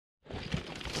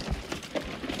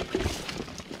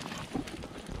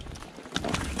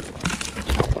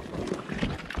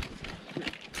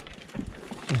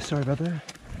Sorry about that.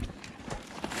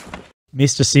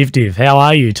 Mr. Civ Div, how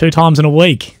are you? 2 times in a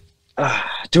week.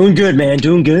 Doing good, man.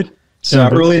 Doing good. It's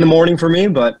early in the morning for me,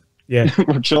 but yeah,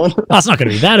 we're chilling. Oh, it's not going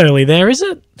to be that early there, is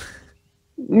it?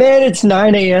 Man, it's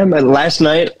 9 a.m. Last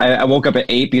night, I woke up at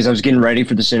 8 because I was getting ready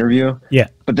for this interview. Yeah.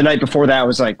 But the night before that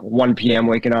was like 1 p.m.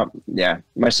 waking up. Yeah,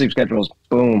 my sleep schedule is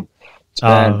boom. It's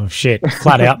bad. Oh, shit.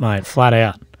 Flat out, mate. Flat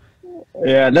out.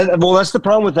 Yeah, well, that's the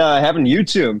problem with having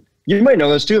YouTube. You might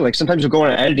know this too. Like sometimes you'll go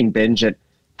on an editing binge at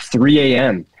 3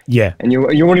 a.m. Yeah. And you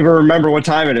won't even remember what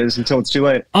time it is until it's too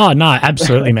late. Oh, no,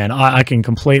 absolutely, man. I can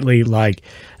completely, like,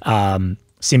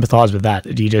 sympathize with that.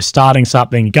 You're just starting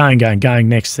something, going,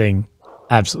 next thing,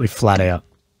 absolutely flat out.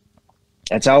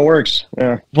 That's how it works,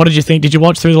 yeah. What did you think? Did you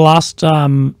watch through the last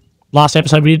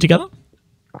episode we did together?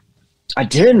 I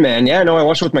did, man. Yeah, no, I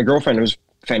watched it with my girlfriend. It was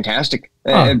fantastic.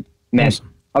 Man,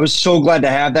 awesome. I was so glad to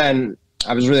have that, and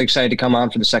I was really excited to come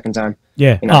on for the second time.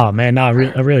 Yeah. You know? Oh man, no, I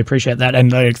really appreciate that,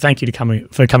 and thank you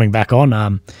for coming back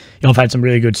on. You've had some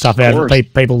really good stuff out.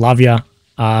 People love you.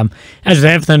 As with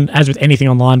everything, as with anything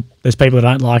online, there's people that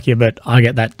don't like you, but I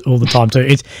get that all the time too.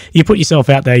 It's you put yourself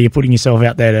out there. You're putting yourself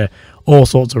out there to all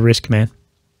sorts of risk, man.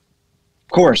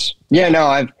 Of course. Yeah. No,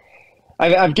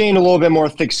 I've gained a little bit more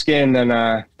thick skin than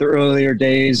the earlier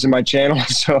days of my channel.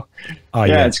 So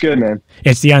yeah, it's good, man.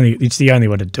 It's the only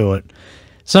way to do it.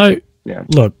 So yeah.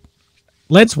 Look,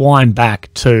 let's wind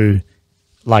back to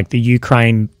like the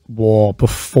Ukraine war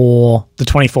before the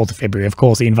 24th of February. Of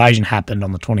course, the invasion happened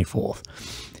on the 24th.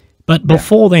 But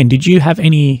before then, did you have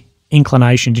any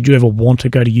inclination? Did you ever want to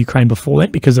go to Ukraine before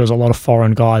then? Because there was a lot of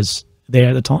foreign guys there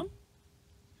at the time.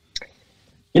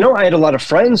 You know, I had a lot of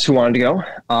friends who wanted to go,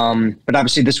 but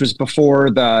obviously this was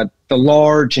before the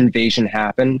large invasion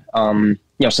happened. You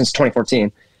know, since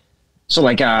 2014. So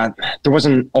like, there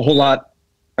wasn't a whole lot.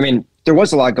 I mean, there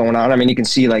was a lot going on. I mean, you can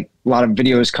see like a lot of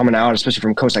videos coming out, especially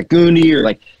from Coast like Goonie or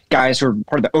like guys who are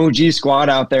part of the OG squad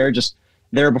out there, just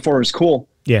there before it was cool.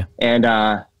 Yeah. And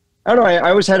I don't know.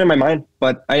 I always had it in my mind,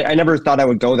 but I never thought I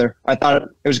would go there. I thought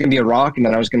it was going to be a rock, and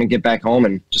then I was going to get back home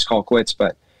and just call quits.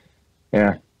 But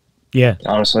yeah. Yeah.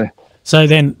 Honestly. So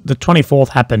then the 24th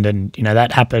happened, and, you know,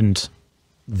 that happened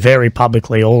very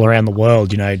publicly all around the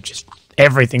world, you know, just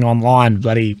everything online,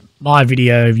 bloody my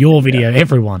video, your video,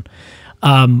 everyone.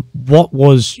 What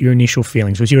was your initial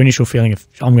feelings? Was your initial feeling of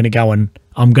I'm going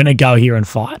to go here and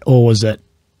fight, or was it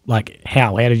like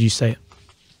how did you see it?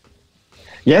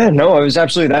 Yeah, no, it was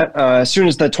absolutely that. As soon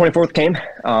as the 24th came,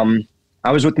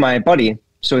 I was with my buddy.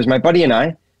 So it was my buddy and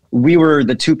I. We were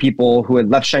the 2 people who had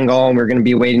left Shengal, and we were going to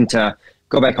be waiting to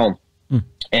go back home.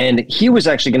 And he was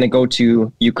actually going to go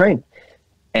to Ukraine,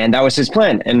 and that was his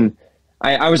plan. And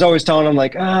I was always telling him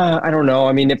like, I don't know.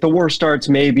 I mean, if the war starts,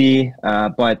 maybe,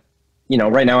 but you know,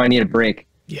 right now I need a break.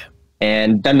 Yeah.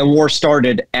 And then the war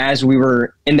started as we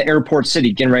were in the airport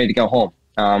city getting ready to go home.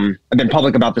 I've been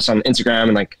public about this on Instagram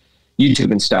and like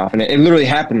YouTube and stuff. And it literally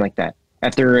happened like that.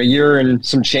 After a year and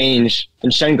some change in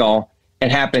Shengal,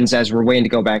 it happens as we're waiting to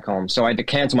go back home. So I had to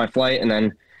cancel my flight, and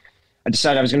then I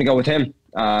decided I was going to go with him.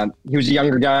 He was a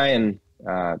younger guy, and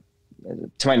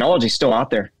to my knowledge, he's still out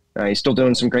there. He's still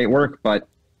doing some great work, but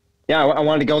yeah, I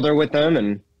wanted to go there with them,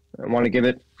 and I wanted to give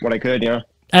it what I could, you know.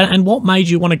 And what made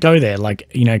you want to go there? Like,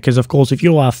 you know, because of course, if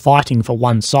you are fighting for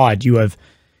one side, you have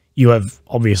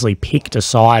obviously picked a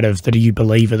side of that you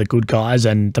believe are the good guys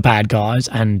and the bad guys,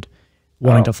 and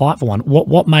wanting to fight for one.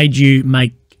 What made you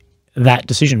make that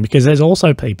decision? Because there's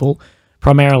also people,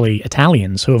 primarily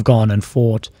Italians, who have gone and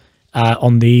fought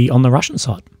on the Russian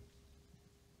side.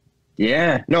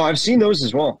 Yeah, no, I've seen those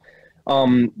as well.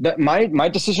 That my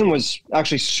decision was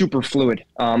actually super fluid.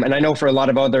 And I know for a lot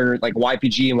of other like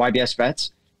YPG and YBS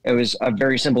vets, it was a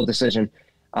very simple decision.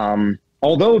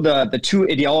 Although the 2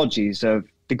 ideologies of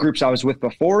the groups I was with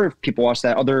before, if people watched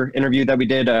that other interview that we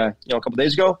did, you know, a couple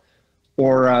days ago,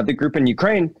 or the group in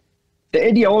Ukraine, the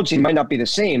ideology might not be the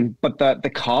same, but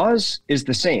the cause is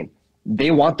the same. They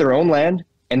want their own land,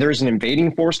 and there's an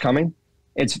invading force coming.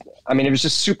 I mean, it was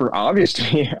just super obvious to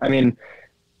me. I mean,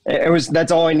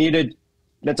 that's all I needed.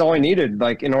 That's all I needed,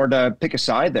 like, in order to pick a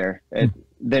side there.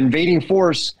 The invading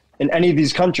force in any of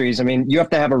these countries, I mean, you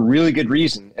have to have a really good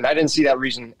reason, and I didn't see that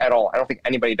reason at all. I don't think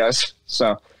anybody does.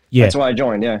 So yeah, that's why I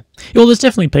joined. Yeah. Well, there's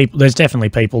definitely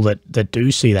people that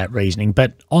do see that reasoning.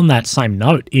 But on that same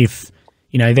note, if,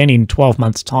 you know, then in 12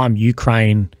 months' time,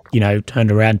 Ukraine, you know,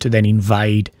 turned around to then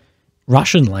invade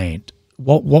Russian land,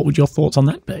 what would your thoughts on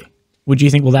that be? Would you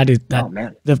think, well, they've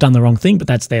done the wrong thing, but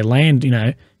that's their land, you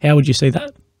know? How would you see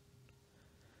that?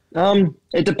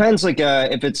 It depends, like,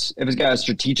 if it's got a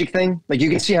strategic thing. Like, you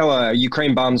can see how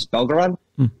Ukraine bombs Belgorod,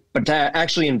 but to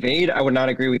actually invade, I would not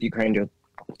agree with Ukraine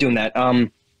doing that.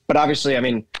 But obviously, I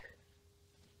mean,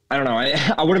 I don't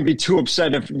know. I wouldn't be too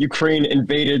upset if Ukraine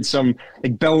invaded some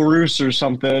like Belarus or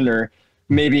something, or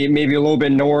maybe a little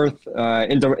bit north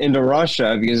into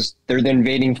Russia, because they're the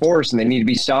invading force and they need to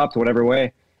be stopped whatever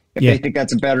way. If they think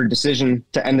that's a better decision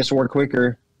to end this war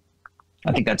quicker,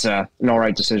 I think that's an all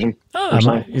right decision.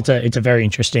 It's a very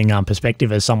interesting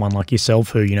perspective as someone like yourself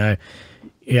who, you know,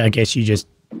 I guess you just,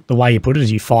 the way you put it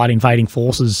is you fight invading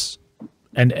forces.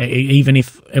 And even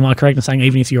if, am I correct in saying,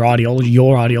 even if your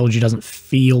ideology doesn't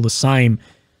feel the same,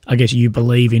 I guess you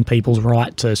believe in people's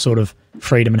right to sort of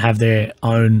freedom and have their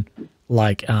own,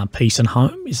 like, peace and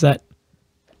home? Is that,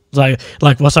 so,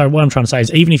 like, well, sorry, what I'm trying to say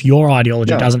is, even if your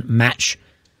ideology doesn't match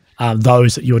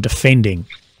those that you're defending,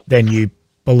 then you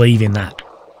believe in that.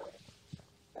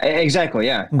 Exactly,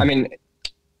 yeah. I mean,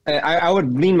 I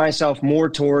would lean myself more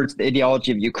towards the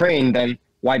ideology of Ukraine than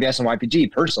YBS and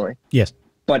YPG, personally. Yes.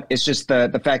 But it's just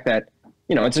the fact that,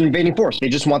 you know, it's an invading force. They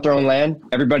just want their own land.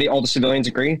 Everybody, all the civilians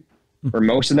agree, or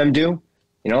most of them do,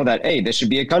 you know, that, hey, this should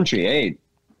be a country. Hey,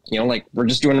 you know, like, we're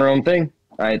just doing our own thing.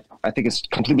 I think it's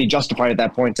completely justified at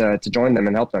that point to join them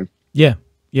and help them. Yeah.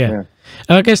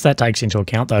 I guess that takes into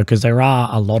account, though, because there are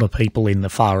a lot of people in the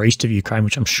far east of Ukraine,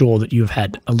 which I'm sure that you've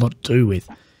had a lot to do with,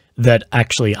 that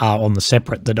actually are on the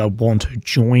separate, that want to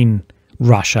join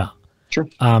Russia. Sure.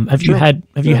 Have you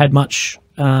had much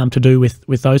to do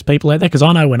with those people out there? Because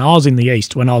I know when I was in the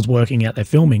east, when I was working out there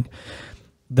filming,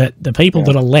 that the people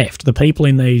that are left, the people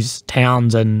in these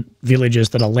towns and villages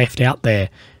that are left out there,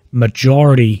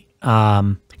 majority,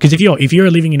 because if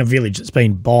you're living in a village that's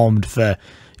been bombed for,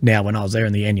 now when I was there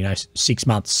in the end, you know, 6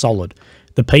 months solid,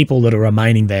 the people that are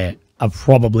remaining there are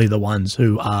probably the ones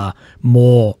who are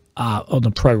more on the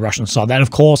pro-Russian side. That,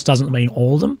 of course, doesn't mean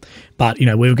all of them, but, you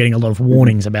know, we were getting a lot of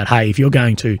warnings about, hey, if you're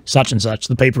going to such and such,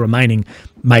 the people remaining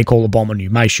may call a bomb on you,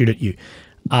 may shoot at you.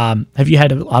 Have you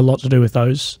had a lot to do with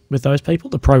those people,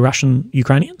 the pro-Russian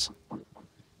Ukrainians?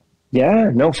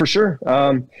 Yeah, no, for sure.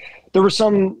 There were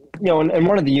some, you know, in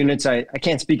one of the units, I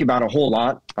can't speak about a whole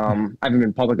lot. I haven't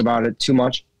been public about it too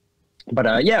much.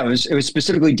 But yeah, it was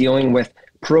specifically dealing with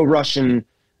pro-Russian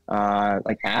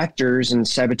like actors and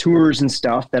saboteurs and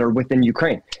stuff that are within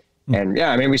Ukraine. And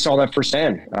yeah, I mean, we saw that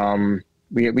firsthand.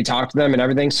 We talked to them and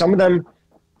everything. Some of them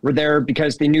were there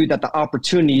because they knew that the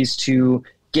opportunities to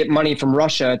get money from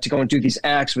Russia to go and do these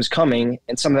acts was coming,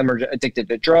 and some of them are addicted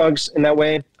to drugs in that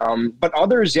way. But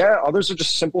others are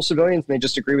just simple civilians, and they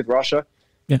just agree with Russia.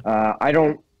 Yeah. I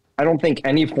don't think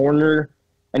any foreigner,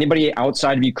 anybody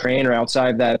outside of Ukraine or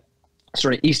outside that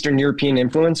sort of Eastern European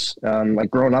influence, like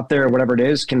growing up there or whatever it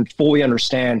is, can fully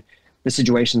understand the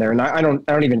situation there. And I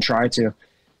don't even try to.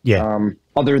 Yeah.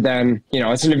 Other than, you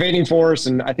know, it's an invading force,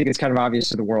 and I think it's kind of obvious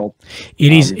to the world.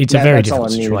 It is. It's a very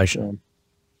difficult situation.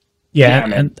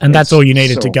 Yeah, and that's all you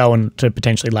needed to go and to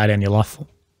potentially lay down your life for.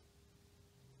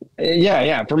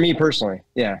 Yeah. For me personally,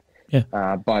 yeah.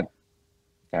 But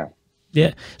yeah.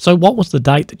 Yeah. So, what was the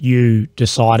date that you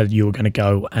decided you were going to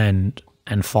go and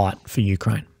fight for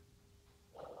Ukraine?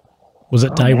 Was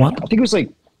it day one? I think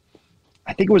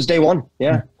it was day one.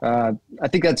 Yeah. I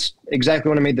think that's exactly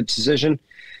when I made the decision.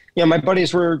 You know, my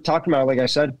buddies were talking about it, like I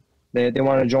said, they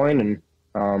wanted to join,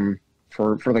 and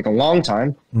for like a long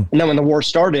time. And then when the war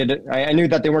started, I knew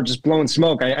that they weren't just blowing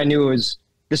smoke. I knew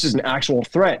this is an actual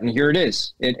threat, and here it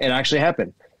is. It actually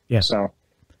happened. Yeah. So,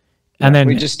 and then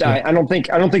we just I don't think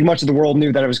much of the world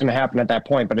knew that it was going to happen at that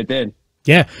point, but it did.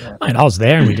 Yeah. Mate, I was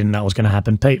there and we didn't know it was going to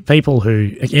happen.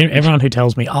 Everyone who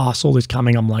tells me, oh, I saw this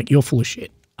coming, I'm like, you're full of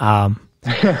shit.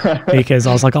 Because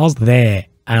I was there,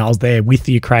 and I was there with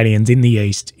the Ukrainians in the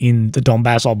east, in the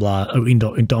Donbass Oblast,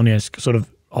 in Donetsk sort of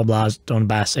Oblast,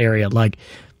 Donbass area. Like,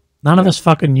 none of us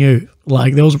fucking knew.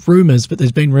 Like, there was rumors, but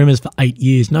there's been rumors for 8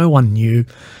 years. No one knew.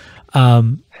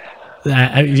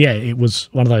 It was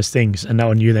one of those things, and no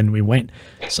one knew. Then we went.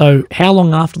 So how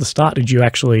long after the start did you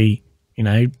actually, you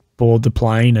know, board the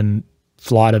plane and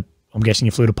fly to, I'm guessing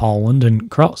you flew to Poland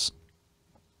and cross?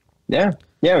 Yeah,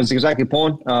 it was exactly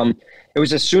Poland. It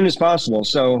was as soon as possible.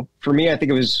 So for me, I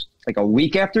think it was like a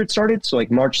week after it started. So like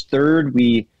March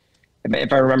 3rd,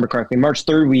 if I remember correctly, March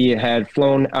 3rd, we had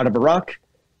flown out of Iraq.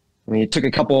 We took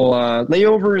a couple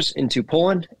layovers into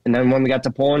Poland. And then when we got to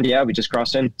Poland, we just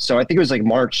crossed in. So I think it was like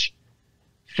March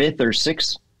 5th or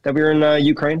 6th that we were in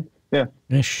Ukraine. Yeah.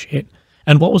 Yeah, shit.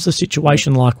 And what was the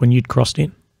situation like when you'd crossed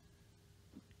in?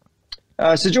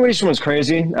 Situation was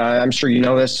crazy. I'm sure you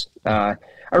know this.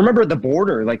 I remember at the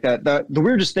border, like the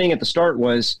weirdest thing at the start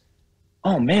was,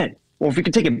 oh man, well, if we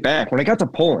could take it back. When I got to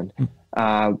Poland,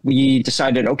 we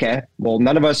decided, okay, well,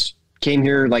 none of us came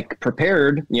here like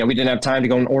prepared. You know, we didn't have time to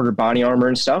go and order body armor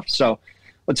and stuff. So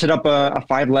let's hit up a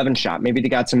 511 shop. Maybe they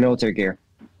got some military gear.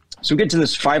 So we get to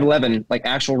this 511, like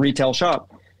actual retail shop,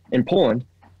 in Poland,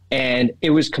 and it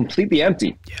was completely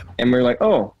empty. Yeah. And we're like,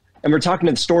 oh, and we're talking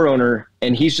to the store owner,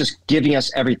 and he's just giving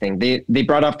us everything. They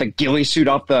brought off the ghillie suit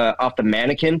off the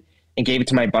mannequin and gave it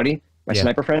to my buddy, my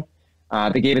sniper friend.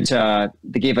 They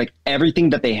gave like everything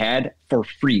that they had for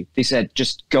free. They said,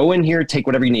 just go in here, take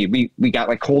whatever you need. We got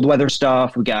like cold weather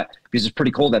stuff. Because it's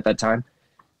pretty cold at that time.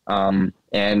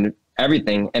 And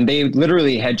everything. And they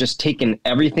literally had just taken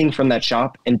everything from that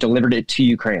shop and delivered it to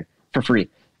Ukraine for free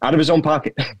out of his own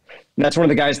pocket. And that's one of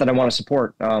the guys that I want to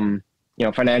support,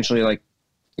 financially, like,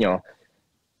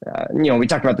 we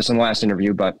talked about this in the last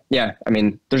interview, but yeah, I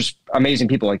mean, there's amazing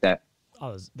people like that.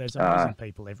 Oh, there's amazing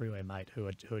people everywhere, mate, who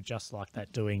are just like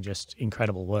that, doing just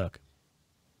incredible work.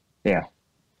 Yeah,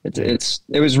 it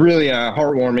was really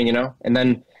heartwarming, And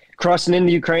then crossing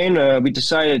into Ukraine, we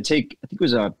decided to take, I think it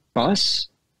was a bus.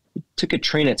 We took a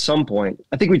train at some point.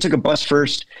 I think we took a bus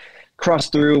first,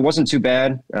 crossed through. It wasn't too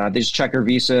bad. They just check our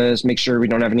visas, make sure we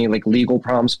don't have any like legal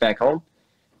problems back home,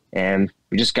 and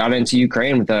we just got into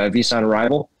Ukraine with a visa on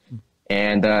arrival.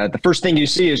 And the first thing you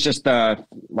see is just oh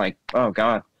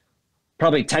God,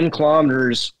 probably 10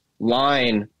 kilometers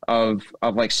line of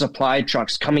like supply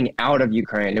trucks coming out of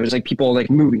Ukraine. It was like people like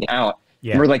moving out.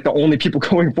 Yeah. We're like the only people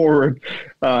going forward.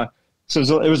 So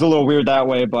it was a little weird that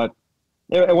way, but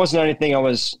it wasn't anything I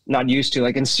was not used to.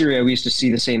 Like in Syria, we used to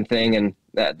see the same thing, and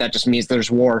that just means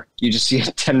there's war. You just see a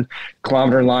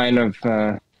 10-kilometer line of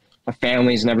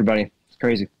families and everybody. It's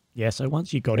crazy. Yeah, so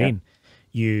once you got in,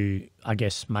 you, I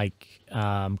guess, make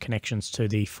connections to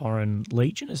the Foreign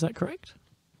Legion. Is that correct?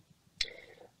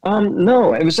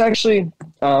 No, it was actually,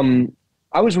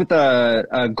 I was with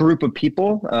a group of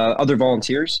people, other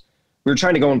volunteers. We were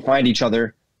trying to go and find each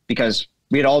other because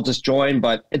we had all just joined,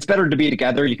 but it's better to be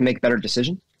together. You can make better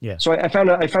decisions. Yeah. So I found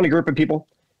a group of people,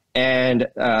 and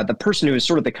the person who was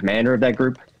sort of the commander of that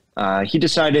group, he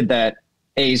decided that,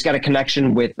 hey, he's got a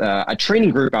connection with a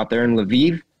training group out there in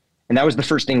Lviv. And that was the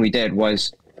first thing we did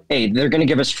was, hey, they're going to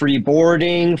give us free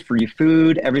boarding, free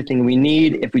food, everything we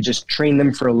need if we just train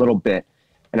them for a little bit.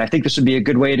 And I think this would be a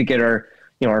good way to get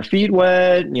our feet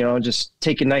wet, just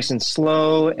take it nice and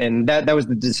slow. And that was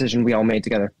the decision we all made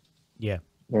together. Yeah.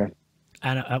 Yeah.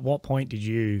 And at what point did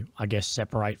you, I guess,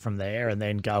 separate from there and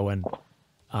then go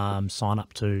and sign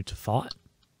up to fight?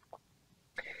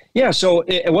 Yeah, so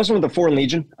it wasn't with the Foreign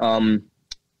Legion.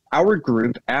 Our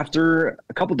group, after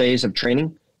a couple days of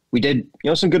training, we did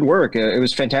some good work. It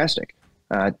was fantastic,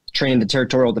 training the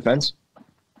territorial defense.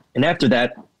 And after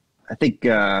that, I think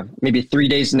maybe 3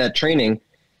 days in that training,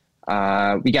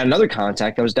 we got another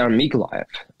contact that was down in Mykolaiv.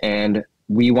 And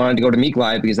we wanted to go to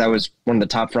Mykolaiv because that was one of the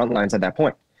top front lines at that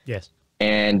point. Yes.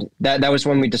 And that was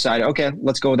when we decided, okay,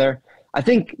 let's go there. I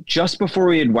think just before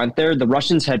we had went there, the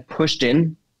Russians had pushed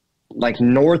in like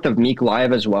north of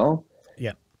Mykolaiv as well.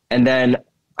 Yeah. And then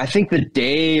I think the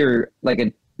day or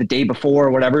the day before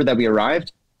or whatever that we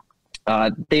arrived,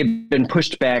 they've been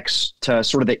pushed back to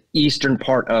sort of the eastern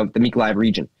part of the Mykolaiv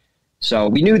region. So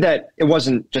we knew that it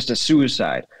wasn't just a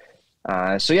suicide.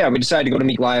 So yeah, we decided to go to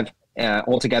Mykolaiv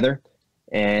all together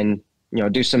and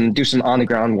do some on the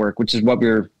ground work, which is what we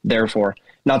were there for.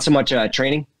 Not so much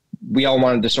training. We all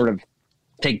wanted to sort of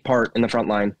take part in the front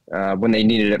line when they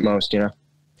needed it most.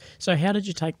 So how did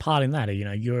you take part in that?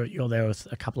 You're there with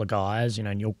a couple of guys,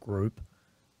 in your group.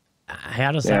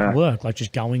 How does that work? Like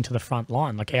just going to the front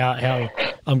line? Like how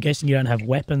I'm guessing you don't have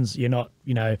weapons. You're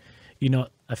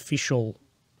not official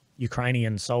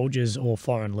Ukrainian soldiers or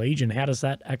Foreign Legion. How does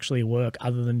that actually work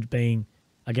other than being,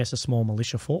 I guess, a small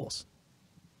militia force?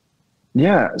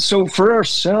 Yeah. So for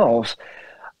ourselves,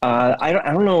 I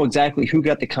don't know exactly who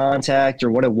got the contact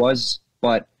or what it was,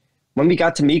 but when we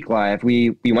got to Mykolaiv,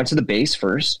 we went to the base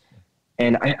first,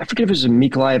 and I forget if it was in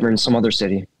Mykolaiv or in some other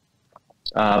city,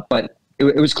 but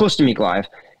it was close to Mykolaiv.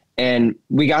 And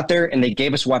we got there, and they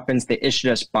gave us weapons. They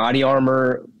issued us body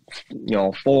armor,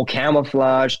 full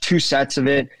camouflage, 2 sets of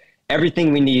it,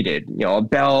 everything we needed, a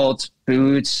belt,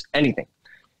 boots, anything.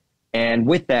 And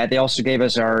with that, they also gave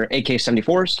us our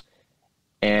AK-74s.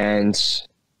 And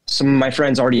some of my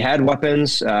friends already had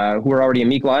weapons who were already in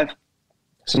Mykolaiv,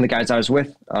 some of the guys I was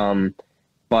with.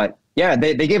 But yeah,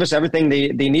 they gave us everything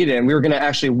they needed, and we were going to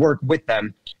actually work with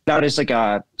them, not as like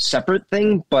a separate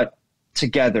thing, but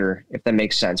together, if that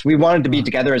makes sense. We wanted to be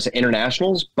together as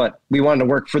internationals, but we wanted to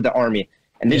work for the army,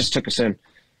 and they just took us in.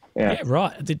 Yeah,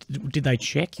 right. Did they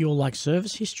check your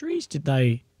service histories? Did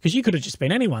they? Because you could have just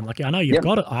been anyone. Like I know you've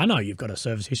got it. I know you've got a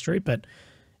service history, but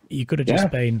you could have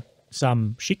just been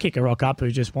some shit kicker rock up who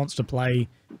just wants to play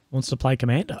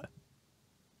commando.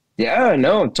 Yeah,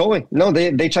 no, totally. No,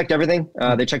 they checked everything.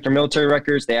 They checked our military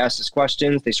records. They asked us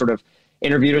questions. They sort of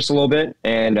interviewed us a little bit,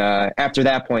 and after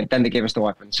that point, then they gave us the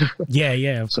weapons. Yeah,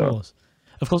 yeah, of course.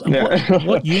 Of course. And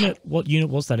Yeah. what unit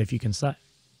was that, if you can say?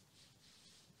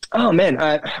 Oh man,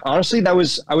 honestly, I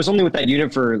was only with that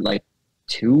unit for like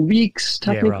 2 weeks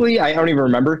technically. Yeah, right. I don't even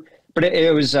remember, but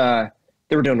it was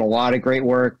they were doing a lot of great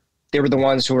work. They were the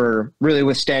ones who were really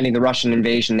withstanding the Russian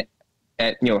invasion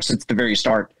since the very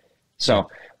start. So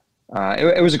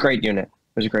it was a great unit.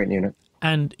 It was a great unit.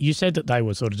 And you said that they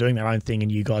were sort of doing their own thing,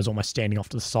 and you guys almost standing off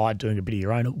to the side doing a bit of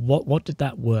your own. What did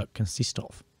that work consist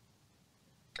of?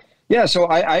 Yeah, so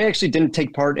I actually didn't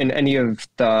take part in any of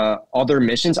the other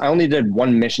missions. I only did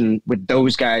one mission with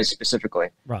those guys specifically.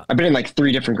 Right. I've been in like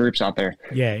 3 different groups out there.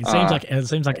 Yeah, it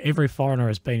seems like every foreigner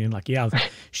has been in, like, yeah, I've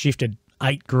shifted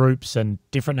 8 groups and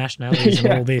different nationalities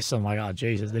and all this. I'm like, oh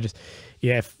Jesus, they're just,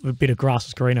 yeah, a bit of grass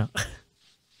is greener.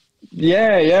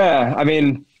 Yeah. I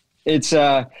mean, it's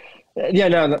I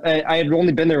had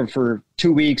only been there for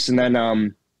 2 weeks, and then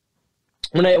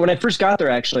when I first got there,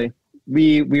 actually,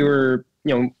 we were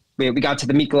we got to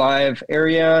the Mykolaiv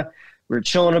area, we were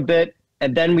chilling a bit,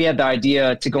 and then we had the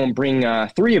idea to go and bring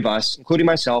 3 of us, including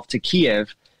myself, to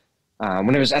Kiev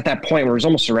when it was at that point where it was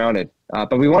almost surrounded.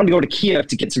 But we wanted to go to Kiev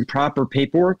to get some proper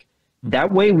paperwork.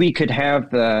 That way we could have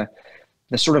the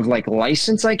sort of like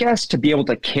license, I guess, to be able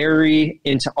to carry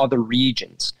into other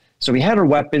regions. So we had our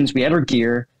weapons, we had our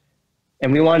gear,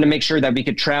 and we wanted to make sure that we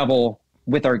could travel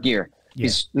with our gear.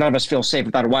 Because none of us feel safe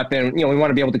without a weapon. We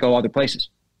want to be able to go other places.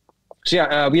 So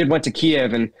yeah, we had went to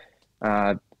Kiev, and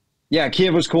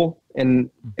Kiev was cool,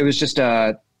 and it was just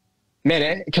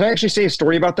man. Can I actually say a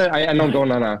story about that? I know I'm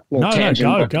going on a little tangent.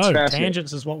 No, go.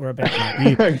 Tangents is what we're about,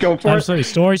 mate. Go for absolutely.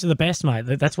 Stories are the best, mate.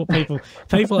 That's what people,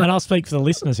 and I'll speak for the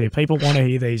listeners here. People want to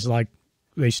hear these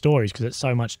stories because it's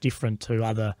so much different to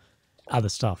other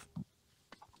stuff.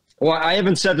 Well, I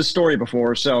haven't said the story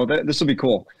before, so this will be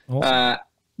cool. Awesome.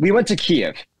 We went to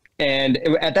Kiev, and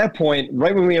at that point,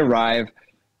 right when we arrive,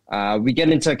 we get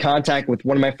into contact with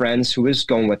one of my friends who was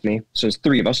going with me. So it's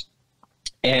 3 of us.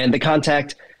 And the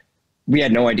contact, we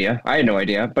had no idea. I had no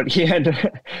idea. But he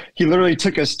literally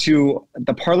took us to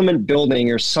the Parliament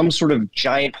building or some sort of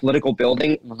giant political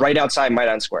building right outside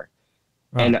Maidan Square.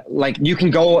 Right. And like you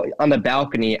can go on the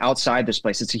balcony outside this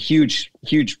place. It's a huge,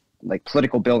 huge like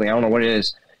political building. I don't know what it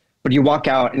is. But you walk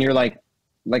out and you're like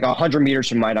 100 meters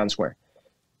from Maidan Square.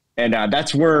 And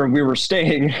that's where we were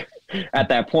staying at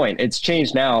that point. It's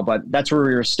changed now, but that's where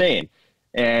we were staying.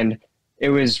 And it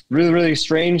was really, really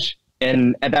strange.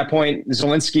 And at that point,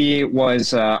 Zelensky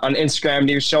was on Instagram. And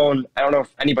he was showing, I don't know if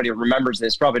anybody remembers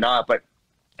this, probably not, but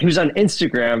he was on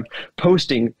Instagram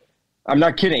posting, I'm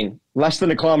not kidding, less than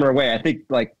a kilometer away. I think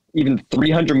like even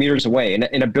 300 meters away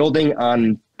in a building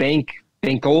on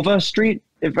Bankova Street,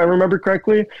 if I remember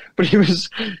correctly. But he was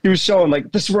showing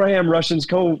like, this is where I am, Russians,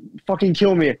 go fucking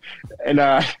kill me. And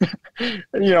that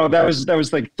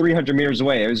was like 300 meters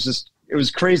away. It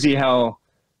was crazy how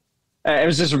it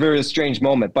was just a very strange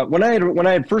moment. But when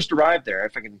I had first arrived there,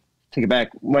 if I can take it back,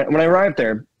 when I arrived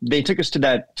there, they took us to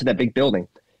that big building.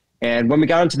 And when we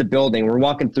got into the building, we're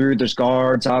walking through, there's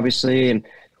guards obviously, and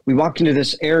we walked into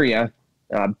this area,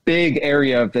 big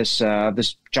area of this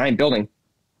giant building.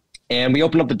 And we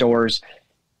opened up the doors,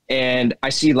 and I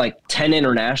see like 10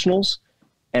 internationals,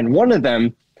 and one of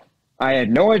them I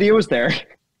had no idea was there,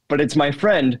 but it's my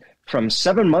friend from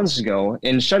 7 months ago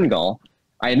in Shengal.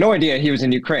 I had no idea he was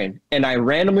in Ukraine, and I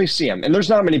randomly see him. And there's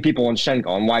not many people in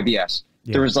Shengal in YBS.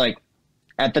 Yeah. There was like,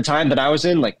 at the time that I was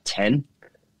in, like 10.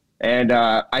 And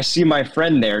I see my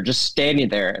friend there just standing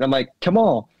there, and I'm like, come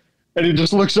on. And he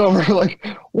just looks over like,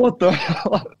 what the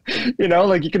hell?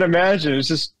 Like you can imagine, it's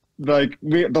just, like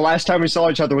the last time we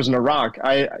saw each other was in Iraq.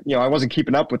 I wasn't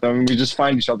keeping up with them. We just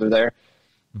find each other there,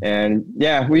 and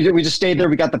yeah, we just stayed there.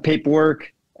 We got the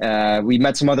paperwork. We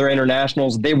met some other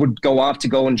internationals. They would go off to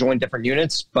go and join different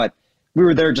units, but we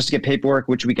were there just to get paperwork,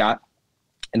 which we got,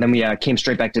 and then we came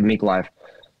straight back to Mykolaiv.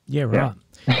 Yeah, right.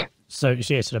 Yeah. So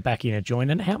yeah, sort of back in a join.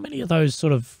 And how many of those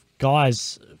sort of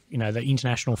guys, the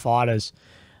international fighters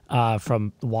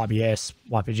from the YBS,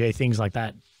 YPG, things like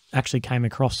that, actually came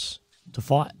across to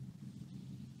fight?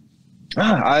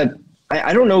 I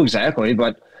don't know exactly,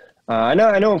 but I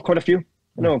know of quite a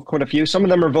few. Some of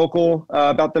them are vocal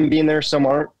about them being there. Some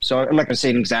aren't. So I'm not going to say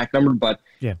an exact number, but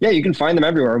yeah, you can find them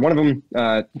everywhere. One of them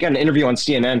got an interview on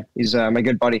CNN. He's my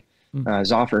good buddy,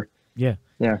 Zoffer. Yeah.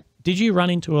 Yeah. Did you run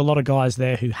into a lot of guys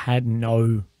there who had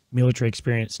no military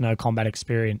experience, no combat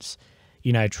experience,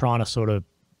 trying to sort of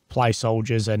play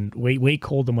soldiers? And we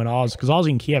called them because I was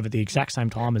in Kiev at the exact same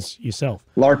time as yourself.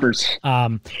 LARPers.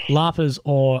 LARPers,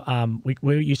 or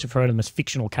we used to refer to them as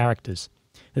fictional characters.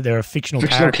 That they're a fictional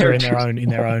character in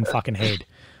their own fucking head.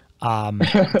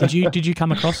 Did you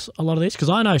come across a lot of this? Because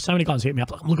I know so many guys hit me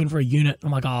up like, I'm looking for a unit.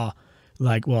 I'm like,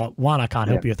 like, well, one, I can't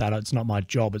help you with that. It's not my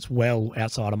job. It's well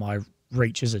outside of my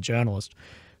reach as a journalist.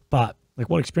 But like,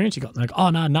 what experience you got? They're like, oh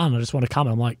no, none. I just want to come.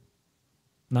 And I'm like,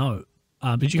 no.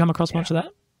 Did you come across much of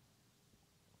that?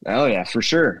 Oh yeah, for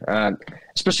sure.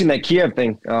 Especially in that Kiev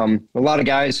thing. A lot of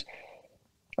guys.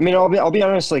 I mean, I'll be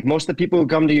honest. Like most of the people who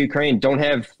come to Ukraine don't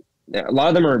have. A lot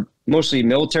of them are mostly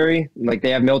military. Like they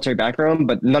have military background,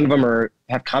 but none of them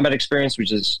have combat experience,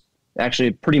 which is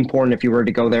actually pretty important if you were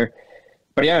to go there.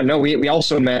 But yeah, no, we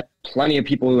also met plenty of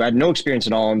people who had no experience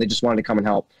at all, and they just wanted to come and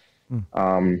help.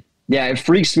 Yeah, it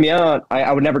freaks me out.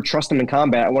 I would never trust them in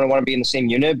combat. I wouldn't want to be in the same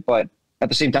unit, but at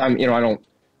the same time, I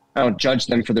don't judge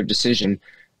them for their decision.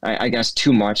 I guess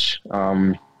too much.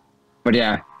 But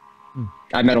yeah,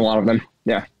 I met a lot of them.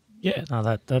 Yeah. Yeah,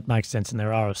 no, that makes sense. And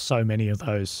there are so many of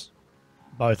those,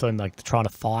 both on like trying to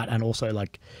fight and also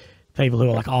like people who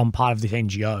are like, oh, I'm part of this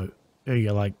NGO.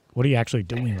 You're like, what are you actually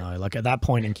doing though? Like at that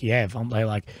point in Kiev, they're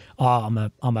like, oh, I'm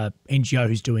a NGO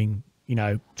who's doing,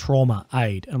 trauma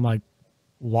aid. I'm like,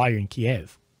 why are you in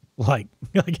Kiev?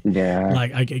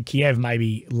 Kiev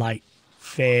maybe late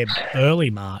Feb, early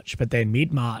March, but then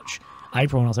mid-March,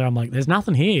 April, and I was there, I'm like, there's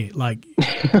nothing here. Like,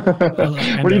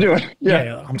 what are you doing?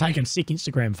 Yeah, I'm taking sick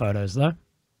Instagram photos though.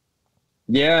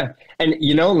 Yeah, and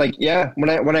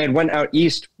when I had went out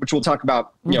east, which we'll talk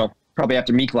about, probably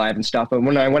after Mykolaiv and stuff. But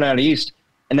when I went out east,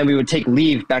 and then we would take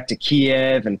leave back to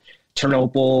Kiev and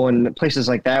Ternopil and places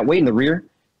like that, way in the rear.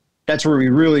 That's where we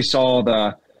really saw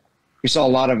a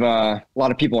lot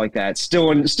of people like that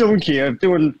still in Kiev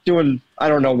doing I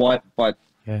don't know what, but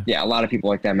yeah, a lot of people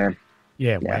like that, man.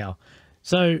 Yeah, wow.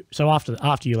 So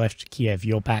after you left Kiev,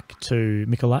 you're back to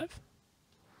Mykolaiv?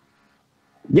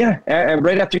 Yeah,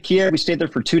 right after Kiev, we stayed there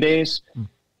for 2 days,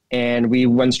 and we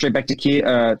went straight back to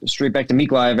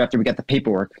Mykolaiv after we got the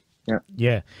paperwork. Yeah.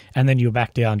 Yeah, and then you were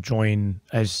back down, join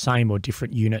a same or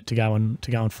different unit to go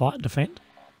and fight and defend.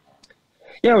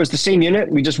 Yeah, it was the same unit.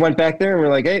 We just went back there and we're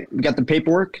like, hey, we got the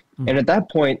paperwork. And at that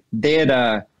point, they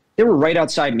were right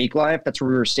outside Mykolaiv. That's where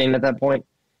we were staying at that point.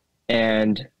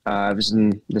 And I was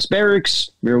in this barracks.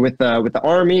 We were with the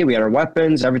army. We had our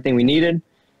weapons, everything we needed.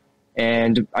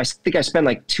 And I think I spent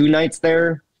like 2 nights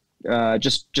there,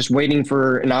 just waiting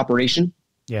for an operation.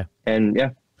 Yeah. And yeah.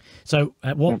 So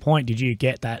at what point did you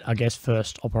get that, I guess,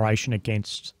 first operation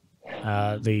against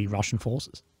the Russian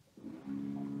forces?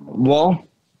 Well,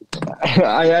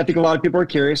 I think a lot of people are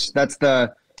curious. That's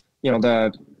that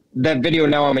video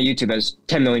now on my YouTube has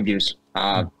 10 million views.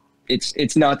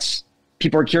 It's nuts.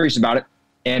 People are curious about it.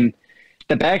 And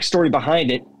the backstory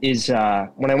behind it is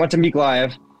when I went to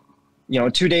Mykolaiv,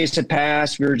 2 days had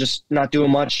passed. We were just not doing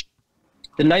much.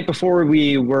 The night before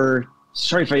we were,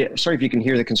 sorry if you can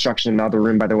hear the construction in the other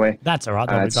room, by the way. That's all right.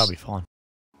 That'll be fine.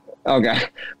 Okay.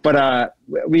 But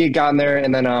we had gotten there,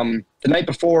 and then the night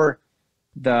before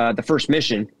the first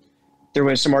mission, there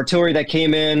was some artillery that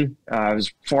came in. It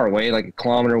was far away, like a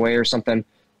kilometer away or something.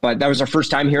 But that was our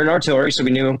first time hearing artillery, so we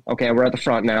knew, okay, we're at the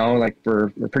front now. Like we're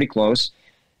pretty close.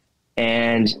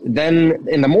 And then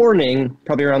in the morning,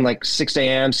 probably around like 6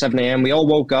 a.m., 7 a.m., we all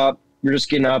woke up. We were just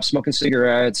getting up, smoking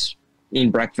cigarettes,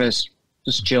 eating breakfast,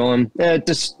 just chilling, trying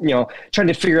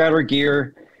to figure out our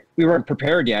gear. We weren't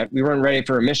prepared yet. We weren't ready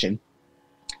for a mission.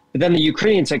 But then the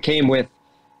Ukrainians had came with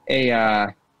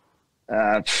a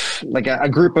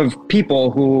group of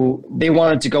people who they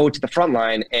wanted to go to the front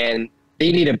line, and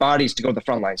they needed bodies to go to the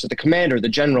front line. So the commander, the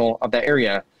general of that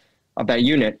area, of that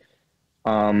unit,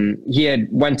 he had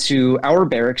went to our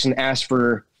barracks and asked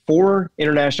for 4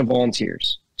 international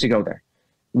volunteers to go there.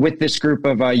 With this group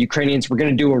of Ukrainians, we're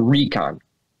going to do a recon,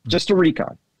 just a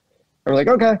recon. And we're like,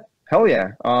 okay, hell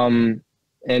yeah.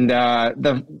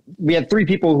 We had 3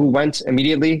 people who went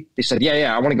immediately. They said,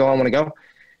 yeah, I want to go.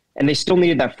 And they still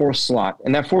needed that 4th slot.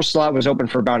 And that 4th slot was open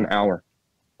for about an hour.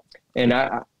 And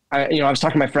I was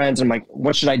talking to my friends. And I'm like,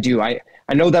 what should I do? I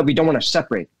know that we don't want to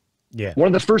separate. Yeah. One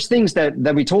of the first things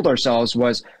that we told ourselves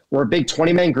was we're a big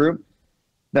 20-man group.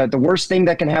 The worst thing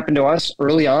that can happen to us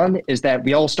early on is that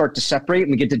we all start to separate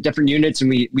and we get to different units and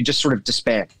we just sort of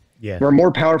disband. Yeah. We're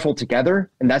more powerful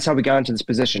together, and that's how we got into this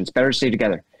position. It's better to stay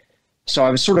together. So I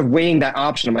was sort of weighing that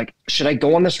option. I'm like, should I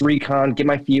go on this recon, get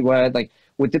my feet wet, like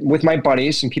with my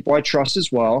buddies and people I trust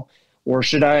as well, or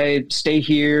should I stay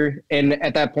here? And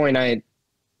at that point,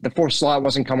 the 4th slot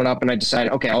wasn't coming up, and I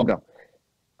decided, okay, I'll go.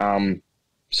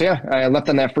 So yeah, I left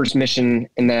on that first mission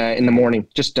in the morning,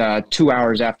 just 2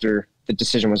 hours after the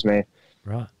decision was made.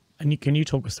 Right. And can you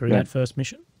talk us through that first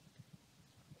mission?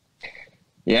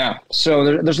 Yeah.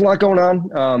 So there's a lot going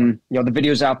on. The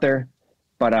video's out there,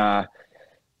 but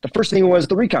the first thing was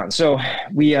the recon. So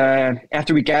we,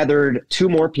 after we gathered 2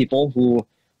 more people who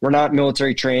were not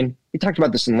military trained, we talked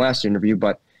about this in the last interview,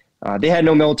 but they had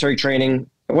no military training.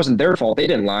 It wasn't their fault. They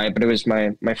didn't lie, but it was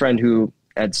my friend who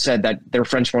had said that they're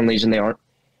French Foreign Legion. They aren't.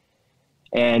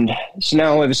 And so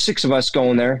now it was 6 of us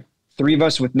going there, 3 of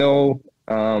us with no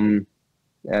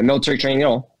military training at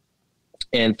all,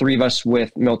 and 3 of us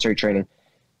with military training.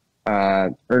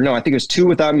 Or no, I think it was 2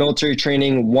 without military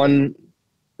training, 1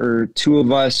 or 2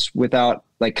 of us without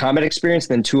like combat experience,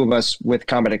 then 2 of us with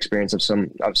combat experience of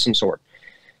some sort.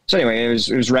 So anyway, it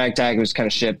was ragtag. It was kind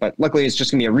of shit, but luckily it's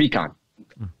just gonna be a recon.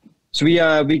 So we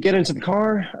get into the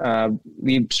car.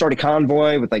 We start a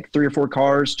convoy with like 3 or 4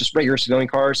 cars, just regular civilian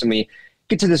cars, and we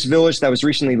get to this village that was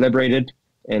recently liberated.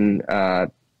 And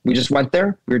we just went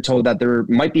there. We were told that there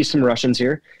might be some Russians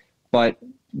here, but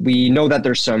we know that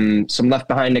there's some left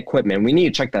behind equipment. We need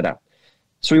to check that out.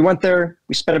 So we went there.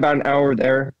 We spent about an hour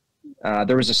there.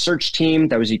 There was a search team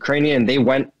that was Ukrainian, and they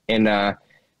went and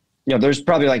there's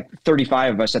probably like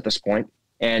 35 of us at this point.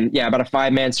 And yeah, about a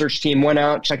 5-man search team went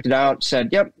out, checked it out, said,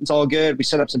 yep, it's all good. We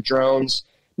set up some drones,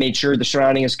 made sure the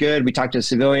surrounding is good. We talked to the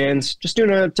civilians, just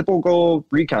doing a typical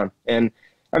recon, and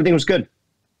everything was good.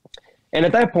 And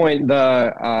at that point,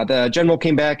 the general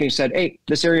came back and he said, hey,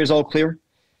 this area is all clear.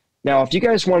 Now, if you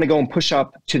guys want to go and push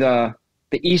up to the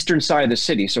eastern side of the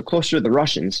city, so closer to the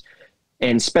Russians,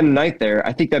 and spend the night there,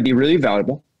 I think that'd be really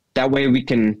valuable. That way we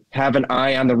can have an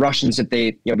eye on the Russians if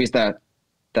they, because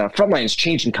the front line is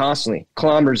changing constantly,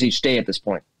 kilometers each day at this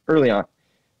point, early on.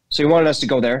 So he wanted us to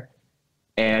go there.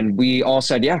 And we all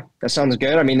said, yeah, that sounds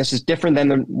good. I mean, this is different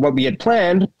than what we had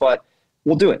planned, but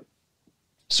we'll do it.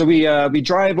 So we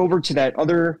drive over to that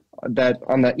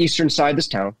on the eastern side of this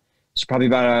town. It's probably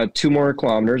about 2 more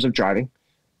kilometers of driving.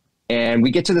 And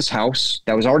we get to this house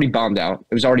that was already bombed out.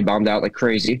 It was already bombed out like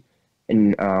crazy.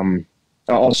 And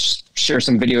I'll share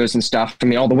some videos and stuff. I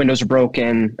mean, all the windows are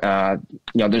broken. There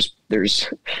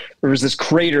was this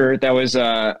crater that was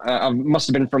must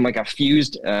have been from like a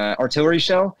fused artillery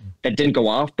shell that didn't go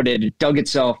off, but it dug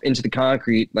itself into the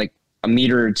concrete like a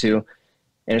meter or 2,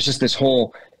 and it's just this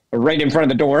hole right in front of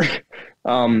the door.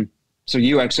 So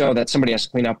UXO that somebody has to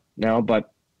clean up now.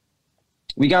 But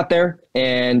we got there,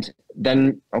 and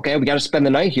then okay, we got to spend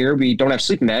the night here. We don't have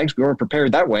sleeping bags. We weren't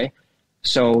prepared that way,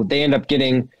 so we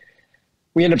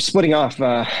end up splitting off.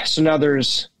 So now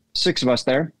there's 6 of us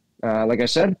there, like I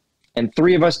said, and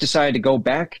 3 of us decided to go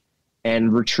back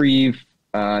and retrieve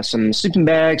some sleeping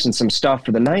bags and some stuff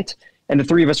for the night, and the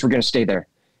 3 of us were going to stay there.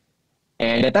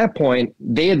 And at that point,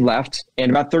 they had left, and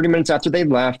about 30 minutes after they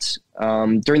left,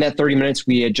 during that 30 minutes,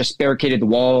 we had just barricaded the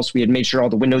walls. We had made sure all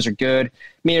the windows are good,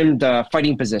 made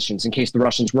fighting positions in case the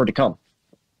Russians were to come.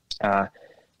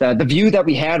 The view that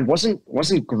we had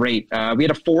wasn't great. We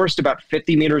had a forest about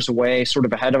 50 meters away, sort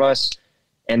of ahead of us,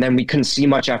 and then we couldn't see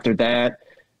much after that.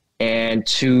 And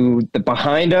to the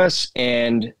behind us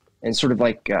and sort of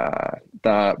like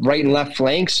the right and left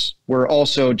flanks were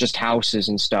also just houses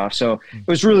and stuff. So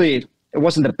it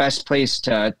wasn't the best place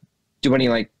to do any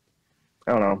like,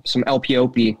 I don't know, some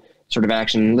LPOP sort of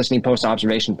action, listening post,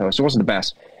 observation post. It wasn't the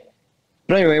best.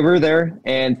 But anyway, we were there,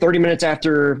 and 30 minutes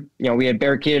after we had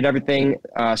barricaded everything,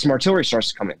 some artillery starts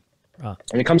to come in.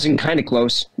 And it comes in kind of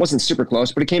close. It wasn't super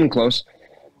close, but it came in close.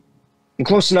 And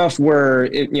close enough where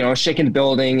it shaking the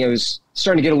building. It was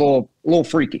starting to get a little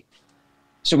freaky.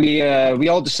 So we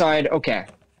all decide, okay,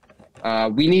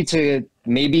 we need to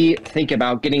maybe think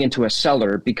about getting into a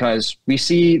cellar, because we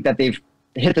see that they've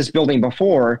hit this building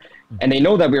before, and they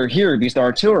know that we were here because they're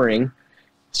artillerying.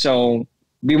 So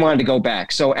we wanted to go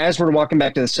back. So as we're walking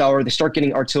back to the cellar, they start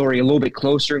getting artillery a little bit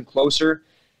closer and closer.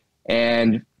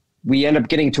 And we end up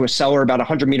getting to a cellar about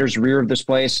 100 meters rear of this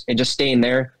place and just staying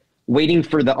there, waiting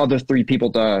for the other 3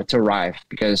 people to arrive.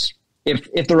 Because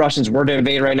if the Russians were to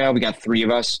invade right now, we got 3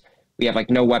 of us. We have like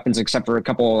no weapons except for a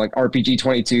couple like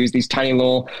RPG-22s, these tiny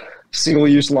little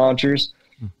single-use launchers.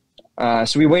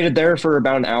 So we waited there for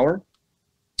about an hour.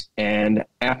 And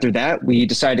after that, we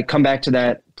decided to come back to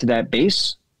that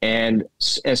base. And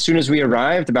as soon as we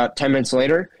arrived, about 10 minutes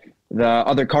later, the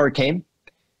other car came,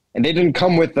 and they didn't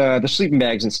come with the sleeping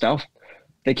bags and stuff.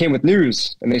 They came with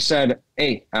news, and they said,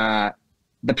 hey,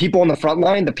 the people on the front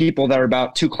line, the people that are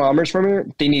about 2 kilometers from here,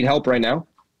 they need help right now.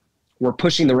 We're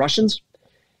pushing the Russians,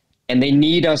 and they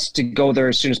need us to go there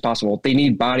as soon as possible. They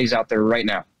need bodies out there right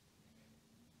now.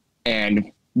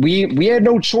 And we had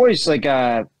no choice. Like,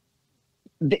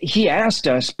 he asked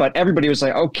us, but everybody was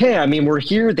like, okay, I mean, we're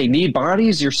here. They need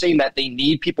bodies. You're saying that they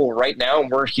need people right now,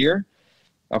 and we're here?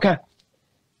 Okay.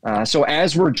 So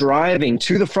as we're driving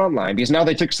to the front line, because now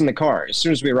they took us in the car as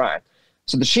soon as we arrived.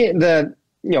 So the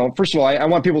first of all, I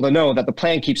want people to know that the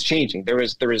plan keeps changing.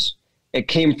 It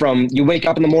came from you wake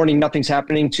up in the morning, nothing's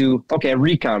happening, to, okay, a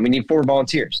recon, we need 4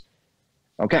 volunteers.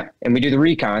 Okay. And we do the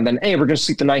recon. Then, hey, we're going to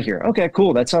sleep the night here. Okay,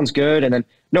 cool. That sounds good. And then,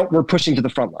 nope, we're pushing to the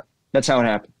front line. That's how it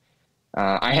happened.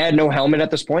 I had no helmet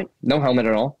at this point. No helmet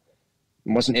at all.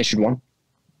 Wasn't issued one.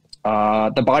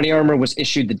 The body armor was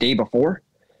issued the day before.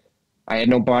 I had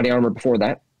no body armor before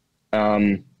that.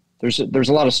 There's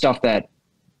a lot of stuff that,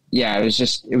 yeah, it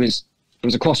was a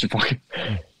clusterfuck.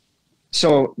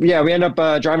 So yeah, we end up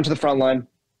driving to the front line.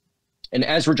 And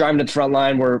as we're driving to the front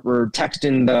line, we're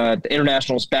texting the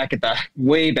internationals back at the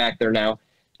way back there now.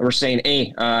 And we're saying,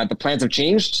 hey, the plans have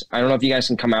changed. I don't know if you guys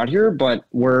can come out here, but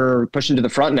we're pushing to the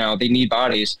front now. They need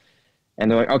bodies. And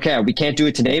they're like, okay, we can't do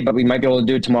it today, but we might be able to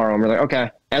do it tomorrow. And we're like,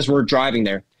 okay, as we're driving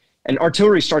there. And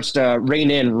artillery starts to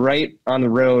rain in right on the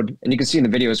road. And you can see in the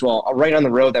video as well, right on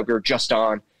the road that we were just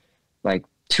on, like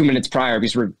 2 minutes prior,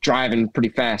 because we're driving pretty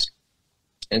fast.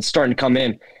 And it's starting to come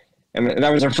in. And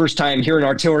that was our first time hearing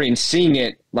artillery and seeing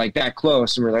it like that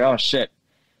close. And we're like, oh shit,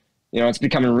 it's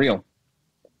becoming real.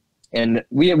 And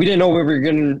we didn't know what we were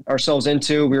getting ourselves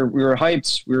into. We were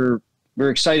hyped. We were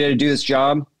excited to do this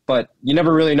job, but you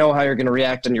never really know how you're going to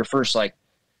react on your first like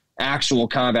actual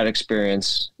combat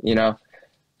experience,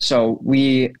 So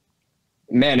it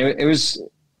was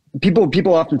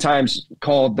people oftentimes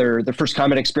called their first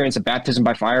combat experience a baptism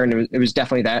by fire. And it was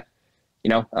definitely that,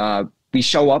 we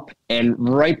show up, and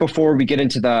right before we get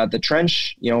into the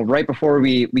trench, right before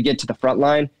we get to the front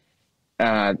line,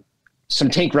 some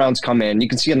tank rounds come in. You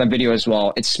can see on the video as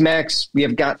well. It smacks. We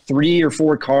have got 3 or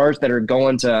 4 cars that are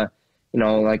going to,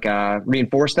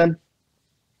 reinforce them.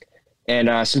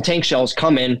 And some tank shells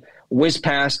come in, whiz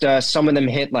past us. Some of them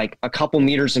hit like a couple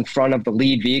meters in front of the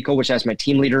lead vehicle, which has my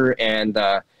team leader and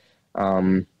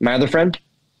my other friend.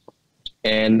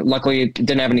 And luckily it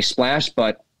didn't have any splash,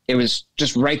 but it was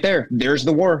just right there. There's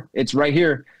the war. It's right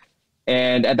here.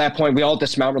 And at that point, we all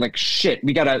dismount. We're like, shit,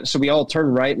 so we all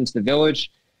turn right into the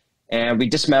village, and we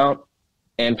dismount.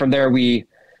 And from there,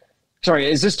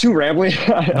 sorry, is this too rambling?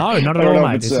 No, not at all,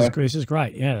 mate. This is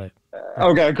great. Yeah.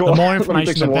 Okay, cool. The more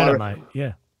information, the better, mate.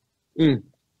 Yeah.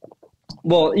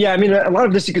 Well, yeah, I mean, a lot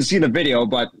of this you can see in the video,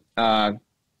 but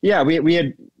yeah, we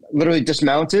had literally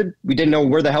dismounted. We didn't know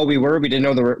where the hell we were. We didn't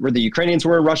know where the Ukrainians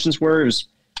were, Russians were. It was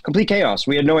complete chaos.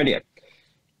 We had no idea.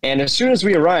 And as soon as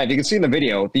we arrived, you can see in the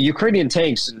video, the Ukrainian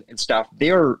tanks and stuff, they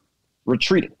are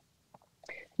retreating.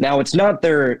 Now, it's not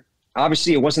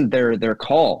obviously it wasn't their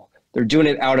call. They're doing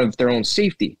it out of their own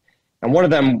safety. And one of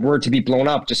them were to be blown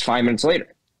up just 5 minutes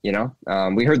later. We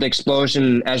heard the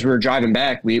explosion as we were driving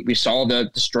back. We saw the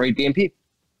destroyed BMP.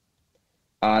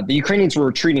 The Ukrainians were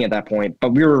retreating at that point,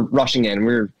 but we were rushing in.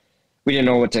 We didn't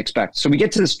know what to expect. So we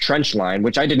get to this trench line,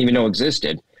 which I didn't even know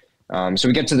existed. So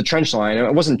we get to the trench line.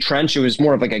 It wasn't trench. It was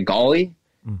more of like a gully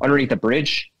underneath the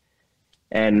bridge.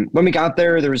 And when we got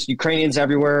there, there was Ukrainians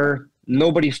everywhere.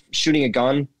 Nobody shooting a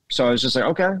gun. So I was just like,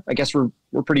 okay, I guess we're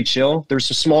pretty chill. There was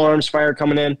some small arms fire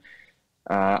coming in,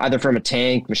 either from a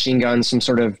tank, machine gun, some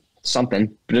sort of something.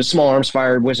 But it was small arms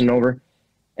fire whizzing over.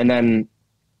 And then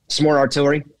some more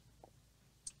artillery.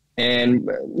 And,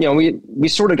 we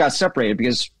sort of got separated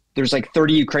because there's like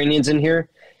 30 Ukrainians in here.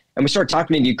 And we started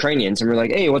talking to the Ukrainians, and we're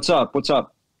like, hey, what's up? What's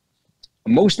up?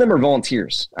 Most of them are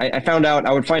volunteers. I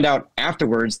would find out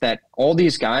afterwards that all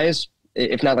these guys,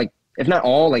 if not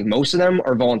all, like most of them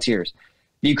are volunteers.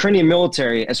 The Ukrainian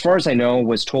military, as far as I know,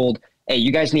 was told, hey,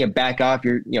 you guys need to back off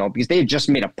because they had just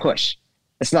made a push.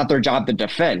 It's not their job to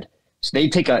defend. So they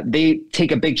take a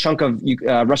big chunk of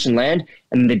Russian land,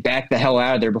 and then they back the hell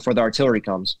out of there before the artillery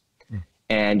comes.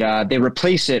 And they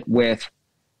replace it with,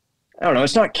 I don't know,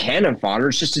 it's not cannon fodder.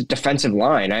 It's just a defensive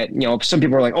line. Some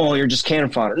people are like, oh, you're just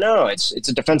cannon fodder. No, it's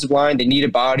a defensive line. They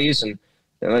needed bodies and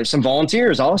some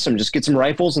volunteers. Awesome. Just get some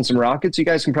rifles and some rockets. You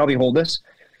guys can probably hold this.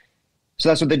 So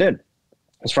that's what they did,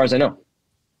 as far as I know.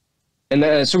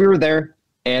 And so we were there,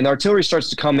 and the artillery starts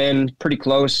to come in pretty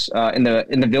close in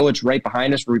the village right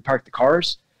behind us where we parked the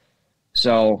cars.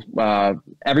 So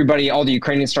everybody, all the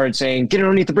Ukrainians started saying, get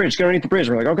underneath the bridge, get underneath the bridge.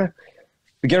 We're like, okay.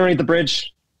 We get underneath the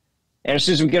bridge. And as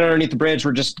soon as we get underneath the bridge,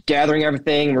 we're just gathering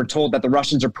everything. We're told that the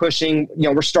Russians are pushing.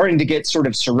 We're starting to get sort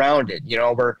of surrounded.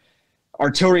 Where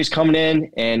artillery's coming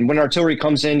in, and when artillery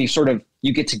comes in,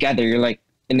 you get together. You're like,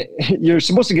 and you're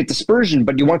supposed to get dispersion,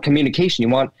 but you want communication. You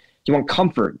want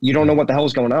comfort. You don't know what the hell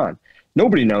is going on.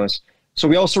 Nobody knows. So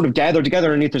we all sort of gather together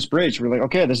underneath this bridge. We're like,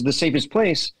 okay, this is the safest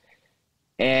place.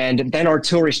 And then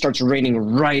artillery starts raining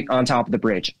right on top of the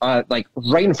bridge, like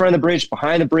right in front of the bridge,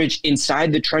 behind the bridge,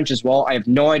 inside the trench as well. I have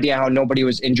no idea how nobody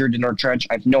was injured in our trench.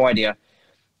 I have no idea.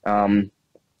 My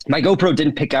GoPro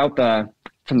didn't pick out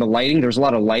from the lighting. There's a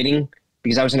lot of lighting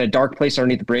because I was in a dark place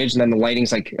underneath the bridge, and then the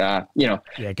lighting's like, you know,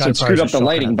 Yeah, so it screwed up the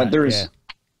lighting. But that, there's,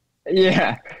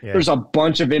 there's a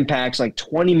bunch of impacts like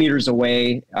 20 meters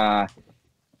away,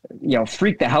 you know,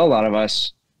 freaked the hell out of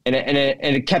us. And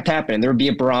it kept happening. There would be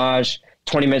a barrage,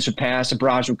 20 minutes would pass, a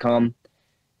barrage would come.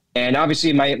 And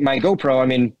obviously my GoPro, I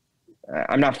mean,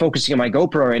 I'm not focusing on my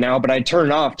GoPro right now, but I turn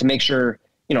it off to make sure,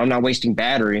 you know, I'm not wasting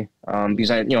battery, because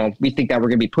you know, we think that we're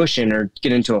going to be pushing or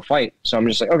get into a fight. So I'm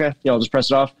just like, okay, you know, I'll just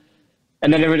press it off.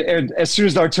 And then as soon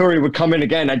as the artillery would come in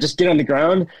again, I'd just get on the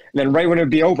ground. And then right when it would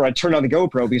be over, I'd turn on the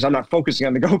GoPro because I'm not focusing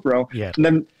on the GoPro. Yeah. And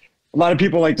then a lot of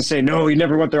people like to say, no, you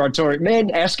never went there artillery. Man,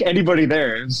 ask anybody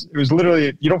there. It was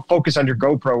literally, you don't focus on your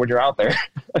GoPro when you're out there.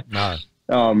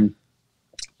 No.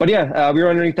 But yeah, we were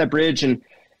underneath that bridge, and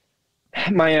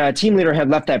my team leader had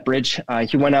left that bridge.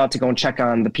 He went out to go and check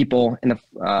on the people in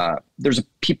the, there's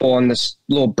people on this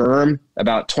little berm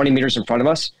about 20 meters in front of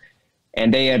us.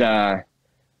 And they had,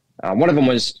 one of them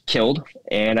was killed,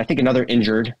 and I think another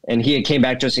injured. And he had came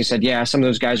back to us and he said, yeah, some of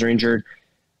those guys are injured.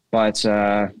 But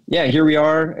yeah, here we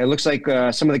are. It looks like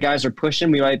some of the guys are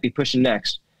pushing. We might be pushing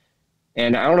next.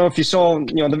 And I don't know if you saw,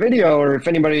 you know, the video, or if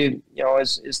anybody, you know,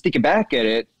 is thinking back at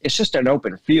it. It's just an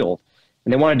open field,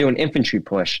 and they want to do an infantry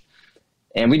push.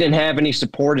 And we didn't have any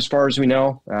support as far as we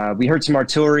know. We heard some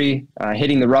artillery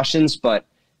hitting the Russians, but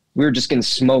we were just getting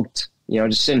smoked, you know,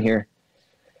 just sitting here.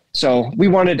 So we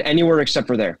wanted anywhere except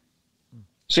for there.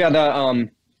 So yeah, the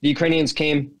Ukrainians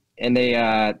came, and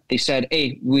they said,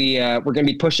 hey, we're going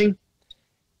to be pushing.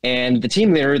 And the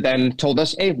team leader then told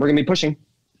us, hey, we're going to be pushing.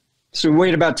 So we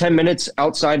waited about 10 minutes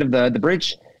outside of the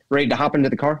bridge, ready to hop into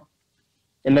the car.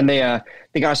 And then they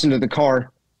got us into the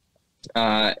car.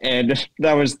 And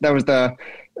that was the,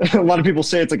 a lot of people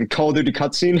say it's like a Call of Duty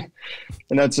cutscene.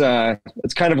 And that's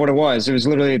kind of what it was. It was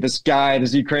literally this guy,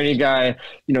 this Ukrainian guy,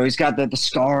 you know, he's got the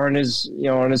scar on his, you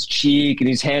know, on his cheek, and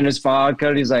he's handing his vodka,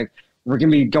 and he's like, we're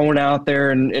going to be going out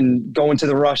there and going to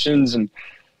the Russians. And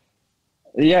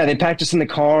yeah, they packed us in the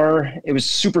car. It was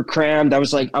super crammed. I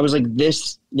was like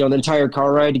this, you know, the entire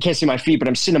car ride. You can't see my feet, but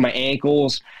I'm sitting on my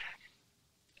ankles.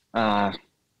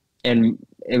 And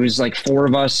it was like 4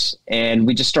 of us, and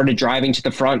we just started driving to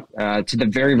the front, to the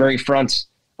very, very front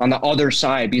on the other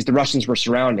side, because the Russians were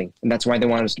surrounding, and that's why they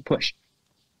wanted us to push.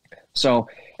 So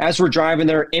as we're driving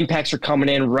there, impacts are coming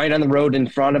in right on the road in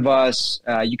front of us.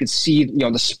 You could see, you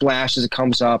know, the splash as it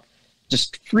comes up,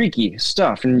 just freaky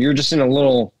stuff. And you're just in a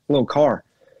little car.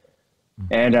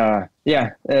 And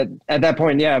yeah, at that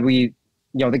point, yeah, we, you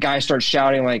know, the guy starts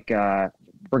shouting like,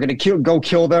 we're going to go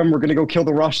kill them. We're going to go kill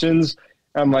the Russians.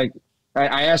 I'm like,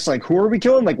 I asked, like, who are we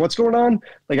killing? Like, what's going on?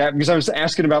 Like, because I was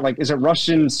asking about, like, is it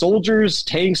Russian soldiers,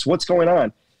 tanks? What's going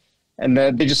on? And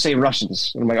they just say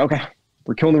Russians. And I'm like, okay,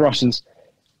 we're killing the Russians.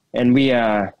 And we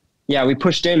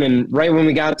pushed in, and right when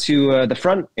we got to the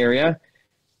front area,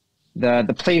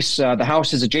 the place, the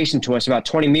house is adjacent to us, about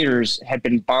 20 meters, had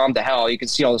been bombed to hell. You could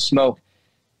see all the smoke.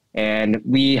 And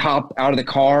we hop out of the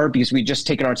car because we'd just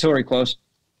taken artillery close.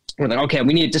 We're like, okay,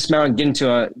 we need to dismount and get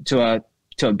into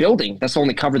a building. That's the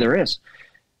only cover there is.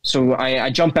 So I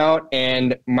jump out,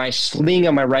 and my sling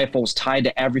on my rifle is tied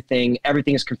to everything.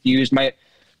 Everything is confused. One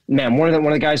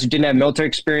of the guys who didn't have military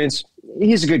experience,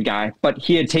 he's a good guy, but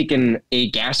he had taken a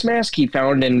gas mask he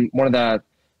found in one of the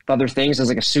other things as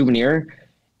like a souvenir,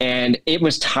 and it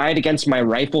was tied against my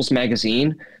rifle's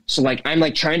magazine. So like I'm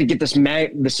like trying to get this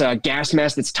gas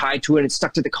mask that's tied to it. It's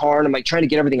stuck to the car, and I'm like trying to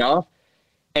get everything off.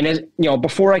 And as you know,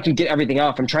 before I can get everything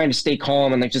off, I'm trying to stay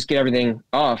calm and like just get everything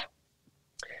off.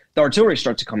 The artillery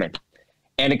starts to come in,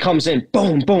 and it comes in,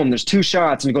 boom, boom. There's 2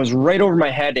 shots, and it goes right over my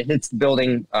head. It hits the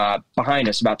building behind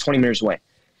us, about 20 meters away.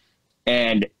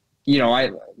 And you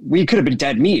know, we could have been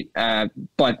dead meat,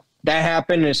 but that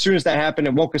happened. And as soon as that happened,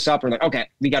 it woke us up. We're like, okay,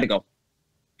 we got to go.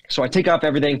 So I take off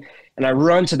everything, and I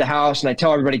run to the house, and I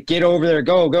tell everybody, get over there,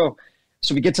 go.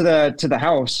 So we get to the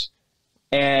house,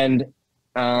 and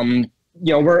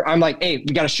you know, I'm like, hey,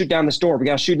 we got to shoot down this door. We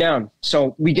got to shoot down.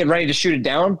 So we get ready to shoot it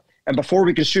down. And before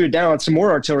we can shoot it down, some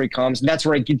more artillery comes. And that's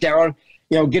where I get down,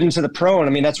 you know, get into the prone. I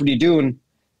mean, that's what you do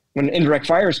when indirect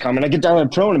fires come. And I get down in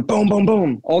the prone, and boom, boom,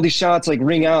 boom. All these shots like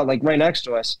ring out like right next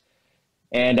to us.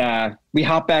 And we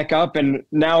hop back up, and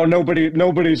now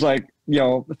nobody's like, you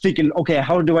know, thinking, okay,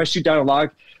 how do I shoot down a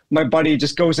log? My buddy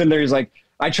just goes in there. He's like,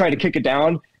 I try to kick it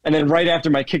down. And then right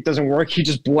after my kick doesn't work, he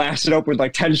just blasts it up with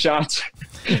like 10 shots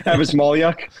of his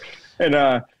Molyuk.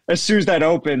 And as soon as that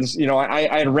opens, you know,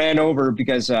 I ran over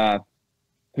because, you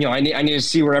know, I need to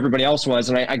see where everybody else was.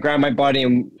 And I grabbed my buddy,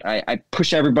 and I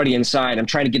push everybody inside. I'm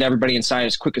trying to get everybody inside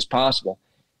as quick as possible.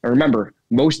 And remember,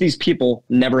 most of these people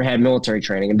never had military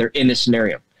training, and they're in this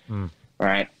scenario. All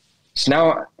right. So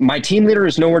now my team leader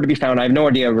is nowhere to be found. I have no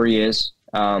idea where he is.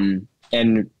 And,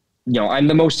 I'm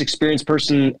the most experienced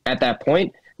person at that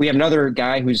point. We have another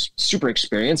guy who's super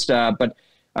experienced, but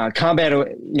combat,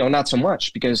 not so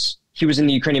much, because he was in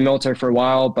the Ukrainian military for a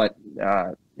while, but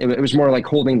it was more like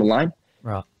holding the line.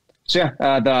 Right. So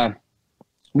yeah,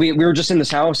 we were just in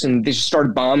this house, and they just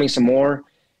started bombing some more.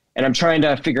 And I'm trying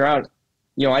to figure out,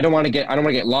 I don't want to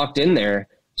get locked in there.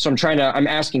 So I'm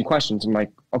asking questions. I'm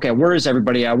like, okay, where is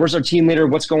everybody at? Where's our team leader?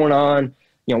 What's going on?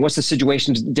 What's the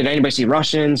situation? Did anybody see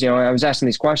Russians? I was asking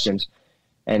these questions,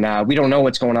 and we don't know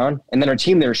what's going on. And then our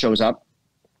team leader shows up,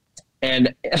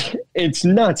 and it's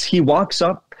nuts. He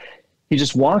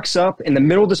just walks up in the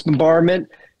middle of this bombardment.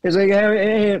 He's like,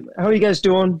 hey, how are you guys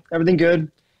doing? Everything good?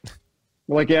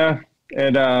 We're like, yeah.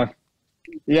 And,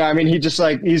 yeah, I mean, he's just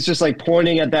like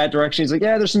pointing at that direction. He's like,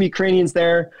 yeah, there's some Ukrainians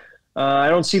there. I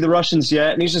don't see the Russians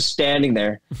yet. And he's just standing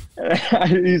there.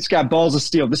 He's got balls of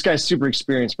steel. This guy's super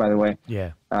experienced, by the way.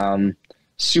 Yeah.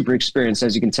 Super experienced,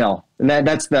 as you can tell. And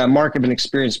that's the mark of an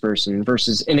experienced person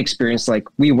versus inexperienced, like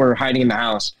we were hiding in the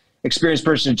house. Experienced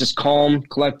person is just calm,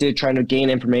 collected, trying to gain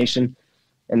information.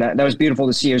 And that was beautiful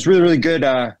to see. It was really, really good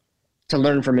to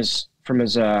learn from his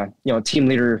team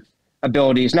leader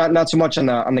abilities. Not so much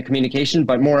on the communication,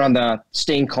 but more on the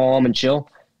staying calm and chill.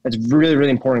 That's really,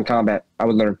 really important in combat, I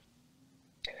would learn.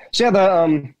 So yeah,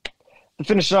 to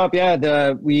finish it up, yeah,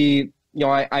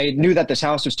 I knew that this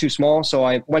house was too small, so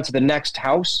I went to the next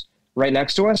house right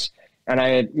next to us, and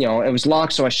it was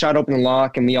locked, so I shot open the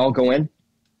lock, and we all go in.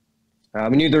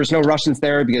 We knew there was no Russians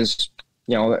there because,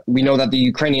 we know that the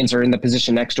Ukrainians are in the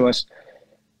position next to us.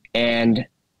 And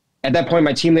at that point,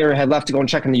 my team leader had left to go and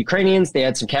check on the Ukrainians. They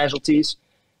had some casualties.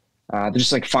 There's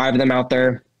just like 5 of them out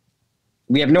there.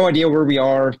 We have no idea where we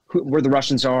are, where the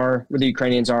Russians are, where the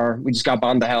Ukrainians are. We just got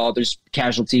bombed to hell. There's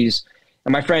casualties.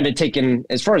 And my friend had taken,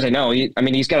 as far as I know,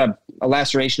 he's got a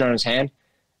laceration on his hand.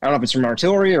 I don't know if it's from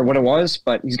artillery or what it was,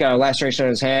 but he's got a laceration on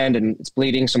his hand and it's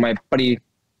bleeding. So my buddy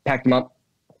packed him up.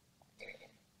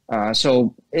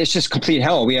 So it's just complete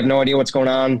hell. We have no idea what's going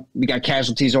on. We got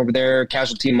casualties over there,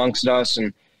 casualty amongst us.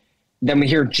 And then we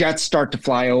hear jets start to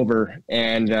fly over,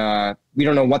 and we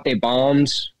don't know what they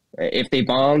bombed, if they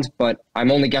bombed, but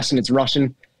I'm only guessing it's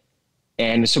Russian.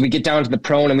 And so we get down to the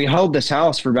prone, and we held this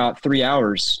house for about 3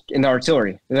 hours in the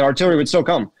artillery. And the artillery would still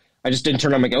come. I just didn't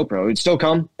turn on my GoPro. It would still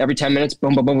come every 10 minutes,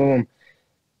 boom, boom, boom, boom, boom.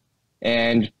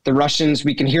 And the Russians,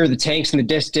 we can hear the tanks in the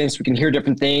distance. We can hear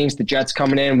different things, the jets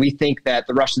coming in. We think that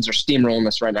the Russians are steamrolling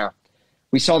us right now.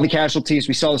 We saw the casualties.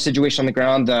 We saw the situation on the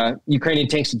ground. The Ukrainian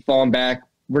tanks had fallen back.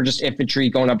 We're just infantry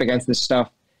going up against this stuff.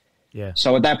 Yeah.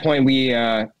 So at that point, we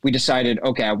decided,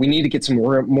 okay, we need to get some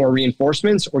more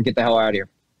reinforcements or get the hell out of here.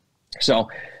 So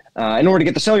in order to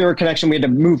get the cellular connection, we had to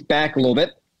move back a little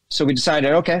bit. So we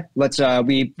decided, okay, let's.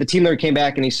 The team leader came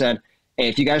back and he said, hey,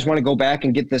 if you guys want to go back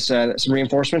and get this some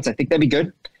reinforcements, I think that'd be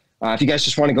good. If you guys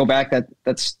just want to go back,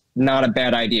 that's not a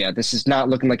bad idea. This is not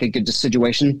looking like a good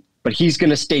situation. But he's going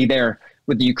to stay there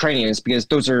with the Ukrainians because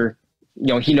those are,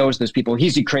 he knows those people.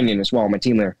 He's Ukrainian as well, my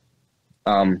team leader.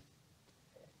 And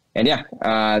yeah,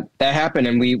 that happened,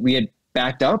 and we had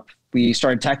backed up. We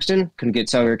started texting, couldn't get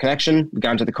cellular connection. We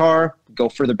got into the car, go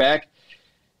further back.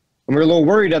 And we were a little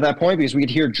worried at that point because we could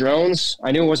hear drones.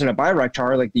 I knew it wasn't a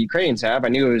Bayraktar like the Ukrainians have. I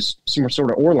knew it was some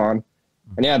sort of Orlan.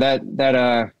 And yeah,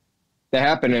 that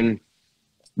happened, and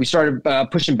we started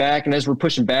pushing back. And as we're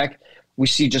pushing back, we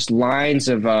see just lines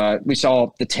of we saw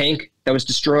the tank that was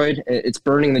destroyed. It's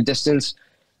burning in the distance,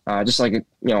 just like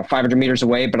 500 meters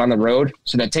away, but on the road.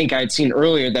 So that tank I had seen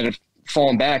earlier that had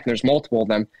fallen back, and there's multiple of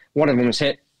them. One of them was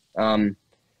hit, and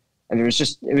it was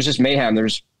just mayhem.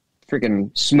 There's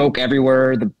freaking smoke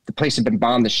everywhere. The place had been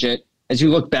bombed to shit. As you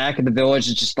look back at the village,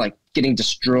 it's just like getting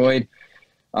destroyed.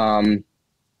 And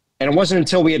it wasn't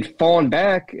until we had fallen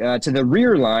back to the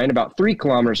rear line about 3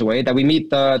 kilometers away that we meet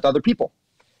the other people.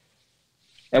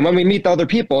 And when we meet the other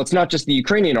people, it's not just the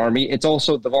Ukrainian army, it's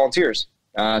also the volunteers.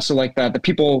 So like the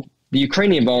people, the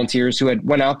Ukrainian volunteers who had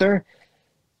went out there,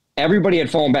 everybody had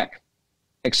fallen back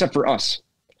except for us.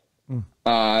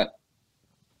 That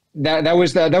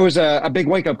was a big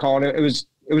wake up call, and it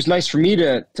was nice for me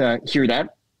to hear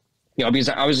that, because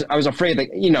I was afraid that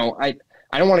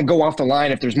I don't want to go off the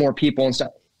line if there's more people and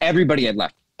stuff. Everybody had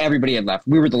left.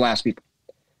 We were the last people.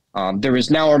 There was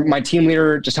now my team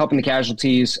leader just helping the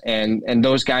casualties and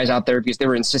those guys out there because they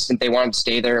were insistent they wanted to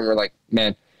stay there, and we're like,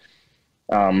 man.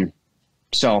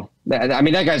 So I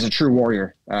mean, that guy's a true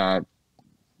warrior, and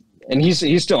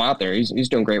he's still out there. He's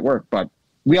doing great work. But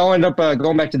we all ended up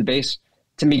going back to the base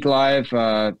to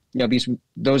Mykolaiv. Because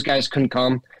those guys couldn't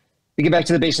come. We get back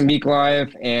to the base in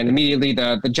Mykolaiv, and immediately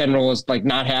the general is like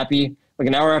not happy. like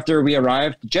an hour after we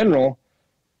arrived, the general,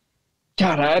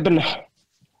 God, I'm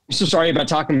so sorry about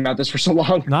talking about this for so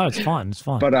long. No, it's fine. It's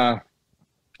fine. But I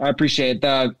appreciate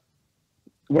that.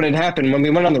 What had happened when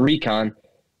we went on the recon,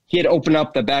 he had opened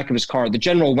up the back of his car. The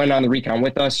general went on the recon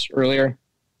with us earlier.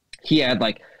 He had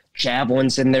like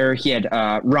javelins in there. He had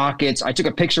rockets. I took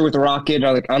a picture with the rocket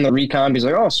like on the recon. He's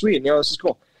like, oh, sweet. You know, this is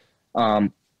cool.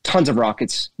 Tons of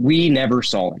rockets. We never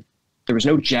saw them. There was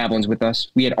no javelins with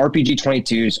us. We had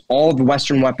RPG-22s. All of the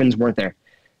Western weapons weren't there.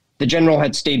 The general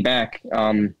had stayed back.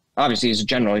 Obviously, he's a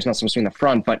general. He's not supposed to be in the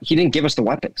front, but he didn't give us the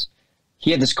weapons.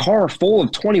 He had this car full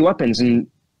of 20 weapons, and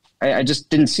I just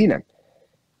didn't see them.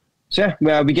 So,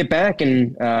 yeah, we get back,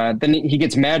 and then he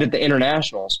gets mad at the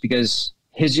internationals because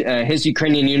his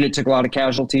Ukrainian unit took a lot of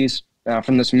casualties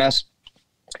from this mess.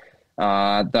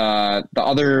 The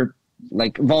other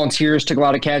like volunteers took a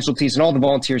lot of casualties, and all the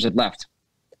volunteers had left.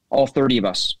 All 30 of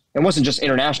us. It wasn't just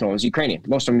international; it was Ukrainian.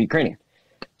 Most of them Ukrainian.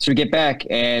 So we get back,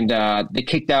 and they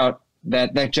kicked out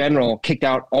that general kicked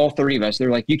out all 30 of us. They're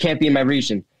like, "You can't be in my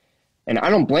region," and I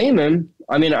don't blame him.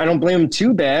 I mean, I don't blame him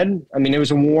too bad. I mean, it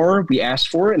was a war. We asked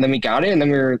for it, and then we got it, and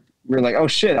then we were like, "Oh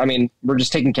shit!" I mean, we're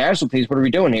just taking casualties. What are we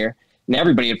doing here? And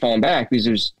everybody had fallen back because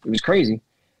it was crazy.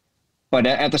 But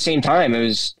at the same time, it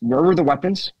was, where were the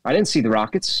weapons? I didn't see the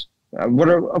rockets.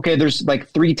 Okay, there's like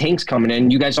 3 tanks coming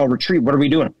in. You guys all retreat. What are we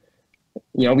doing?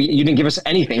 You know, you didn't give us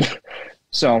anything.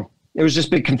 So it was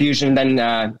just big confusion. And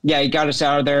then, he got us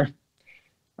out of there,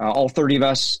 all 30 of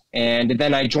us. And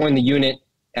then I joined the unit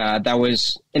that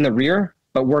was in the rear,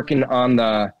 but working on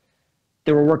the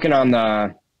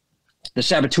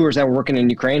saboteurs that were working in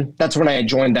Ukraine. That's when I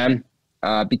joined them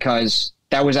because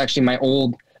that was actually my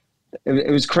old,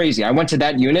 it was crazy. I went to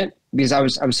that unit because I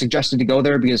was suggested to go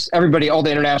there because all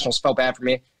the internationals felt bad for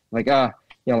me. Like,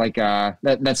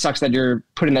 that sucks that you're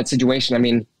put in that situation. I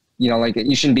mean, you know, like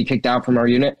you shouldn't be kicked out from our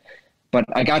unit. But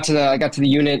I got to the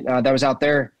unit that was out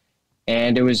there,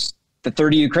 and it was the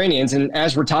 30 Ukrainians. And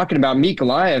as we're talking about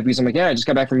Mykolaiv, because I'm like, yeah, I just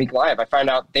got back from Mykolaiv, I found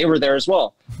out they were there as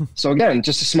well. So again,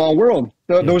 just a small world.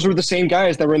 Those were the same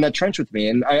guys that were in that trench with me.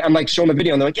 And I'm like showing the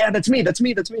video, and they're like, yeah, that's me.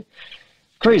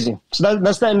 Crazy. So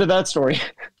that's the end of that story.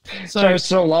 So it's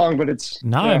so long, but it's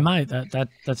mate.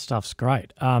 That stuff's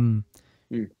great.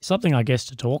 Something I guess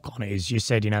to talk on is, you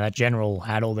said, you know, that general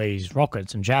had all these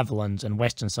rockets and javelins and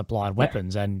Western supplied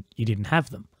weapons, and you didn't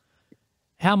have them.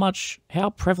 How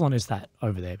prevalent is that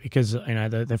over there? Because, you know,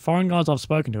 the foreign guys I've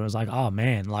spoken to is like, oh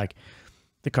man, like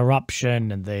the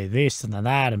corruption and the this and the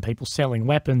that, and people selling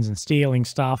weapons and stealing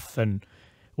stuff and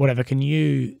whatever. Can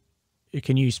you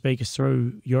speak us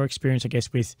through your experience, I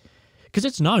guess, with, because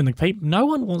it's known, like no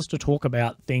one wants to talk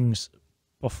about things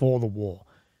before the war.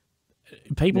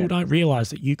 People don't realize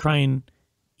that Ukraine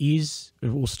is,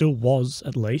 or still was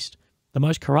at least, the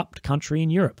most corrupt country in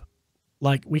Europe.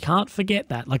 Like, we can't forget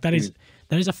that. Like, that is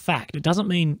a fact. It doesn't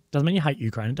mean you hate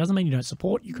Ukraine. It doesn't mean you don't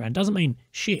support Ukraine. It doesn't mean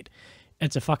shit.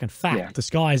 It's a fucking fact. Yeah. The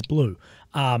sky is blue.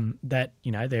 That,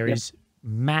 you know, there is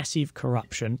massive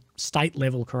corruption, state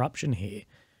level corruption here.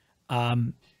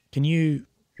 Can you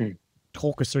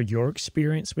talk us through your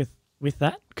experience with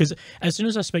that? Because as soon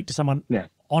as I speak to someone,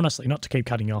 honestly, not to keep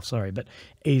cutting you off, sorry, but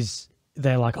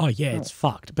they're like, oh yeah, it's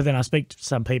fucked. But then I speak to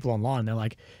some people online, they're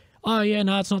like, oh yeah,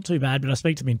 no, it's not too bad. But I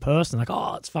speak to them in person, like,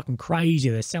 oh, it's fucking crazy.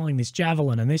 They're selling this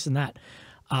javelin and this and that.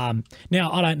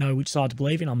 Now, I don't know which side to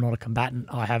believe in. I'm not a combatant.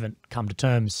 I haven't come to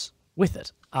terms with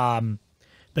it.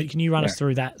 But can you run us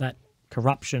through that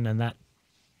corruption and that,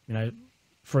 you know,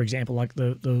 for example, like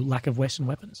the lack of Western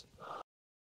weapons?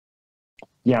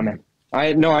 Yeah, man.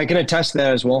 I can attest to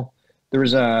that as well. There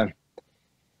was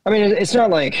it's not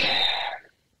like,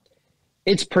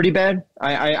 it's pretty bad.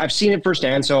 I've seen it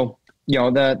firsthand. So, you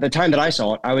know, the time that I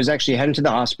saw it, I was actually heading to the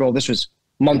hospital. This was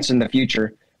months in the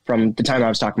future from the time I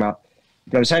was talking about.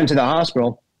 I was heading to the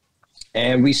hospital,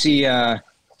 and we see a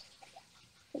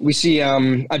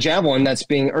javelin that's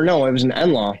being, or no, it was an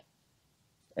NLAW.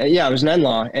 Yeah, it was an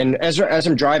NLAW. And as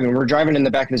I'm driving, we're driving in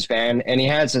the back of this van, and he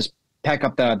has us pack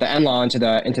up the NLAW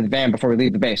into the van before we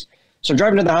leave the base. So I'm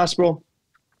driving to the hospital.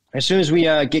 As soon as we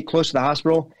get close to the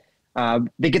hospital,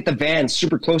 they get the vans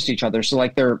super close to each other. So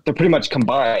like they're pretty much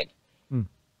combined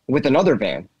with another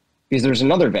van, because there's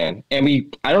another van.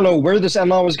 And I don't know where this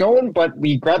NLAW was going, but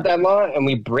we grabbed that NLAW and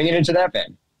we bring it into that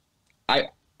van.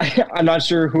 I'm not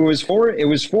sure who it was for. It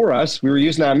was for us. We were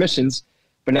using that on missions,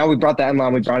 but now we brought that NLAW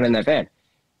and we brought it in that van.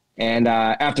 And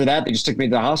after that, they just took me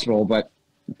to the hospital. But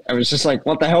I was just like,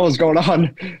 what the hell is going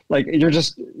on? Like,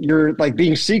 you're like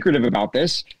being secretive about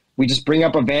this. We just bring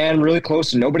up a van really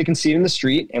close and nobody can see it in the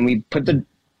street. And we put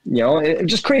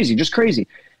just crazy.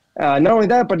 Not only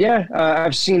that, but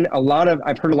I've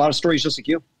heard a lot of stories just like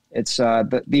you. It's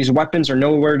these weapons are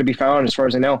nowhere to be found as far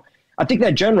as I know. I think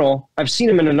that general, I've seen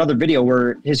him in another video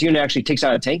where his unit actually takes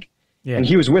out a tank, and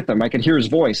he was with them. I could hear his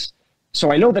voice.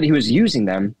 So I know that he was using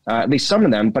them, at least some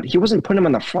of them, but he wasn't putting them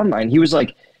on the front line. He was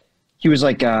like,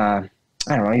 I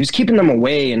don't know, he was keeping them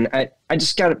away, and I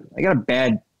got a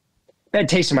bad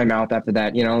taste in my mouth after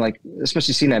that, you know, like,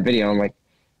 especially seeing that video. I'm like,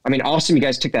 I mean, awesome you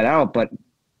guys took that out, but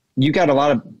you got a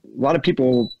lot of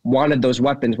people wanted those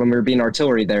weapons when we were being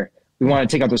artillery there. We wanted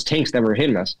to take out those tanks that were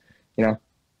hitting us, you know?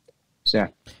 So, yeah.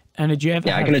 And did you ever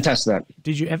I can attest to that.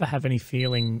 Did you ever have any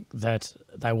feeling that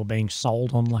they were being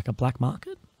sold on like a black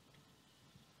market?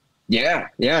 Yeah.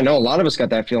 No, a lot of us got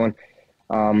that feeling.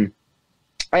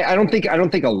 I don't think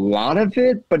a lot of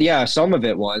it, but yeah, some of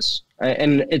it was.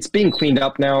 And it's being cleaned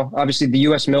up now. Obviously, the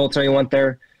U.S. military went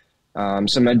there,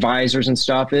 some advisors and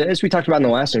stuff, as we talked about in the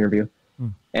last interview.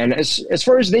 And as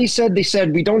far as they said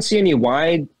we don't see any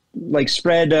wide like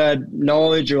spread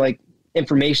knowledge or like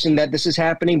information that this is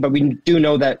happening, but we do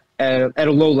know that at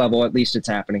a low level, at least, it's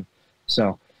happening.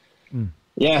 So,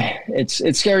 yeah, it's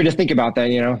scary to think about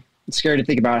that. You know, it's scary to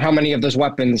think about how many of those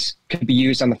weapons could be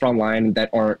used on the front line that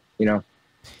aren't. You know.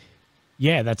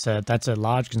 Yeah, that's a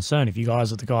large concern. If you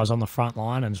guys are the guys on the front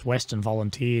line and it's Western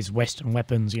volunteers, Western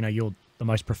weapons, you know, you're the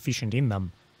most proficient in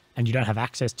them, and you don't have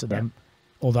access to them,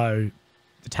 although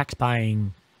the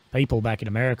tax-paying people back in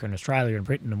America and Australia and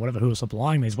Britain and whatever who are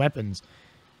supplying these weapons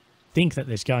think that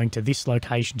there's going to this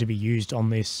location to be used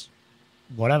on this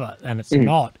whatever, and it's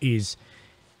not, it's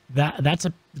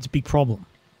a big problem.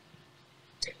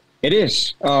 It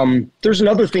is. There's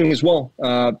another thing as well.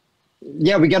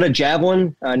 Yeah, we got a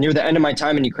Javelin near the end of my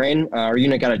time in Ukraine. Our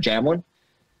unit got a Javelin,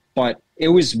 but it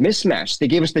was mismatched. They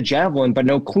gave us the Javelin, but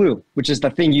no clue, which is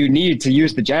the thing you need to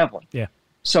use the Javelin. Yeah.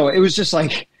 So it was just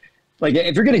like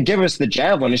if you're going to give us the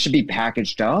Javelin, it should be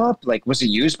packaged up. Like, was it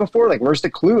used before? Like, where's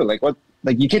the clue? Like, what?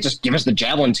 Like, you can't just give us the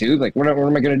Javelin tube. Like, what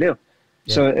am I going to do?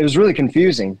 Yeah. So it was really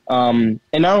confusing. And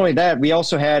not only that, we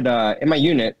also had in my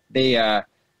unit, they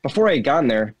before I had gotten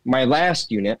there, my last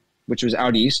unit, which was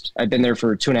out east, I'd been there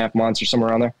for 2.5 months or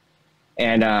somewhere around there.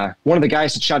 And one of the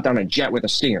guys had shot down a jet with a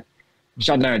Stinger. He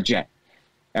shot down a jet.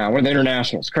 One of the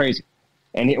internationals, crazy.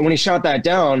 And when he shot that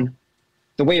down,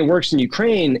 the way it works in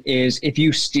Ukraine is if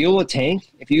you steal a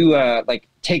tank, if you like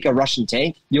take a Russian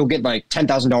tank, you'll get like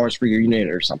 $10,000 for your unit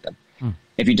or something.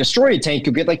 If you destroy a tank,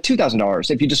 you'll get like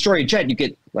 $2,000. If you destroy a jet, you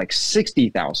get like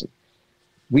 $60,000.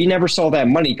 We never saw that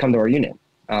money come to our unit.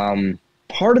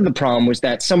 Part of the problem was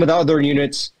that some of the other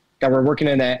units that were working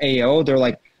in that AO, they're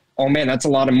like, oh man, that's a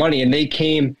lot of money. And they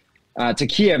came to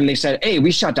Kiev and they said, hey,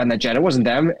 we shot down that jet. It wasn't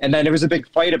them. And then there was a big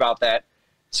fight about that.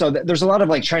 So there's a lot of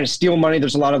like trying to steal money.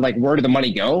 There's a lot of like, where did the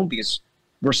money go? Because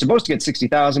we're supposed to get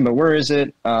 60,000, but where is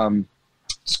it?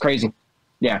 It's crazy.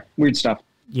 Yeah, weird stuff.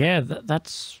 Yeah,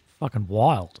 that's fucking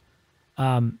wild.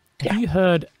 Have you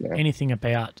heard anything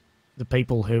about the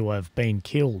people who have been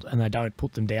killed and they don't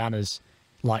put them down as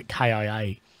like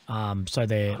KIA, so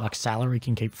their like salary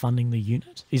can keep funding the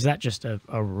unit? Is that just a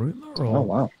rumor? Or oh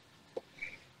wow,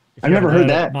 I've never heard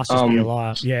that. It must just be a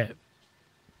lie. Yeah.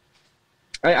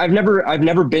 I've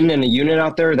never been in a unit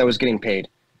out there that was getting paid,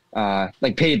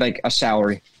 paid like a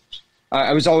salary.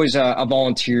 I was always a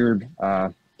volunteered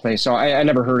place, so I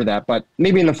never heard of that. But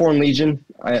maybe in the Foreign Legion,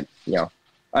 I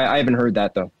haven't heard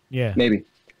that though. Yeah, maybe.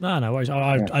 No worries.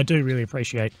 I do really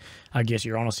appreciate, I guess,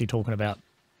 your honesty talking about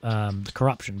the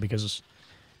corruption, because,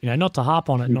 you know, not to harp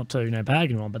on it, not to, you know,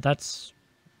 bag anyone, but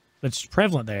it's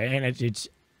prevalent there, and it's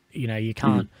you know, you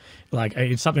can't like,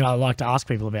 it's something I like to ask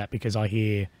people about because I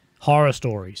hear horror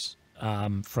stories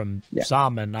from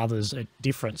some, and others are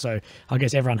different. So I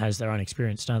guess everyone has their own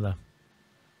experience, don't they?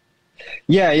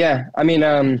 Yeah. I mean,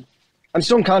 I'm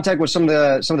still in contact with some of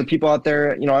the people out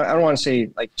there. You know, I don't want to say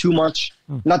like too much,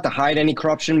 not to hide any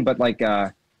corruption, but like, you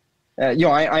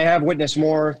know, I have witnessed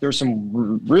more. There's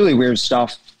some really weird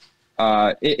stuff.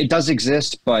 It does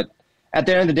exist, but at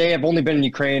the end of the day, I've only been in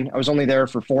Ukraine. I was only there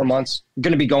for 4 months. I'm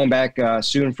going to be going back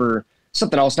soon for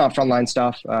something else, not frontline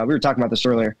stuff. We were talking about this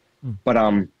earlier. But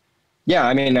yeah,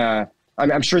 I mean,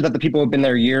 I'm sure that the people who have been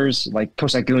there years, like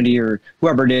Cossack Gundi or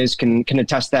whoever it is, can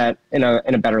attest that in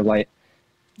a better light.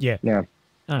 Yeah. No,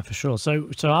 for sure. So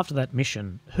after that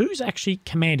mission, who's actually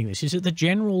commanding this? Is it the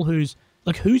general who's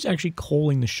actually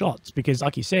calling the shots? Because,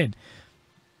 like you said,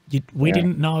 we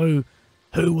didn't know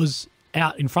who was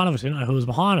out in front of us. We didn't know who was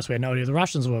behind us. We had no idea who the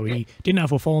Russians were. We didn't know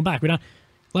if we were falling back. We don't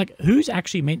like who's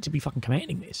actually meant to be fucking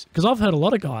commanding this? Because I've heard a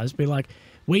lot of guys be like,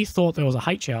 we thought there was a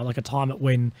HL, like a time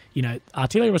when, you know,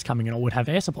 artillery was coming in or would have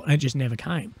air support, and it just never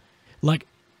came. Like,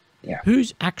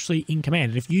 who's actually in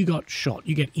command? And if you got shot,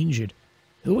 you get injured,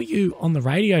 who are you on the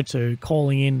radio to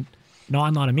calling in,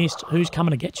 9 missed. Who's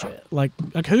coming to get you? Like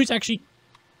who's actually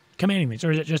commanding this?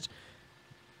 Or is it just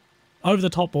over the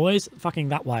top boys, fucking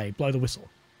that way, blow the whistle?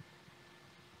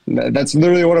 That's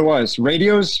literally what it was.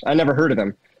 Radios, I never heard of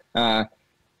them.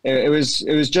 It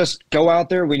was just go out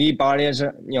there. We need bodies,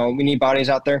 we need bodies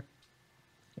out there.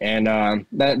 And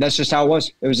that's just how it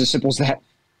was. It was as simple as that,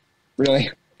 really.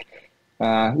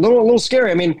 A little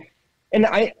scary. I mean, and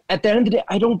at the end of the day,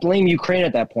 I don't blame Ukraine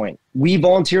at that point. We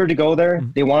volunteered to go there.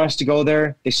 They want us to go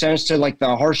there. They sent us to like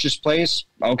the harshest place.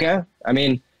 Okay. I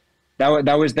mean,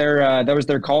 that was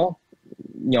their call.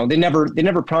 They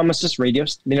never promised us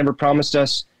radios. They never promised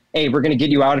us, hey, we're going to get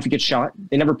you out if you get shot.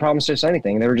 They never promised us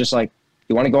anything. They were just like,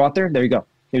 you want to go out there? There you go.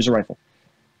 Here's a rifle.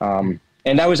 And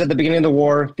that was at the beginning of the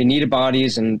war. They needed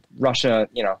bodies, and Russia,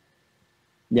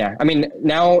 yeah. I mean,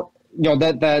 now,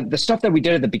 the stuff that we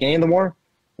did at the beginning of the war,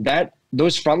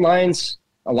 those front lines,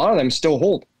 a lot of them still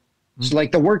hold. So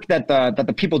like the work that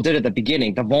the people did at the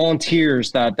beginning, the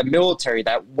volunteers, the military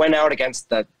that went out against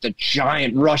the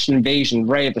giant Russian invasion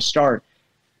right at the start,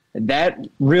 that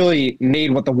really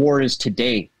made what the war is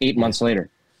today, 8 months later.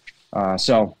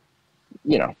 So,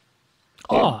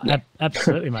 Oh, yeah.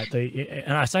 Absolutely, mate.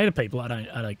 And I say to people,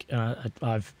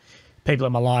 I've people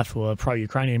in my life who are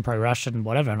pro-Ukrainian, pro-Russian,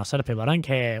 whatever, and I say to people, I don't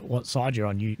care what side you're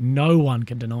on. No one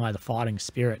can deny the fighting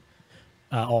spirit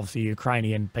of the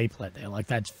Ukrainian people out there. Like,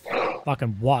 that's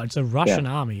fucking wild. It's a Russian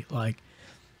army. Like,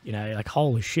 like,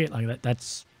 holy shit. Like,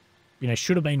 that's,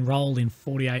 should have been rolled in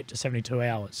 48 to 72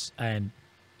 hours. And,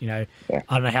 I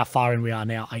don't know how far in we are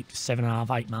now,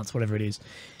 7.5, 8 months, whatever it is.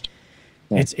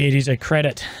 Yeah. It is a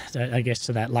credit, I guess,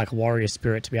 to that like warrior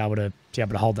spirit to be able to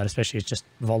hold that, especially as just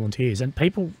volunteers. And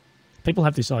people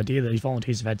have this idea that these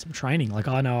volunteers have had some training. Like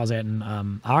I know I was out in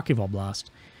Kharkiv Oblast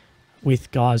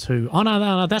with guys who,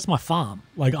 no, that's my farm.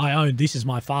 Like this is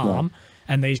my farm,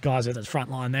 and these guys are at the front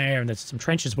line there, and there's some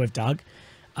trenches we've dug,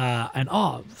 and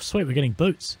sweet, we're getting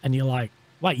boots. And you're like,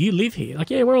 wait, you live here? Like,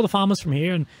 yeah, we're all the farmers from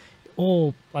here, and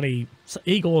all bloody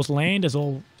Igor's land is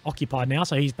all occupied now,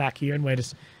 so he's back here, and we're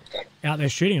just out there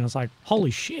shooting. And it's like,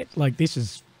 holy shit, like this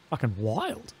is fucking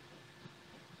wild.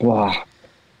 Wow.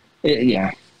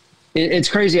 It's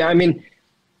crazy. I mean,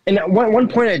 and one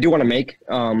point I do want to make,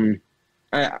 I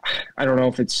don't know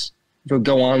if it'll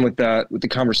go on with the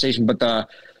conversation, but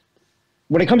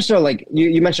when it comes to like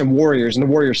you mentioned warriors and the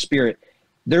warrior spirit,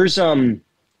 there's like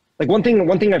one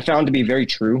thing I found to be very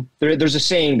true. There's a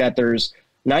saying that there's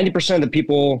 90% of the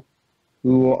people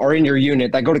who are in your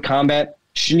unit that go to combat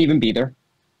shouldn't even be there.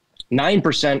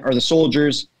 9% are the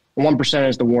soldiers, and 1%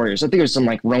 is the warriors. I think it was some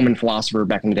like Roman philosopher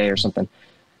back in the day or something.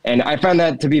 And I found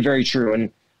that to be very true. And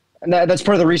that's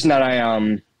part of the reason that I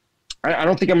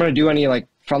don't think I'm going to do any like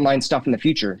frontline stuff in the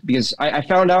future, because I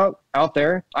found out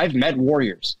there, I've met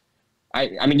warriors.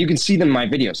 I mean, you can see them in my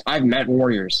videos. I've met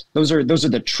warriors. Those are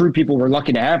the true people. We're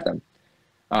lucky to have them.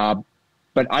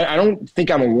 But I don't think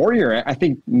I'm a warrior. I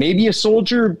think maybe a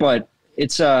soldier, but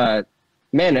it's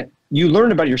man, you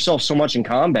learn about yourself so much in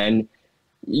combat, and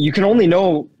you can only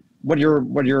know what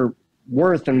you're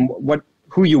worth and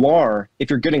who you are if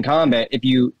you're good in combat if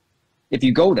you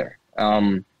go there.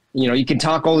 You can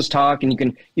talk all this talk, and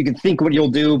you can think what you'll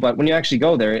do, but when you actually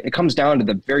go there, it comes down to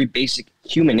the very basic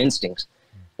human instincts,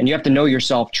 and you have to know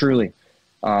yourself truly.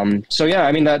 So yeah,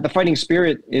 I mean, the fighting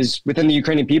spirit is within the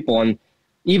Ukrainian people, and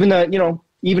even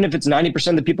if it's 90%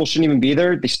 of the people shouldn't even be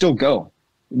there, they still go.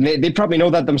 They probably know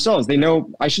that themselves. They know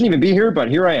I shouldn't even be here, but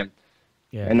here I am.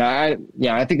 Yeah. And I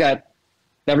think that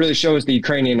really shows the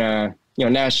Ukrainian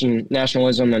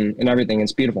nationalism and everything.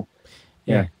 It's beautiful.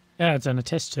 Yeah. Yeah, it's an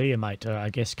attest to you, mate, to I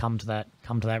guess come to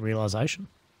that realization.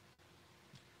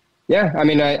 Yeah, I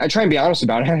mean, I try and be honest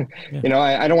about it. Yeah.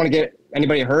 I don't want to get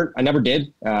anybody hurt. I never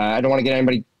did. I don't want to get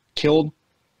anybody killed.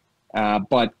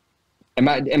 But am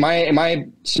I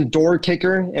some door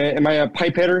kicker? Am I a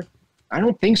pipe hitter? I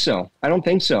don't think so.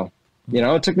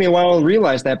 It took me a while to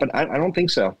realize that, but I don't think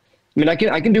so. I mean, I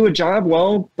can do a job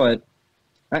well, but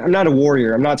I'm not a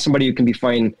warrior. I'm not somebody who can be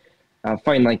fighting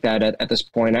like that at this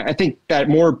point. I think that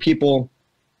more people,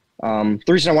 the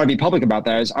reason I want to be public about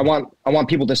that is I want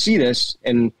people to see this,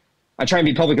 and I try and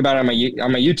be public about it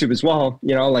on my YouTube as well.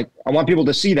 Like I want people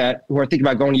to see that who are thinking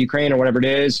about going to Ukraine or whatever it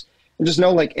is, and just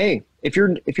know like, hey, if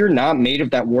you're not made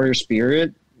of that warrior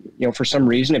spirit, for some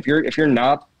reason, if you're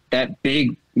not that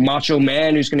big macho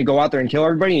man who's going to go out there and kill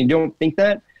everybody, and you don't think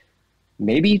that,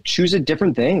 maybe choose a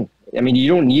different thing. I mean, you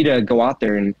don't need to go out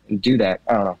there and do that.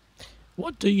 I don't know.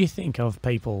 What do you think of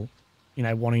people,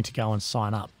 wanting to go and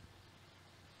sign up?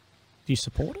 Do you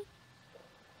support it?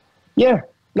 Yeah,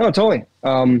 no, totally.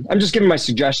 I'm just giving my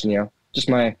suggestion, just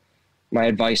my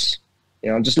advice.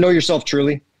 Just know yourself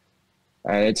truly.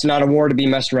 It's not a war to be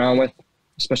messed around with,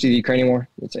 especially the Ukrainian war.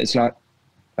 It's not.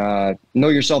 Know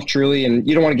yourself truly, and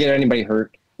you don't want to get anybody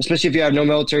hurt, especially if you have no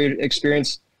military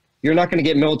experience. You're not going to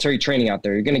get military training out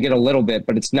there. You're going to get a little bit,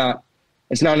 but it's not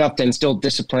enough to instill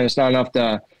discipline. It's not enough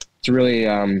to really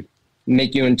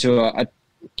make you into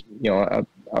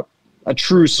a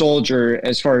true soldier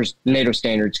as far as NATO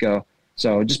standards go.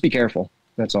 So just be careful.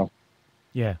 That's all.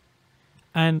 Yeah.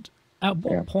 And at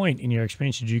what point in your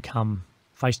experience did you come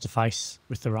face to face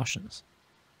with the Russians?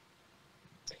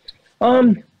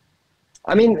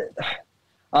 I mean,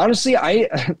 honestly, I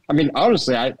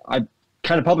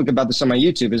kind of public about this on my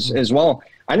YouTube as well.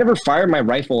 I never fired my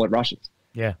rifle at Russians.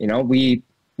 Yeah. You know, we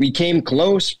came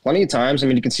close plenty of times. I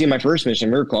mean, you can see in my first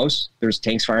mission, we were close. There's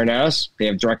tanks firing at us. They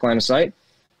have direct line of sight.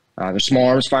 There's small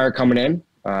arms fire coming in.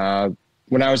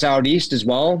 When I was out east as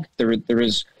well,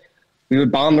 we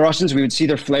would bomb the Russians. We would see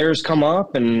their flares come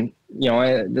up. And, you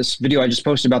know, this video I just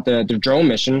posted about the drone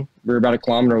mission, we were about a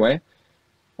kilometer away.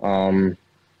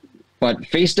 But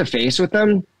face to face with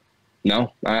them,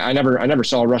 no, I never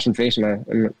saw a Russian face.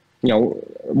 You know,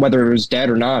 whether it was dead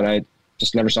or not, I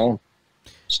just never saw them.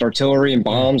 Just artillery and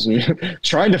bombs and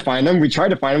trying to find them. We tried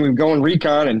to find them. We would go on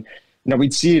recon and, you know,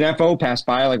 we'd see an FO pass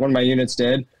by like one of my units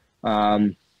did.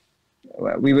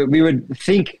 We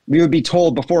would be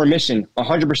told before a mission,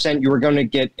 100% you were going to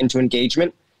get into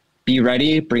engagement, be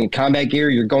ready, bring combat gear.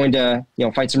 You're going to, you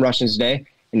know, fight some Russians today,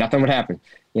 and nothing would happen.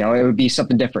 You know, it would be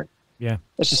something different. Yeah.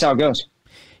 That's just how it goes.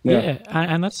 Yeah.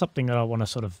 And that's something that I want to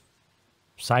sort of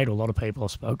say to a lot of people I've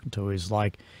spoken to is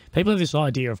like, people have this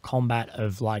idea of combat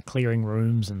of like clearing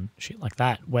rooms and shit like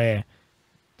that, where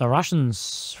the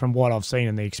Russians, from what I've seen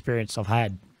and the experience I've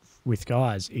had with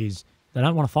guys, is they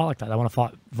don't want to fight like that. They want to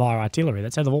fight via artillery.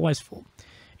 That's how they've always fought,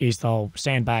 is they'll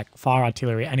stand back, fire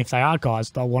artillery, and if they are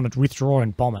guys, they'll want to withdraw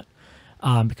and bomb it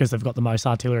because they've got the most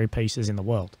artillery pieces in the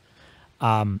world.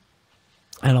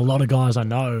 And a lot of guys I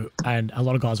know, and a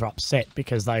lot of guys are upset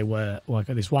because they were, like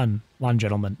this one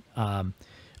gentleman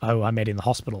who I met in the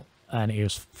hospital, and he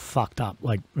was fucked up,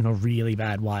 like in a really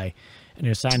bad way. And he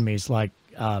was saying to me, he's like,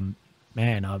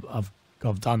 man, I've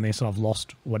done this and I've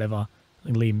lost whatever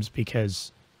limbs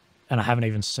because, and I haven't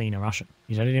even seen a Russian.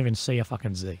 He said, I didn't even see a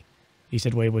fucking Z. He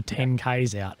said, we were 10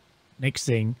 Ks out. Next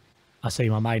thing, I see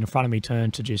my mate in front of me turn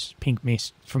to just pink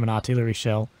mist from an artillery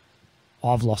shell.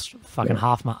 I've lost fucking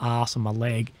half my ass and my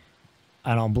leg,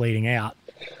 and I'm bleeding out,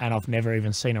 and I've never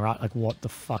even seen a like. What the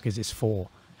fuck is this for?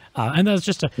 And that's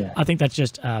just I think that's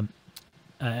just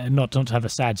not to have a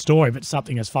sad story, but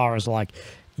something as far as like,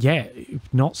 yeah,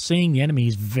 not seeing the enemy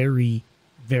is very,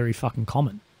 very fucking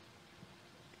common.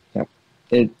 Yep,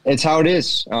 it's how it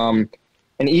is. And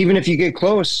even if you get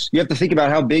close, you have to think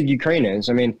about how big Ukraine is.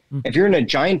 I mean, if you're in a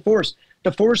giant force,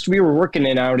 the force we were working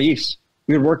in out east,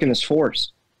 we would work in this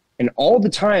force. And all the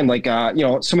time, like, you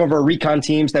know, some of our recon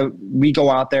teams that we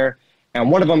go out there, and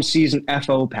one of them sees an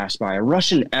FO pass by, a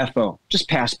Russian FO, just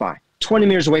pass by, 20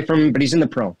 meters away from him, but he's in the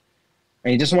prone.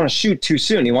 And he doesn't want to shoot too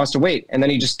soon. He wants to wait, and then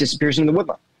he just disappears into the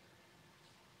woodland.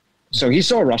 So he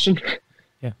saw a Russian.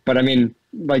 Yeah. But, I mean,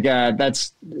 like,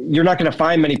 you're not going to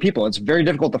find many people. It's very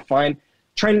difficult to find.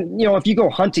 You know, if you go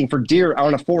hunting for deer out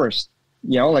in a forest,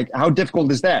 you know, like, how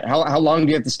difficult is that? How long do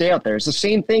you have to stay out there? It's the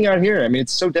same thing out here. I mean,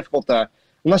 it's so difficult to,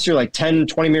 unless you're like 10,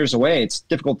 20 meters away, it's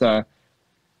difficult to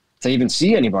even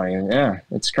see anybody. Yeah,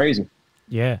 it's crazy.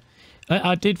 Yeah.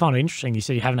 I did find it interesting. You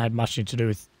said you haven't had much to do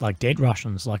with like dead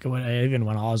Russians. Like even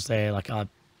when I was there, like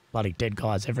bloody dead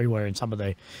guys everywhere in some of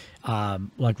the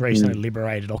like recently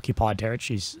liberated occupied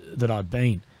territories that I'd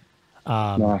been.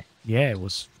 Yeah, it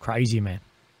was crazy, man.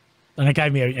 And it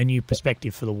gave me a new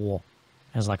perspective for the war.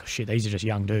 I was like, oh, shit, these are just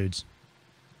young dudes.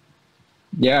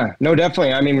 Yeah, no,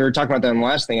 definitely. I mean, we were talking about that in the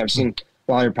last thing. I've seen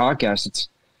a lot of your podcasts.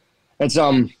 It's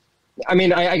I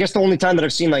mean, I guess the only time that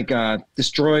I've seen like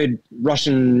destroyed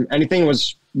Russian anything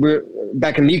was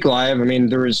back in Mykolaiv. I mean,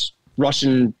 there was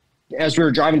Russian, as we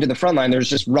were driving to the front line, there was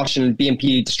just Russian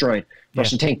BMP destroyed,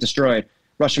 Russian tank destroyed,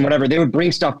 Russian whatever. They would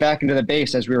bring stuff back into the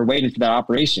base as we were waiting for that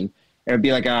operation. It would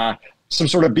be like some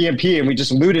sort of BMP, and we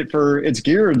just loot it for its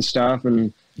gear and stuff.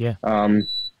 And yeah,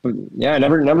 but yeah, I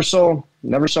never saw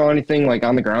anything like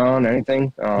on the ground,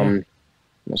 anything.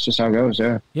 That's just how it goes.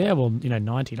 Yeah. Yeah. Well, you know,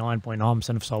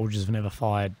 99.9% of soldiers have never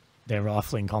fired their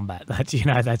rifle in combat. That's, you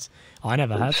know, I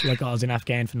never have. Like, I was in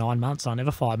Afghan for 9 months. I never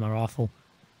fired my rifle.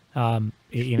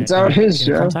 That's how it is.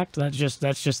 Yeah. Contact. That's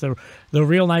just the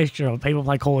real nature of it. People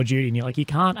play Call of Duty, and you're like, you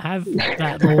can't have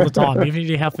that all the time. Even if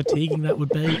you know how fatiguing that would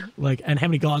be, like, and how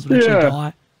many guys would actually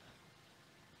die.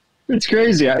 It's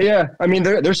crazy. Yeah. I mean,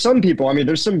 there's some people. I mean,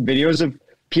 there's some videos of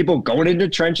people going into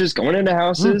trenches, going into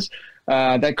houses.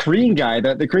 That Korean guy,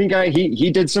 the Korean guy,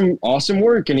 he did some awesome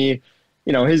work, and he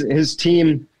you know, his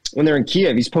team when they're in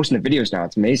Kiev, he's posting the videos now.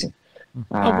 It's amazing.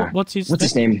 What's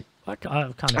his name?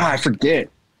 I forget.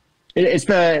 It's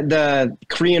the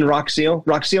Korean Rock Seal.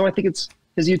 Rock Seal, I think it's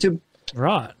his YouTube.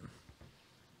 Right.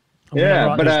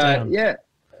 Yeah, but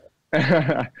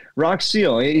yeah. Rock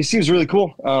Seal. He seems really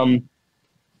cool.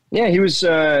 Yeah, he was.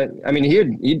 I mean,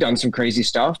 he'd done some crazy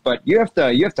stuff, but you have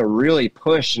to really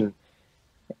push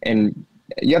and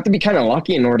you have to be kind of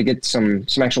lucky in order to get some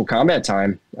actual combat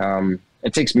time.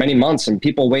 It takes many months, and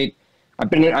people wait. I've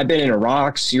been in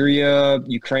Iraq, Syria,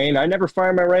 Ukraine. I never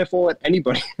fired my rifle at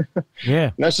anybody. Yeah,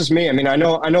 and that's just me. I mean, I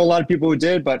know a lot of people who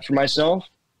did, but for myself,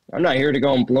 I'm not here to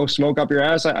go and blow smoke up your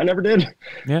ass. I never did.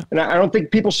 Yeah, and I don't think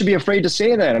people should be afraid to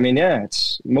say that. I mean, yeah,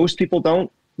 most people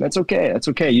don't. That's okay. That's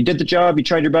okay. You did the job. You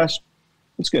tried your best.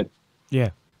 It's good.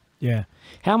 Yeah, yeah.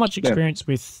 How much experience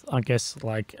with, I guess,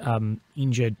 like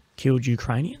injured, killed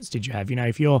Ukrainians did you have? You know,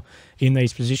 if you're in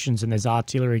these positions and there's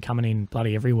artillery coming in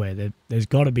bloody everywhere, there's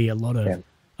got to be a lot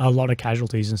of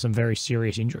casualties and some very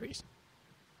serious injuries.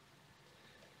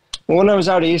 Well, when I was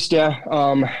out east,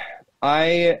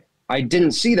 I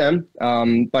didn't see them,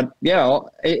 but yeah,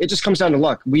 it just comes down to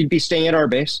luck. We'd be staying at our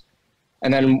base,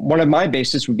 and then one of my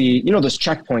bases would be, you know, those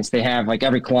checkpoints they have like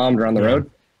every kilometer on the road.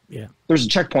 Yeah. There's a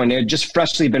checkpoint. It had just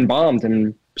freshly been bombed,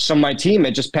 and some of my team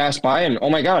had just passed by, and oh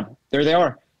my God, there they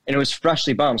are. And it was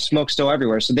freshly bombed, smoke still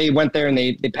everywhere. So they went there and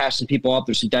they passed some people up.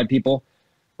 There's some dead people,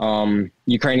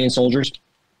 Ukrainian soldiers.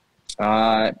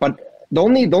 But the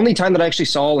only time that I actually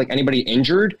saw like anybody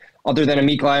injured, other than a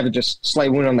Mykolaiv with just slight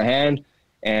wound on the hand,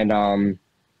 and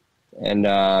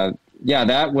yeah,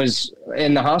 that was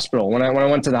in the hospital when I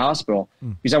went to the hospital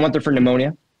because I went there for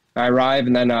pneumonia. I arrived,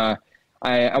 and then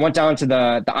I went down to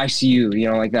the ICU, you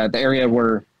know, like the area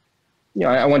where, you know,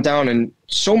 I went down, and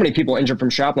so many people injured from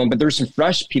shrapnel, but there's some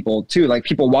fresh people too, like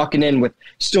people walking in with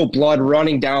still blood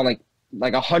running down, like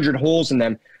 100 holes in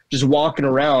them, just walking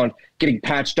around, getting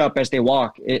patched up as they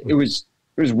walk. It was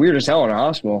weird as hell in a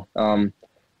hospital.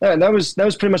 That was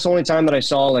pretty much the only time that I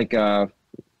saw like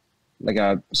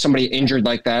somebody injured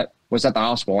like that was at the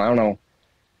hospital. I don't know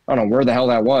where the hell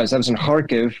that was. That was in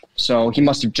Kharkiv, so he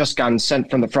must have just gotten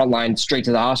sent from the front line straight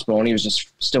to the hospital, and he was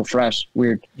just still fresh.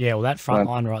 Weird. Yeah, well, that front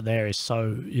line right there is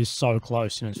so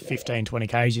close, and it's 15, 20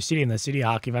 k's. You're sitting in the city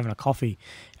of Kharkiv having a coffee,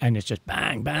 and it's just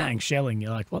bang, bang, shelling.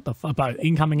 You're like, what the fuck?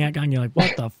 Incoming, outgoing. You're like,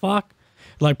 what the fuck?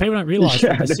 Like, people don't realize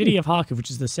that the city of Kharkiv,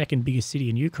 which is the second biggest city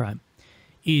in Ukraine,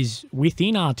 is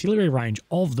within artillery range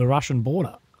of the Russian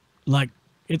border. Like,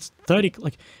 it's 30,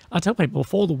 like I tell people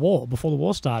before the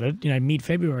war started, you know,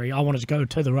 mid-February, I wanted to go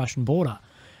to the Russian border.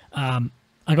 I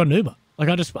got an Uber. Like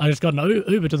I just got an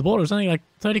Uber to the border. It was only like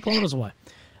 30 kilometers away.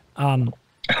 I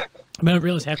don't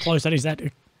realize how close that is. That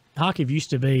Kharkiv used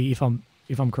to be, if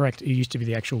I'm correct, it used to be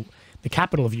the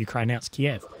capital of Ukraine. Now it's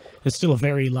Kiev. It's still a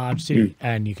very large city,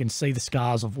 and you can see the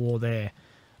scars of war there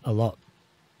a lot.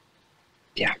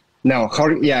 Yeah. No,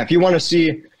 yeah, if you want to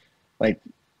see like,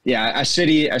 yeah, a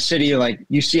city like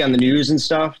you see on the news and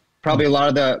stuff. Probably a lot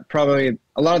of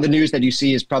the news that you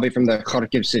see is probably from the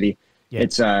Kharkiv city. Yeah.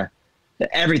 It's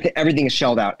everything is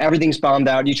shelled out, everything's bombed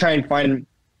out. You try and find,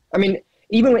 I mean,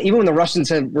 even when the Russians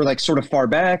were like sort of far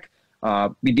back,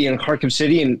 we'd be in Kharkiv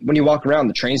city, and when you walk around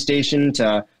the train station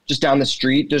to just down the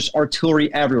street, there's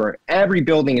artillery everywhere. Every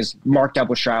building is marked up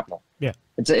with shrapnel. Yeah,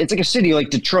 it's like a city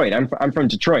like Detroit. I'm from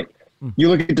Detroit. You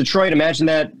look at Detroit, imagine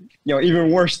that. You know,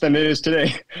 even worse than it is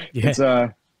today. Yeah.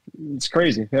 It's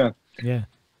crazy. Yeah. Yeah.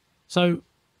 So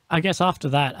I guess after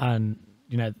that, and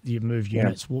you know, you moved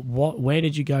units. Where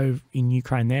did you go in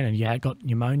Ukraine then? And you had got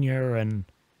pneumonia, and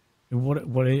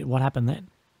what happened then?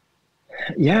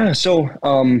 Yeah. So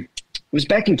it was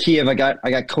back in Kiev. I got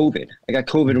COVID. I got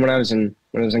COVID when I was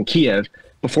in Kiev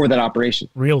before that operation.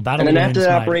 Real battle. And then wounds, after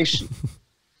that mate. Operation.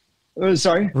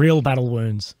 Sorry? Real battle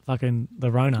wounds. Fucking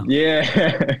the Rona.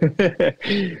 Yeah.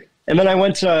 And then I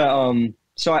went to,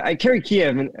 so I carried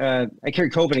Kiev, and I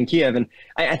carried COVID in Kiev, and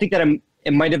I think that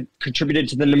it might have contributed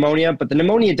to the pneumonia, but the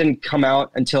pneumonia didn't come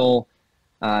out until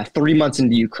 3 months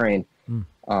into Ukraine,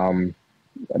 the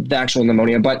actual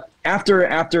pneumonia. But after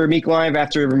Mykolaiv,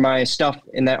 after my stuff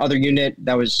in that other unit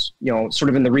that was, you know, sort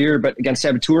of in the rear, but against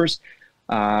saboteurs,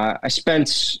 I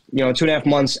spent, you know, 2.5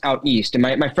 months out east, and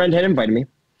my friend had invited me.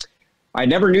 I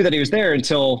never knew that he was there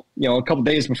until, you know, a couple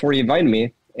days before he invited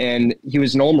me, and he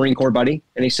was an old Marine Corps buddy,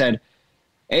 and he said,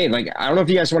 hey, like, I don't know if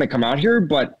you guys want to come out here,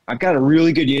 but I've got a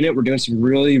really good unit. We're doing some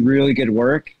really, really good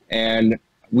work, and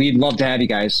we'd love to have you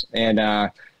guys.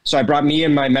 And so I brought me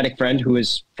and my medic friend who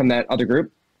was from that other group,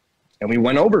 and we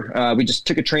went over. We just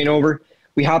took a train over.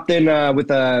 We hopped in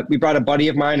we brought a buddy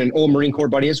of mine, an old Marine Corps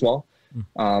buddy as well.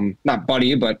 Not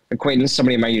buddy, but acquaintance,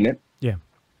 somebody in my unit. Yeah.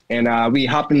 And we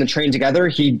hopped in the train together.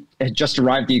 He had just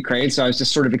arrived to Ukraine, so I was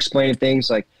just sort of explaining things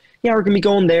like, yeah, we're going to be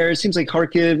going there. It seems like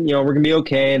Kharkiv, we're going to be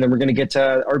okay, and then we're going to get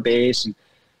to our base and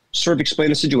sort of explain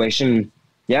the situation.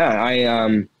 Yeah,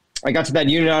 I got to that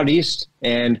unit out east,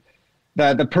 and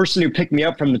the person who picked me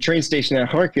up from the train station at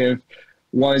Kharkiv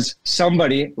was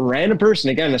somebody, random person,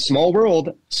 again, a small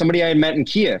world, somebody I had met in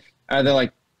Kiev. There were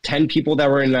like 10 people that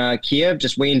were in Kiev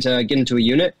just waiting to get into a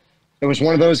unit. It was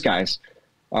one of those guys.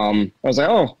 I was like,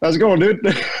 oh, how's it going, dude?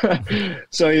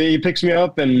 So he picks me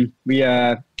up, and we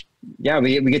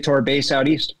get to our base out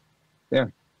east. Yeah.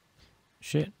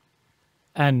 Shit.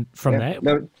 And from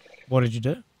there, what did you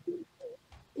do?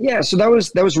 Yeah, so that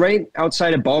was right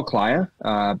outside of Balaklia,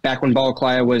 back when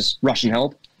Balaklia was Russian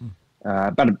held.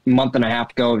 About a month and a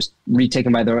half ago, it was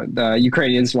retaken by the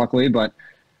Ukrainians, luckily, but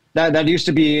that used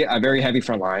to be a very heavy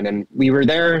front line, and we were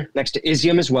there next to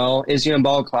Izium as well, Izium,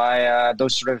 Balaklia,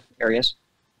 those sort of areas.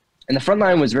 And the front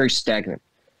line was very stagnant.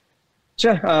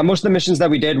 So most of the missions that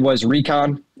we did was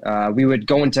recon. We would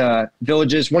go into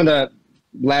villages. One of the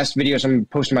last videos I'm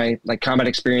posting my combat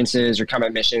experiences or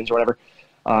combat missions or whatever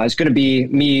is going to be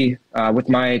me with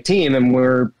my team, and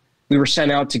we were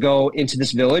sent out to go into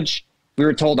this village. We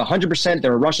were told 100%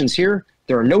 there are Russians here,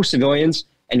 there are no civilians,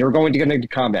 and you're going to get into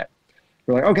combat.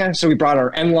 We're like, okay, so we brought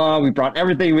our NLAW, we brought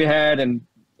everything we had, and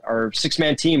our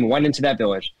 6-man team went into that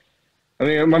village. I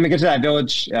mean, when we get to that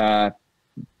village,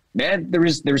 man, there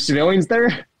were civilians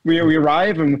there. We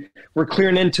arrive, and we're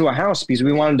clearing into a house because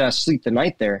we wanted to sleep the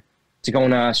night there to go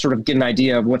and sort of get an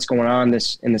idea of what's going on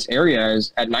in this area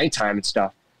at nighttime and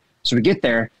stuff. So we get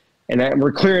there, and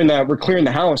we're clearing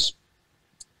the house,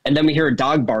 and then we hear a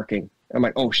dog barking. I'm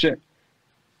like, oh shit.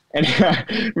 And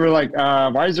we're like,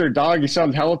 why is there a dog? He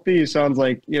sounds healthy. He sounds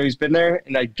like, he's been there.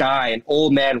 And an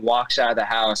old man walks out of the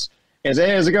house and says,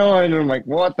 hey, how's it going? And I'm like,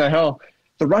 what the hell?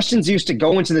 The Russians used to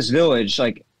go into this village,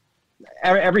 like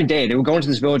every day. They would go into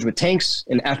this village with tanks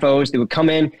and FOs. They would come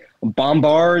in,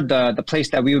 bombard the place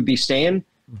that we would be staying,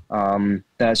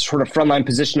 the sort of frontline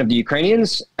position of the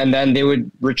Ukrainians, and then they would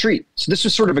retreat. So this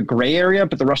was sort of a gray area,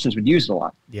 but the Russians would use it a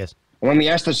lot. Yes. When we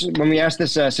asked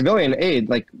this civilian, hey,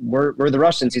 like, where are the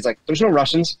Russians? He's like, there's no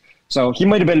Russians. So he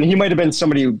might have been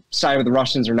somebody who sided with the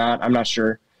Russians or not. I'm not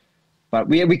sure. But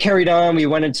we carried on. We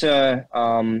went into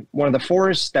one of the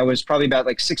forests that was probably about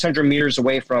 600 meters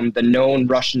away from the known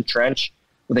Russian trench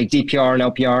with DPR and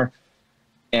LPR.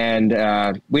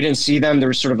 And we didn't see them. There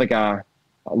was sort of a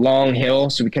long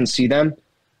hill, so we couldn't see them.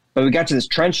 But we got to this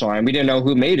trench line. We didn't know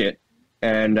who made it.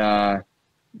 And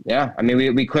yeah, I mean,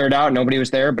 we cleared out. Nobody was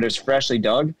there, but it was freshly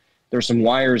dug. There was some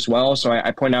wire as well. So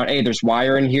I point out, hey, there's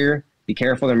wire in here. Be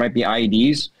careful. There might be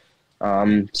IEDs.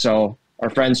 So our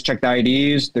friends checked the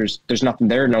IEDs. There's nothing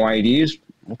there. No IEDs.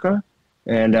 Okay.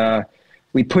 And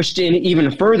we pushed in even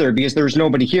further because there was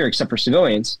nobody here except for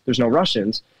civilians. There's no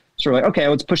Russians. So we're like, okay,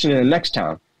 let's push into the next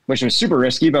town, which was super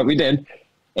risky, but we did.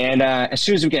 And as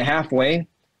soon as we get halfway,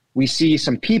 we see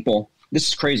some people. This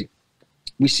is crazy.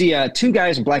 We see 2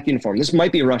 guys in black uniform. This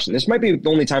might be a Russian. This might be the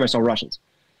only time I saw Russians.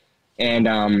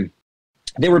 And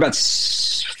they were about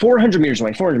 400 meters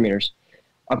away, 400 meters,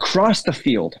 across the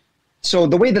field. So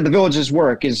the way that the villages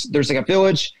work is there's a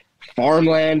village,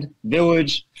 farmland,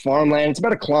 village, farmland. It's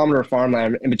about a kilometer of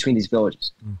farmland in between these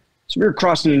villages. So we were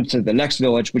crossing into the next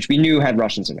village, which we knew had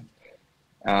Russians in it.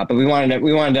 But we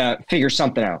wanted to figure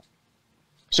something out.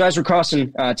 So as we're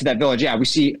crossing to that village, yeah, we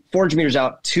see 400 meters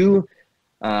out, 2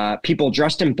 people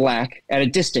dressed in black at a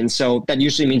distance. So that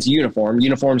usually means uniform.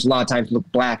 Uniforms a lot of times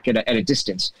look black at a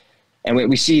distance. And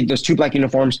we see those 2 black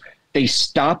uniforms. They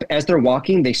stop as they're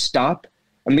walking. They stop.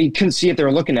 I mean, you couldn't see if they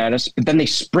were looking at us, but then they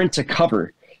sprint to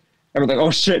cover. And we're like,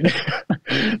 oh shit.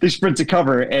 They sprint to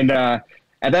cover. And at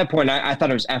that point, I thought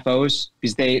it was FOs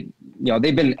because they've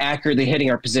been accurately hitting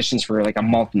our positions for a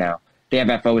month now. They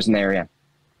have FOs in the area.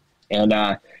 And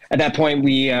at that point,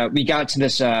 we got to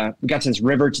this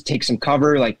river to take some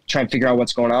cover, try and figure out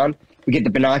what's going on. We get the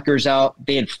binoculars out.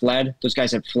 They had fled. Those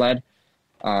guys had fled.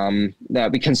 That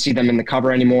we couldn't see them in the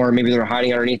cover anymore. Maybe they were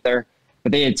hiding underneath there,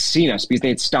 but they had seen us because they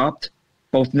had stopped.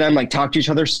 Both of them talked to each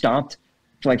other, stopped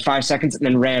for 5 seconds, and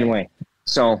then ran away.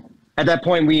 So at that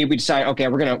point, we decided, okay,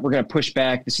 we're gonna push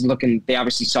back. This is looking. They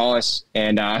obviously saw us,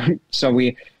 and so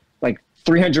we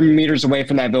 300 meters away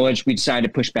from that village. We decided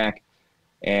to push back,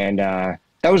 and that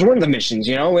was one of the missions.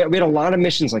 We had a lot of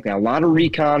missions like that, a lot of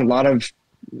recon, a lot of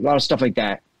stuff like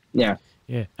that. Yeah.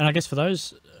 Yeah, and I guess for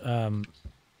those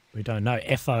we don't know,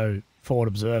 FO forward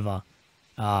observer,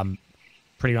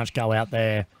 pretty much go out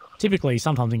there. Typically,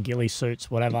 sometimes in ghillie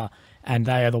suits, whatever, and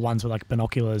they are the ones with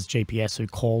binoculars, GPS, who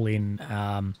call in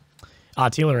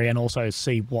artillery and also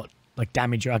see what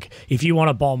damage. If you want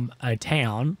to bomb a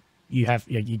town,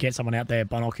 you get someone out there,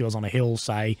 binoculars on a hill,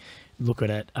 say, look at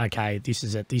it, okay, this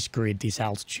is at this grid, this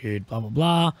altitude, blah, blah,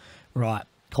 blah, right,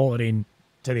 call it in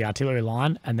to the artillery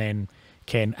line, and then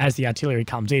as the artillery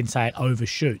comes in, say it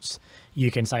overshoots, you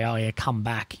can say, oh yeah, come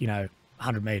back,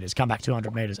 100 meters, come back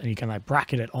 200 meters, and you can like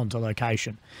bracket it onto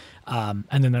location. And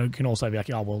then there can also be like,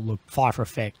 oh, well, look, fire for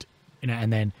effect,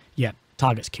 and then, yeah,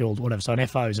 target's killed, whatever. So an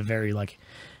FO is a very like,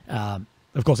 of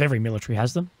course, every military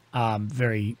has them,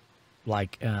 very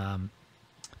like a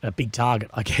big target,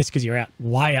 I guess, because you're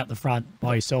way out the front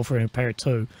by yourself or in a pair of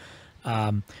two.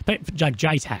 But like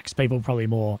JTACs, people probably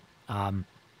more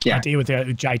idea with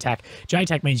JTAC.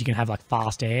 JTAC means you can have like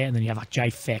fast air, and then you have like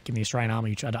JFEC in the Australian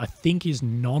Army, which I think is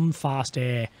non-fast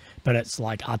air, but it's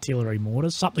like artillery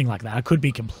mortars, something like that. I could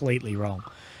be completely wrong,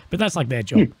 but that's like their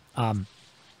job.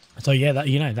 So yeah, that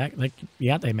that could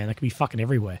be out there, man. That could be fucking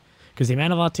everywhere because the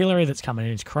amount of artillery that's coming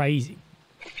in is crazy.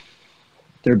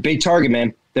 They're a big target,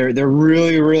 man. They're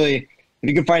really, really. If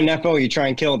you can find an FO, you try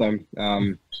and kill them.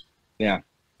 Yeah.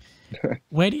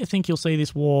 Where do you think you'll see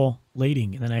this war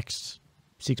leading in the next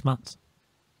 6 months?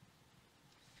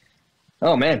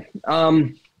 Oh man,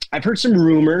 I've heard some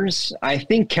rumors. I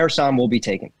think Kherson will be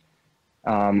taken.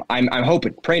 I'm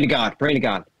hoping, praying to God.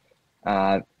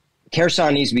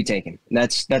 Kherson needs to be taken.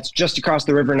 That's just across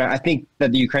the river, and I think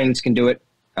that the Ukrainians can do it.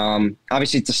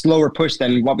 Obviously, it's a slower push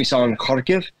than what we saw in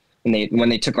Kharkiv when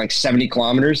they took like 70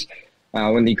 kilometers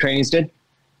when the Ukrainians did.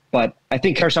 But I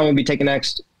think Kherson will be taken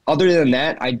next. Other than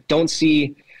that, I don't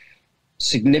see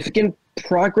significant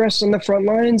progress on the front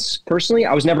lines. Personally,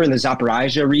 I was never in the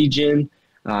Zaporizhia region.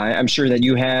 I'm sure that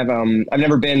you have. I've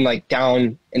never been like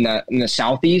down in the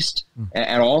southeast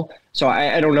at all, so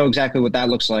I don't know exactly what that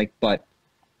looks like. But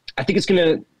I think it's going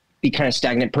to be kind of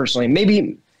stagnant. Personally,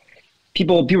 maybe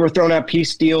people are throwing out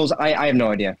peace deals. I have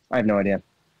no idea.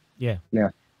 Yeah.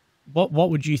 What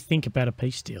would you think about a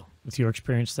peace deal with your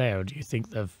experience there, or do you think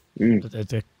that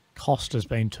the cost has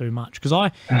been too much? Because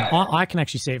I can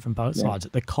actually see it from both sides.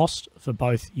 The cost for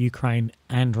both Ukraine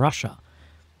and Russia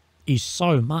is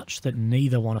so much that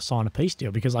neither want to sign a peace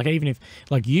deal. Because like even if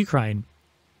like Ukraine,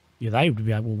 they would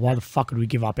be like, well, why the fuck would we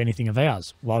give up anything of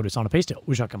ours? Why would we sign a peace deal?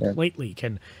 Which I completely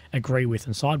can agree with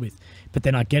and side with. But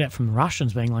then I get it from the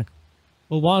Russians being like,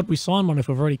 well, why would we sign one if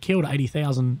we've already killed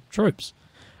 80,000 troops?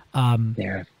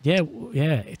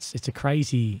 It's a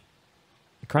crazy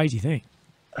thing.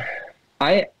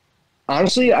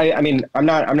 Honestly, I mean, I'm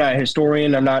not a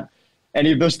historian. I'm not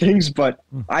any of those things, but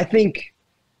I think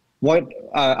what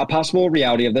a possible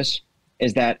reality of this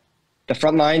is that the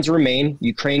front lines remain.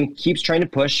 Ukraine keeps trying to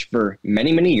push for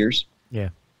many, many years. Yeah.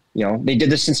 They did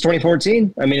this since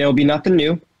 2014. I mean, it'll be nothing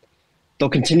new. They'll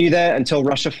continue that until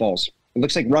Russia falls. It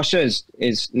looks like Russia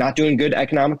is not doing good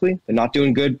economically. They're not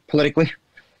doing good politically.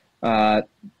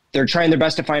 They're trying their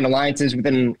best to find alliances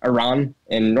within Iran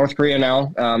and North Korea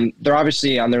now. They're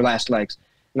obviously on their last legs,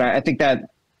 and I think that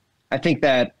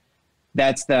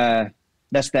that's the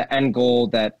end goal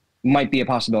that might be a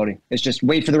possibility. It's just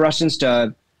wait for the Russians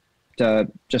to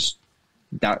just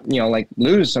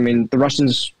lose. I mean, the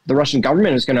Russian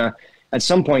government is going to at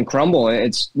some point crumble.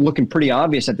 It's looking pretty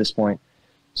obvious at this point.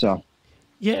 So.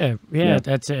 Yeah.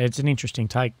 It's an interesting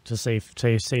take to see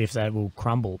if that will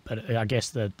crumble. But I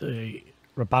guess the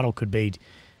rebuttal could be: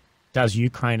 does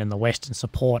Ukraine and the Western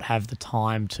support have the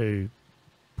time to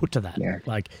put to that? Yeah.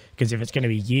 Like, because if it's going to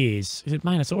be years,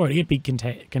 it's already a big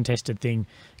contested thing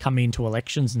coming into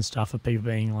elections and stuff of people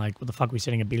being like, "What the fuck are we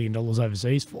sending $1 billion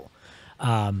overseas for?"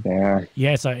 So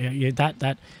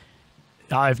that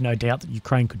I have no doubt that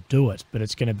Ukraine could do it, but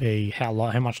it's going to be how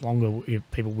much longer are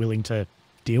people willing to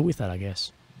deal with that, I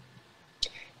guess.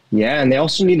 Yeah, and they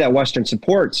also need that Western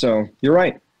support. So you're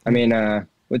right. I mean,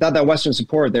 without that Western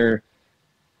support, they're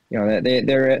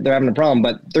having a problem.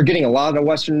 But they're getting a lot of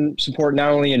Western support,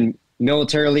 not only in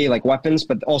militarily like weapons,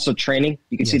 but also training.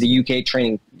 You can see the UK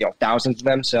training thousands of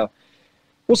them. So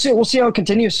we'll see how it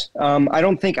continues. I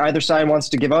don't think either side wants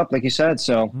to give up, like you said.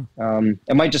 So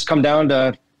it might just come down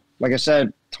to, like I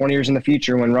said, 20 years in the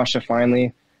future when Russia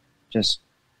finally just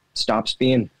stops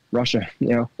being Russia,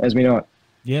 as we know it.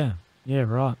 Yeah,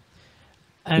 right.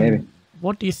 And maybe.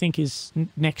 What do you think is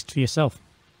next for yourself?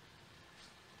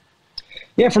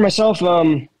 Yeah, for myself,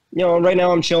 right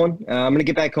now I'm chilling. I'm going to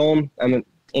get back home. I'm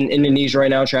in Indonesia right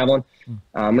now, traveling.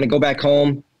 I'm going to go back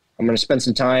home. I'm going to spend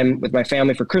some time with my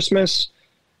family for Christmas.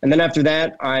 And then after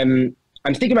that, I'm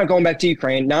thinking about going back to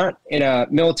Ukraine, not in a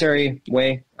military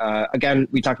way. Again,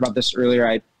 we talked about this earlier.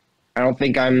 I don't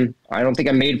think I'm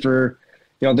made for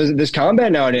this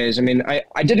combat nowadays. I mean,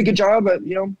 I did a good job, but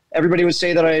everybody would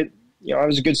say that I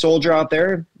was a good soldier out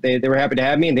there. They were happy to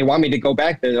have me, and they want me to go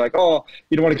back there. They're like, oh,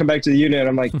 you don't want to come back to the unit.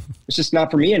 I'm like, it's just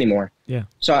not for me anymore. Yeah.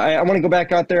 So I want to go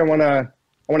back out there. I want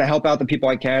to help out the people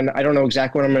I can. I don't know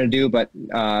exactly what I'm going to do, but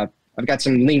I've got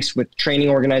some links with training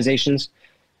organizations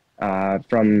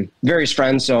from various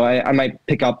friends. So I might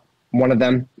pick up one of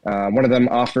them. One of them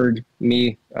offered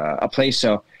me a place.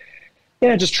 So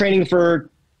yeah, just training for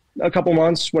a couple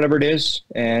months, whatever it is,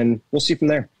 and we'll see from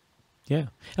there. Yeah.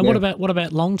 And what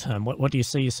about long term? What do you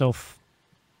see yourself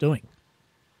doing?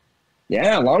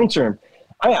 Yeah, long term,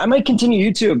 I might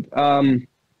continue YouTube.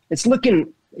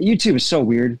 YouTube is so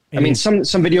weird. I mean, some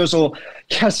videos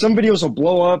will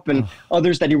blow up, and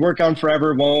others that you work on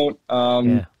forever won't.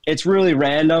 It's really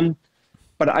random,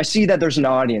 but I see that there's an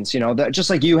audience. That just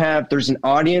like you have, there's an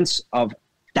audience of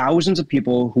thousands of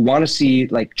people who want to see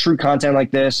like true content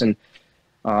like this, and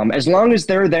as long as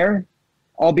they're there,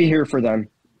 I'll be here for them.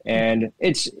 And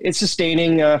it's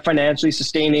sustaining, financially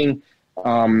sustaining,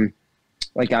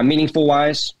 meaningful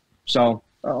wise. So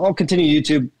I'll continue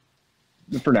YouTube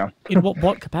for now. In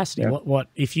what capacity? Yeah. What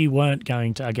if you weren't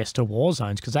going to, I guess, to war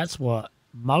zones? Because that's what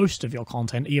most of your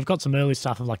content. You've got some early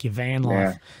stuff of like your van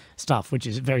life stuff, which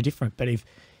is very different. But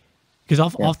because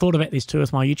I've thought about this too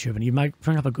with my YouTube, and you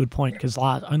bring up a good point. Because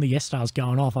only yesterday I was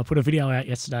going off. I put a video out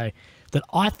yesterday that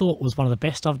I thought was one of the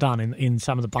best I've done in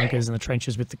some of the bunkers and the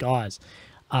trenches with the guys.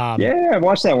 I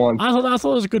watched that one. I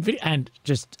thought it was a good video, and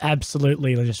just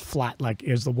absolutely just flat. Like,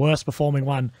 it was the worst performing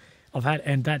one I've had,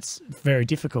 and that's very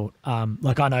difficult.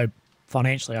 Like, I know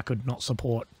financially I could not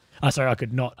support. I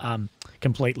could not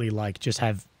completely like just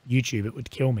have YouTube. It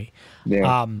would kill me.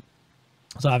 Yeah.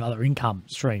 So I have other income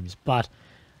streams, but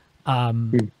I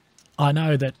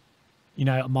know that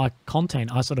my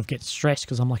content, I sort of get stressed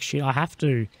because I'm like, shit, I have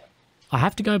to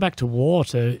go back to war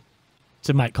to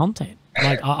make content.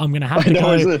 Like, I'm gonna have to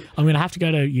go. I'm gonna have to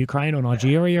go to Ukraine or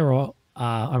Nigeria or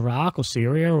Iraq or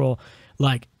Syria or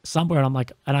like somewhere. And I'm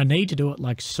like, and I need to do it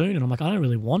like soon. And I'm like, I don't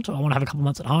really want to. I want to have a couple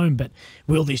months at home, but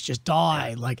will this just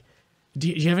die? Like, do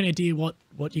you have any idea what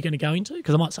you're going to go into?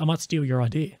 Because I might steal your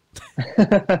idea.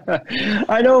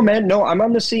 I know, man. No, I'm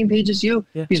on the same page as you.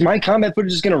 Yeah. Because my combat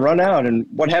footage is going to run out, and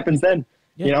what happens then?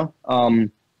 Yeah.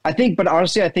 I think, but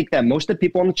honestly, I think that most of the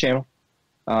people on the channel,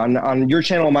 on your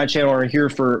channel and my channel, are here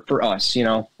for us.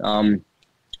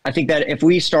 I think that if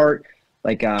we start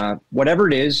like whatever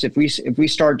it is, if we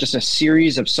start just a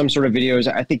series of some sort of videos,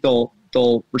 I think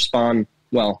they'll respond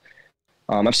well.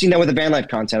 I've seen that with the van life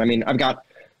content. I mean, I've got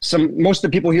most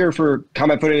of the people here for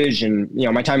combat footage and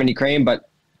my time in Ukraine, but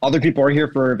other people are here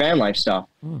for van life stuff.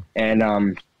 And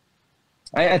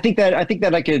I think that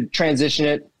I could transition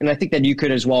it, and I think that you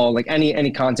could as well. Like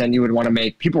any content you would want to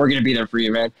make, people are going to be there for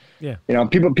you, man. Yeah.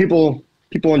 People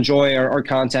enjoy our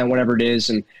content, whatever it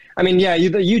is. And I mean, yeah,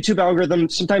 the YouTube algorithm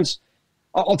sometimes.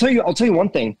 I'll tell you one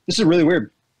thing. This is really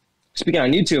weird. Speaking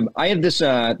on YouTube, I have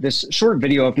this short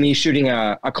video of me shooting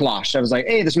a Kalash. I was like,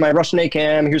 hey, this is my Russian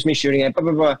A-cam. Here's me shooting it.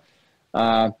 Blah blah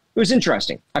blah. It was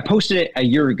interesting. I posted it a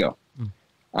year ago.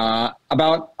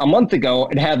 About a month ago,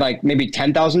 it had like maybe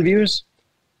 10,000 views.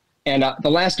 And the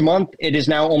last month, it is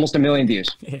now almost 1 million views.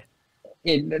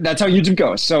 That's how YouTube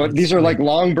goes. So these are like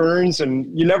long burns,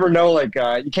 and you never know. Like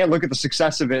you can't look at the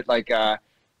success of it like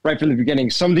right from the beginning.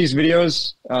 Some of these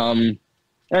videos,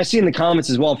 and I see in the comments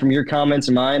as well from your comments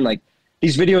and mine, like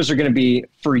these videos are going to be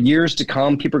for years to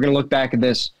come. People are going to look back at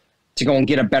this to go and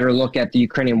get a better look at the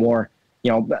Ukrainian war.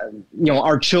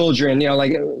 Our children,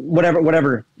 like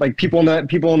whatever. Like people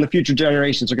in the future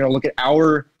generations are going to look at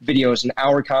our videos and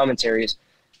our commentaries.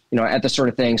 At this sort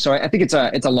of thing. So I think it's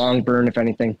a long burn, if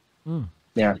anything.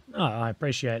 Yeah. Oh, I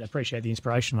appreciate the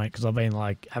inspiration, mate, because I've been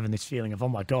like having this feeling of, oh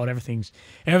my God, everything's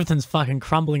fucking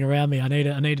crumbling around me. I need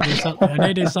to do something. I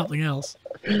need to do something else.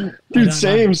 Dude,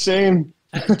 same.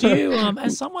 Do you,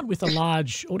 as someone with a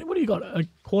large, what do you got?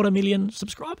 250,000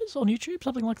 subscribers on YouTube,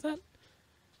 something like that?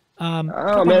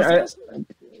 Oh man,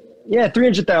 yeah,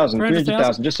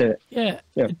 300,000. Just hit it.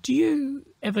 Yeah. Do you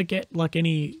ever get like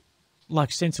any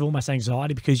sense of almost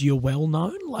anxiety because you're well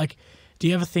known? Like, do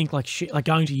you ever think like shit, like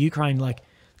going to Ukraine, like,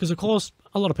 because of course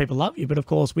a lot of people love you, but of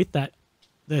course with that,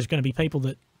 there's going to be people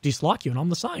that dislike you, and I'm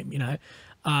the same,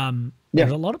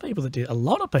 There's a lot of people that do. A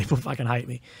lot of people fucking hate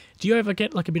me. Do you ever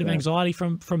get like a bit of anxiety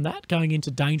from that, going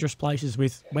into dangerous places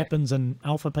with weapons and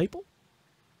alpha people?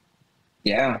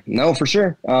 Yeah, no, for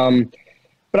sure. But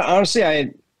honestly,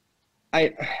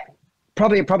 I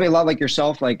probably a lot like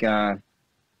yourself, like,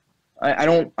 I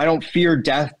don't fear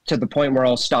death to the point where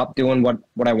I'll stop doing what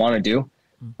I want to do.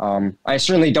 I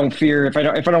certainly don't fear if I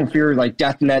don't fear like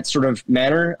death in that sort of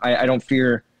manner. I don't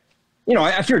fear,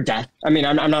 I fear death. I mean,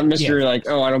 I'm not Mr. like,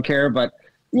 oh, I don't care, but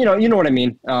you know what I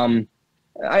mean.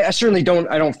 I certainly don't.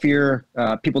 I don't fear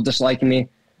people disliking me.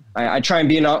 I try and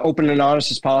be as open and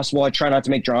honest as possible. I try not to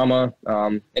make drama.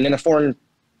 And in the foreign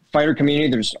fighter community,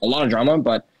 there's a lot of drama.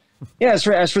 But yeah, as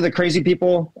for the crazy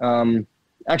people,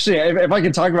 actually, if I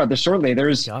can talk about this shortly,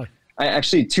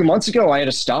 actually 2 months ago, I had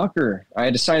a stalker. I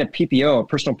had to sign a PPO, a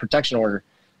personal protection order.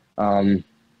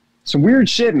 Some weird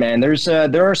shit, man.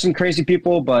 There are some crazy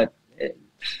people, but you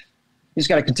just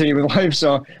got to continue with life.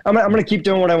 So I'm gonna keep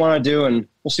doing what I want to do, and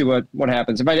we'll see what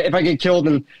happens. If I get killed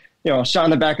and shot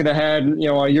in the back of the head,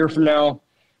 a year from now,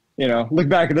 look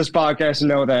back at this podcast and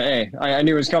know that, hey, I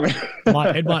knew it was coming.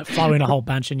 It might flow in a whole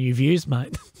bunch of new views,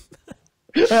 mate.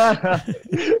 Yeah,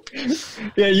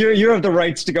 you have the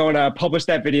rights to go and publish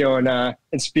that video and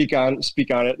speak on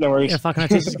it. No worries. Yeah, fucking.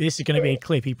 This is going to be a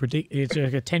clip. It's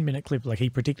like a 10-minute clip. Like he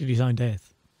predicted his own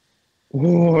death.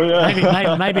 Ooh,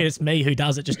 yeah. Maybe it's me who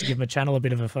does it just to give my channel a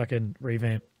bit of a fucking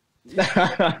revamp.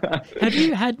 Have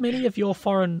you had many of your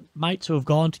foreign mates who have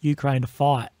gone to Ukraine to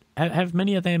fight? Have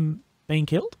many of them been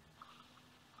killed?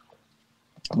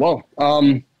 Well,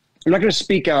 I'm not going to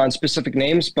speak on specific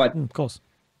names, but of course.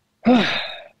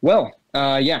 Well,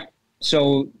 yeah.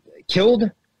 So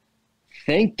killed.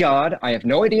 Thank God. I have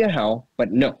no idea how,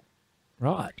 but no.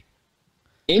 Right.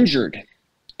 Injured.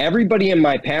 Everybody in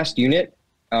my past unit.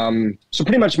 So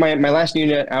pretty much my last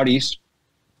unit out east.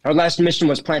 Our last mission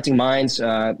was planting mines.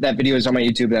 That video is on my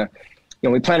YouTube.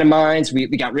 We planted mines. We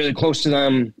got really close to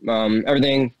them.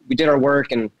 Everything. We did our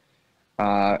work, and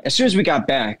as soon as we got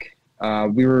back,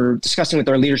 we were discussing with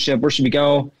our leadership, where should we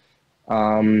go?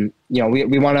 We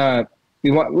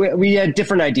had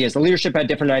different ideas. The leadership had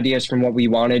different ideas from what we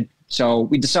wanted. So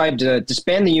we decided to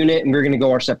disband the unit, and we were going to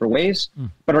go our separate ways.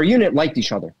 But our unit liked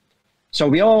each other.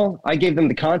 So I gave them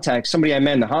the contact, somebody I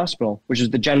met in the hospital, which is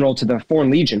the general to the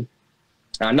Foreign Legion.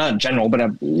 Not a general, but a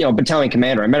battalion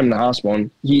commander. I met him in the hospital, and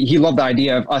he loved the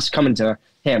idea of us coming to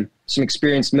him. Some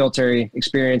experienced military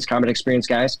experience, combat experience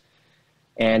guys.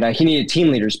 And he needed team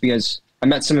leaders because I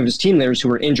met some of his team leaders who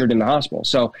were injured in the hospital.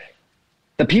 So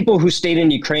the people who stayed in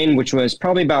Ukraine, which was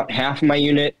probably about half of my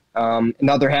unit,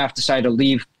 another half decided to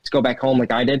leave to go back home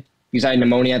like I did because I had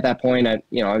pneumonia at that point. It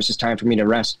was just time for me to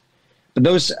rest. But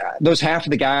those half of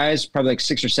the guys, probably like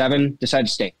 6 or 7, decided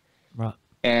to stay. Right.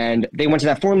 And they went to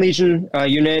that Foreign Legion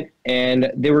unit,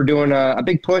 and they were doing a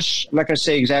big push. I'm not going to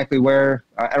say exactly where.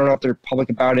 I don't know if they're public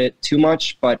about it too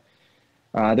much, but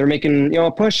they're making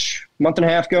a push a month and a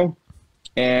half ago.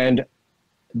 And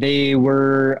they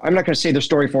were, I'm not going to say their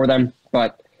story for them,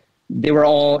 but they were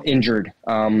all injured.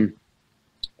 One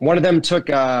of them took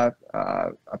a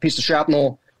piece of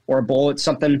shrapnel or a bullet,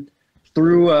 something,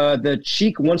 through the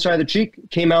cheek, one side of the cheek,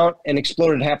 came out and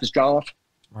exploded half his jaw off.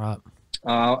 Right.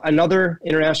 Another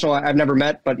international I've never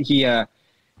met, but he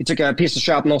took a piece of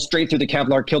shrapnel straight through the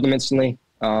Kevlar, killed him instantly.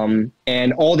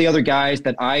 And all the other guys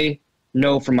that I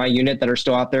know from my unit that are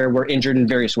still out there were injured in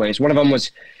various ways. One of them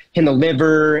was in the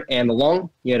liver and the lung.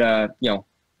 He had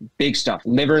big stuff,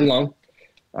 liver and lung.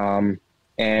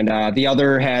 And the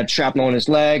other had shrapnel in his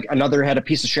leg. Another had a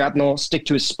piece of shrapnel stick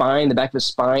to his spine, the back of his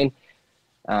spine.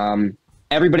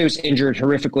 Everybody was injured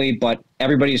horrifically, but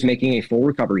everybody is making a full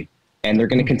recovery, and they're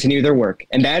going to continue their work.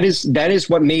 And that is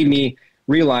what made me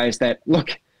realize that,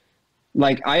 look,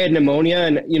 like I had pneumonia,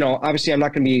 and obviously I'm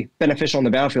not going to be beneficial on the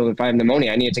battlefield. If I have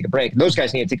pneumonia, I need to take a break. Those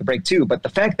guys need to take a break too. But the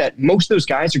fact that most of those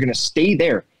guys are going to stay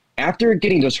there after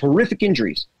getting those horrific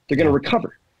injuries, they're going to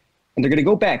recover, and they're going to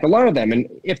go back. A lot of them, and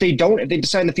if they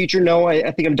decide in the future, no,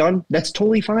 I think I'm done, that's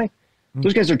totally fine.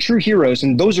 Those guys are true heroes,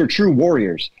 and those are true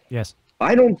warriors. Yes.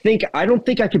 I don't think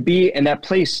I could be in that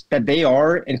place that they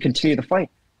are and continue the fight.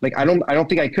 Like I don't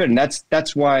think I could, and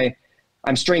that's why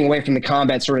I'm straying away from the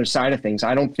combat sort of side of things.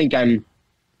 I don't think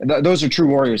those are true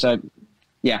warriors. A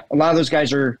lot of those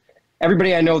guys are,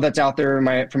 everybody I know that's out there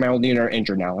from my old unit are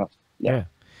injured now. Yeah.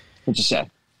 Which is sad.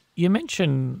 You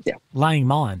mentioned laying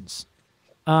mines.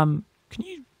 Can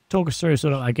you talk us through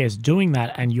sort of, I guess, doing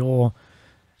that and your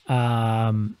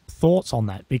thoughts on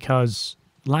that? Because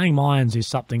laying mines is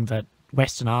something that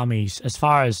Western armies, as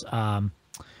far as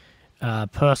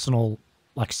personal,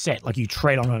 like set, like you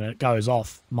tread on it and it goes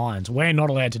off mines, we're not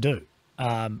allowed to do.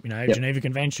 Geneva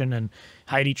Convention and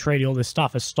Haiti Treaty, all this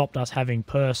stuff has stopped us having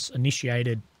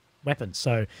initiated weapons.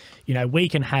 So, we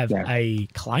can have a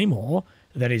claymore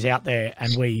that is out there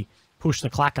and we push the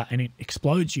clacker and it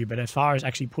explodes you. But as far as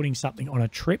actually putting something on a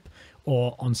trip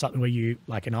or on something where you,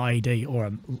 like an IED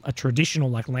or a traditional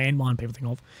like landmine people think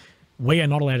of, we are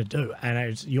not allowed to do. And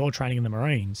as you're training in the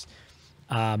Marines,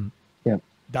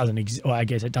 doesn't exist. Well, I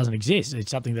guess it doesn't exist. It's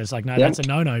something that's like, no, that's a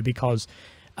no-no because,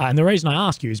 and the reason I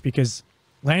ask you is because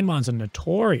landmines are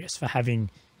notorious for having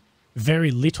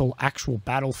very little actual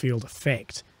battlefield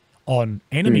effect on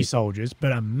enemy soldiers,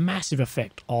 but a massive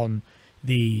effect on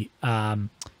the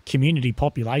community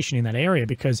population in that area,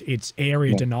 because it's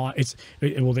area denial. It's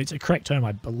a correct term,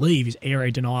 I believe, is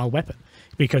area denial weapon,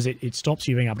 because it stops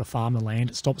you being able to farm the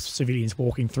land, it stops civilians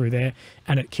walking through there,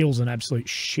 and it kills an absolute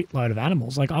shitload of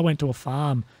animals. Like, I went to a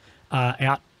farm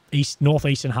out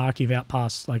northeastern Kharkiv, out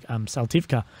past like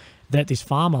Saltivka, that this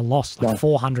farmer lost like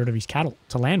 400 of his cattle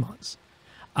to landmines.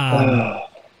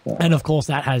 And of course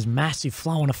that has massive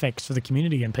flow-on effects for the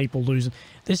community, and people losing.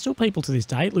 There's still people to this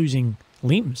day losing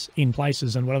limbs in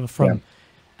places and whatever from,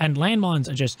 and landmines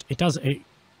are just,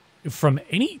 from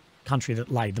any country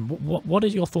that laid them. What are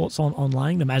your thoughts on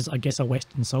laying them as, I guess, a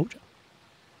Western soldier?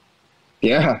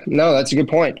 Yeah, no, that's a good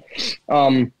point.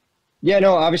 Yeah,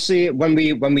 no, obviously when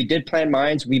we did plant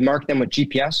mines, we marked them with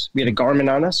GPS. We had a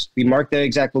Garmin on us. We marked the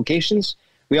exact locations.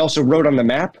 We also wrote on the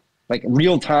map, like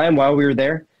real time while we were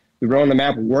there. We wrote on the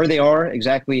map where they are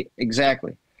exactly.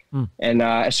 And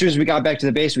as soon as we got back to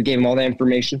the base, we gave them all the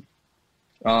information.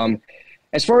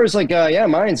 As far as like,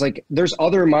 mines, like there's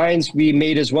other mines we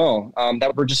made as well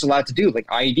that we're just allowed to do, like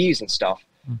IEDs and stuff.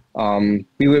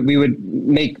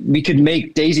 We could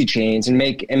make daisy chains and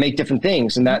make different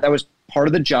things, and that was part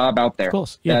of the job out there. Of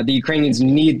course, yeah. The Ukrainians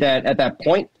need that at that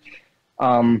point.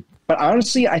 But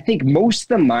honestly, I think most of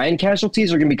the mine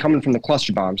casualties are going to be coming from the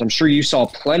cluster bombs. I'm sure you saw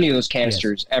plenty of those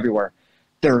canisters everywhere.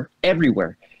 They're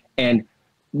everywhere. And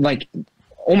like,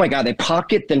 oh my God, they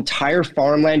pocket the entire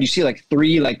farmland. You see like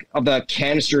 3 like of the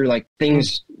canister like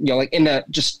things, like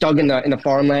just dug in the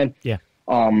farmland. Yeah.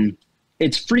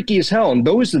 It's freaky as hell. And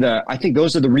I think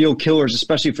those are the real killers,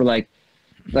 especially for like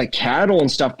cattle and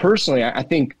stuff. Personally, I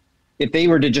think if they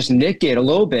were to just nick it a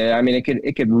little bit, I mean,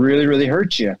 it could really, really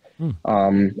hurt you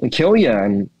and kill you.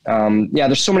 And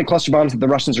there's so many cluster bombs that the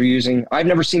Russians are using. I've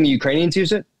never seen the Ukrainians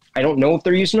use it. I don't know if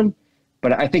they're using them,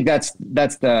 but I think that's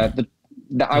the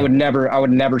I would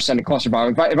never send a cluster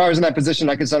bomb. If I was in that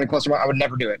position, I could send a cluster bomb. I would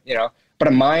never do it, But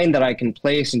a mine that I can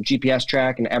place and GPS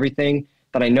track and everything,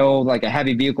 that I know like a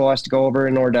heavy vehicle has to go over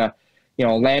in order to,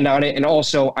 land on it. And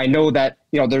also I know that,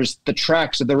 there's the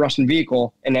tracks of the Russian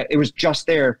vehicle, and that it was just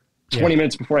there 20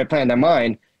 minutes before I planted that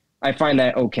mine. I find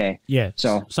that okay. Yeah.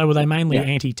 So were they mainly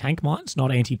anti-tank mines,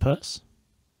 not anti-pers?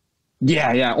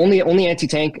 Yeah. Only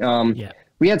anti-tank.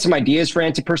 We had some ideas for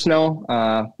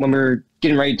anti-personnel. When we were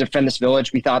getting ready to defend this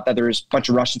village, we thought that there was a bunch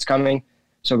of Russians coming.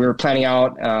 So we were planning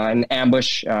out an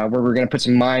ambush where we were going to put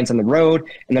some mines on the road,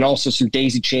 and then also some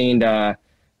daisy-chained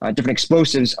different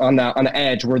explosives on the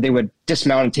edge where they would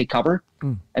dismount and take cover.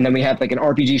 And then we had like an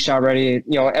RPG shot ready,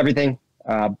 everything.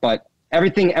 But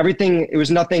everything, it was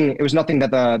nothing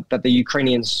that the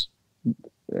Ukrainians,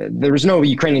 there was no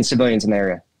Ukrainian civilians in the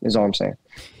area, is all I'm saying.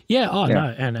 Yeah.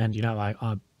 No. And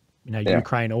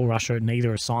Ukraine or Russia,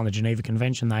 neither have signed the Geneva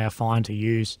Convention. They are fine to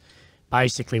use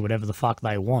basically whatever the fuck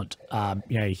they want.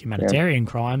 Humanitarian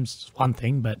crimes is one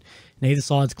thing, but neither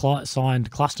side's signed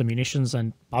cluster munitions,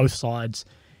 and both sides,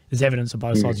 there's evidence of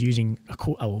both sides using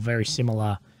very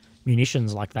similar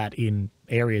munitions like that in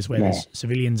areas where there's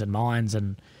civilians and mines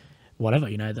and whatever.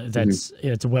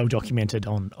 It's well documented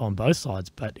on both sides.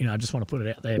 But I just want to put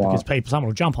it out there because someone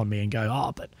will jump on me and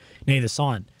go, but neither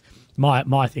signed.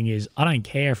 My thing is, I don't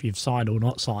care if you've signed or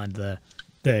not signed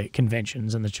the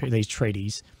conventions and these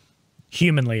treaties.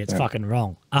 Humanly, it's fucking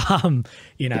wrong. So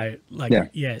no,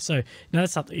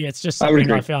 that's something. Yeah, it's just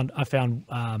something I found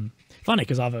funny,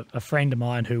 because I have a friend of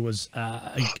mine who was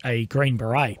a Green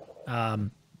Beret,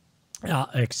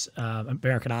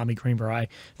 American Army Green Beret,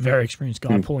 very experienced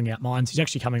guy pulling out mines. He's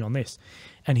actually coming on this,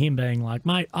 and him being like,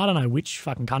 mate, I don't know which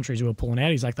fucking countries we were pulling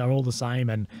out. He's like, they're all the same,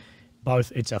 and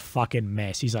both, it's a fucking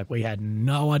mess. He's like, we had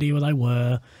no idea where they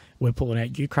were. We're pulling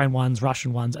out Ukraine ones,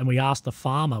 Russian ones, and we asked the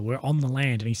farmer, we're on the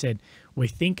land, and he said, we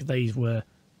think these were,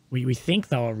 we think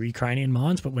they were Ukrainian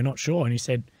mines, but we're not sure. And he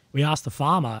said, we asked the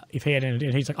farmer if he had any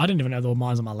idea. He's like, I didn't even know there were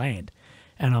mines on my land.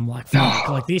 And I'm like, fuck,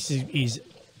 like this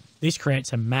this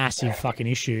creates a massive fucking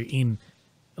issue in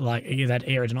like that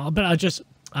area denial. But I just,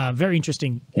 very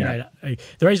interesting, the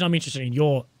reason I'm interested in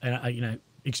your,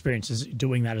 experiences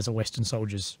doing that as a Western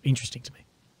soldier is interesting to me.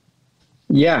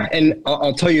 Yeah, and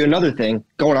I'll tell you another thing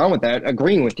going on with that,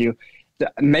 agreeing with you.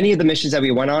 Many of the missions that we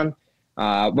went on,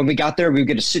 when we got there, we would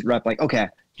get a sit rep like, okay,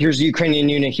 here's the Ukrainian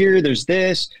unit here, there's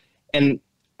this. And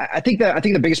I think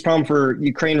the biggest problem for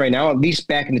Ukraine right now, at least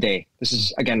back in the day, this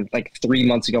is, again, like 4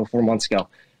 months ago,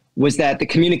 was that the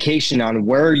communication on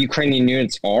where Ukrainian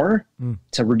units are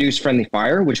to reduce friendly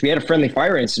fire, which we had a friendly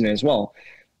fire incident as well.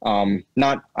 I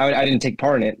didn't take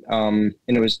part in it, and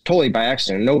it was totally by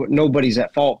accident. Nobody's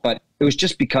at fault, but it was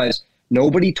just because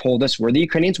nobody told us where the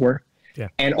Ukrainians were. Yeah.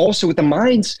 And also with the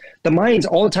mines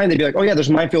all the time, they'd be like, oh yeah, there's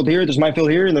a minefield here, there's a minefield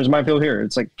here, and there's a minefield here.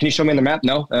 It's like, can you show me on the map?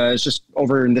 No, it's just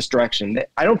over in this direction.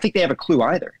 I don't think they have a clue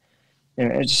either.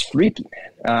 It's just freaky,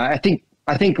 man.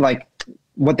 I think like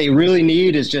what they really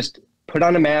need is just put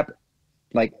on a map.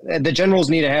 Like the generals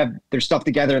need to have their stuff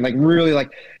together and like really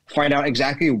like find out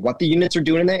exactly what the units are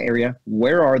doing in that area,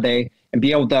 where are they, and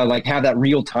be able to like have that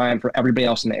real time for everybody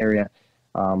else in the area.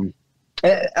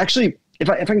 Actually, if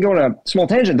I can go on a small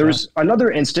tangent, there was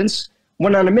another instance,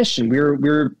 went on a mission. We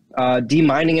were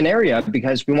demining an area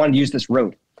because we wanted to use this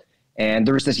road. And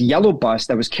there was this yellow bus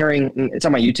that was carrying, it's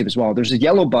on my YouTube as well. There's a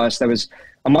yellow bus that was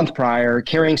a month prior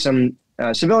carrying some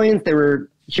civilians. They were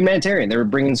humanitarian. They were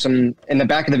bringing some, in the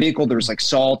back of the vehicle, there was like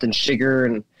salt and sugar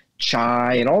and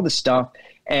chai and all this stuff.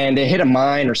 And it hit a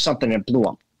mine or something and it blew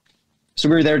up. So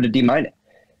we were there to demine it.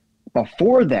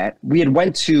 Before that, we had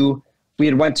went to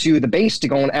the base to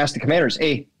go and ask the commanders,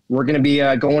 hey, we're going to be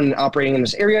going and operating in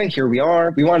this area. Here we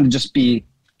are. We wanted to just be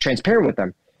transparent with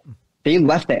them. They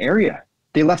left the area.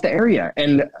 And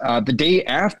the day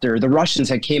after, the Russians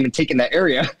had came and taken that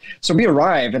area. So we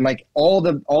arrived, and like all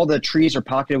the trees are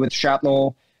pocketed with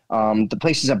shrapnel. The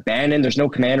place is abandoned. There's no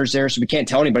commanders there, so we can't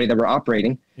tell anybody that we're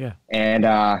operating. Yeah. And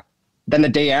then the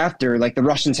day after, like the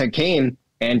Russians had came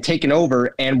and taken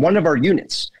over, and one of our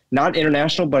units, not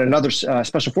international, but another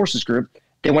special forces group,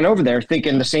 they went over there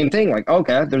thinking the same thing. Like,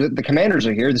 okay, the commanders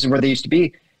are here. This is where they used to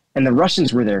be. And the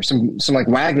Russians were there. Some like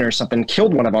Wagner or something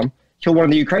killed one of them, killed one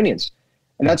of the Ukrainians.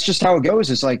 And that's just how it goes.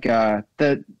 It's like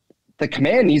the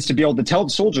command needs to be able to tell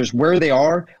the soldiers where they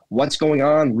are, what's going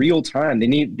on, real time. They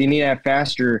need to have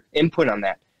faster input on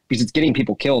that because it's getting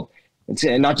people killed. It's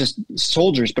not just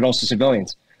soldiers, but also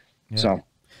civilians. Yeah.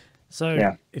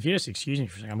 So if you just excuse me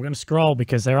for a second, I'm going to scroll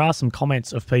because there are some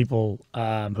comments of people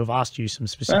who've asked you some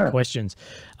specific questions.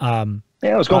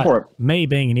 Let's go for it. Me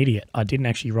being an idiot, I didn't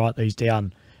actually write these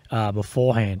down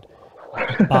beforehand.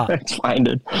 But it's fine,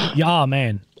 dude. Yeah,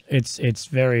 man. It's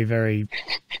very, very,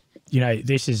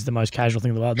 this is the most casual thing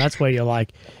in the world. And that's where you're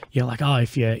like, oh,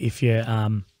 if you're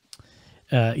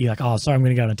like, oh, sorry, I'm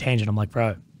going to go on a tangent. I'm like,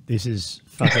 bro, this is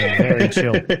fucking very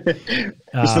chill.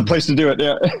 It's the place to do it.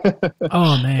 Yeah.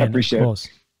 Oh man, I appreciate of course.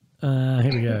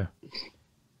 Here we go.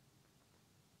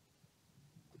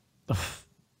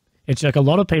 It's like a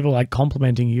lot of people like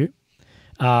complimenting you.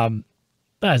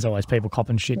 There's always people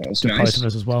copping shit to both of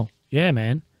us as well. Yeah,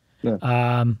 man.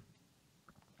 Yeah.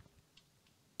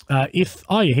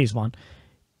 Here's one.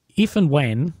 If and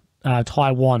when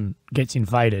Taiwan gets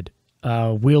invaded,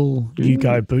 will you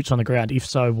go boots on the ground? If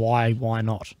so, why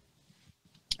not?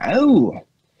 Oh,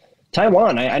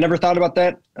 Taiwan. I never thought about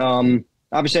that.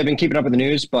 Obviously, I've been keeping up with the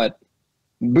news, but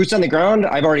boots on the ground,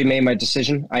 I've already made my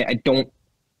decision. I don't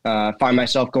find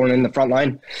myself going in the front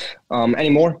line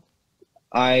anymore.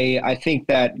 I think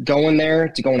that going there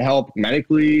to go and help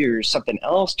medically or something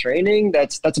else, training,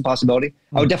 that's a possibility.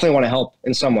 I would definitely want to help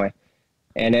in some way.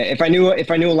 And if I knew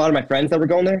a lot of my friends that were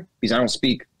going there, because I don't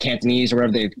speak Cantonese or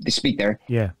whatever they speak there,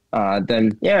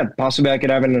 then possibly I could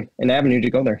have an avenue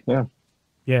to go there. Yeah.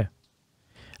 Yeah.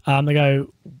 They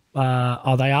go, they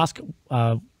ask,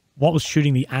 what was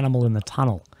shooting the animal in the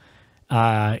tunnel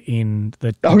in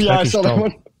the Turkish I saw dog. that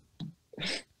one.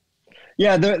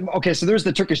 Yeah. Okay. So there's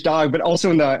the Turkish dog, but also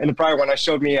in the prior one, I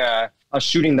showed me us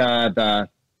shooting the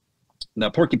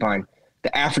porcupine, the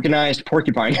Africanized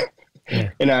porcupine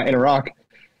in Iraq.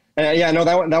 No,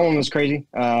 that one was crazy.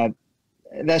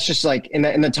 That's just like in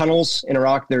the tunnels in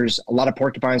Iraq. There's a lot of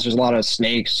porcupines. There's a lot of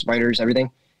snakes, spiders, everything.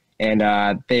 And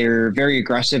they're very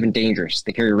aggressive and dangerous.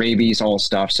 They carry rabies, all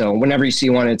stuff. So whenever you see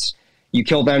one, you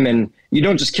kill them, and you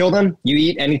don't just kill them. You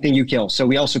eat anything you kill. So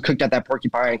we also cooked up that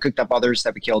porcupine, cooked up others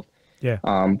that we killed. Yeah.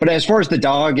 But as far as the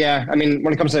dog, I mean,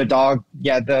 when it comes to the dog,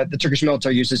 the Turkish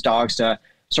military uses dogs to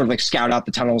sort of like scout out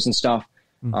the tunnels and stuff.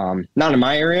 Not in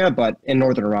my area, but in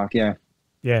northern Iraq. Yeah.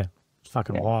 Yeah. It's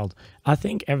fucking wild. I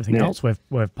think everything else we've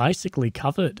basically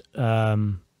covered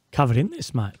in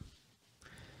this, mate.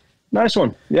 Nice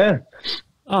one. Yeah.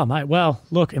 Oh, mate. Well,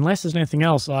 look, unless there's anything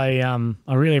else, I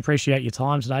really appreciate your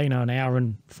time today. An hour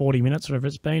and 40 minutes, whatever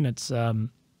it's been. It's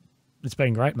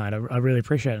been great, mate. I really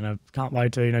appreciate it, and I can't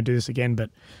wait to do this again. But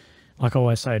like I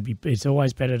always say, it's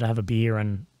always better to have a beer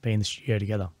and be in the studio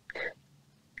together.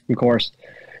 Of course.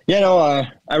 Yeah. No.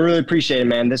 I really appreciate it,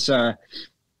 man. This the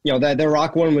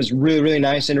Iraq one was really, really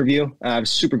nice interview. I was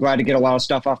super glad to get a lot of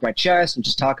stuff off my chest and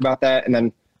just talk about that, and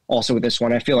then. Also with this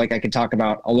one, I feel like I could talk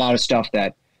about a lot of stuff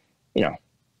that,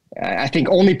 I think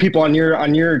only people on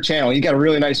your channel, you got a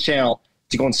really nice channel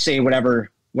to go and say whatever's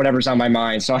on my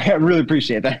mind. So I really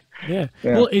appreciate that. Yeah.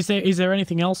 Well, is there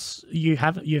anything else you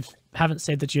haven't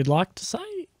said that you'd like to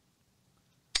say?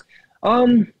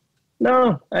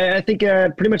 No, I think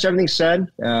pretty much everything's said.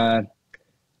 I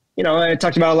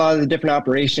talked about a lot of the different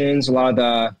operations, a lot of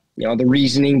the, the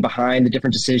reasoning behind the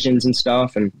different decisions and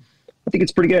stuff. And I think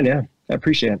it's pretty good. Yeah, I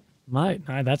appreciate it. Mate,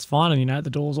 no, that's fine. And, the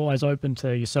door's always open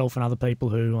to yourself and other people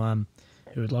who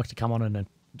would like to come on and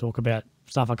talk about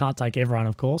stuff. I can't take everyone,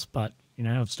 of course, but,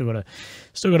 I've still got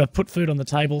to put food on the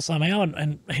table somehow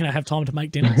and have time to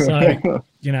make dinner. So,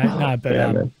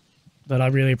 but I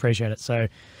really appreciate it. So,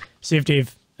 Civ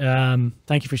Div,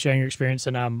 thank you for sharing your experience,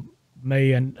 and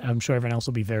me and I'm sure everyone else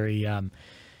will be very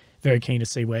very keen to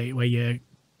see where your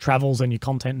travels and your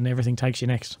content and everything takes you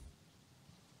next.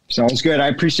 Sounds good. I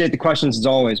appreciate the questions as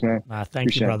always, man.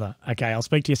 Thank you, brother. Okay, I'll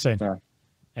speak to you soon.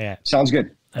 Yeah. Sounds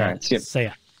good. All right. See ya. See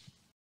ya.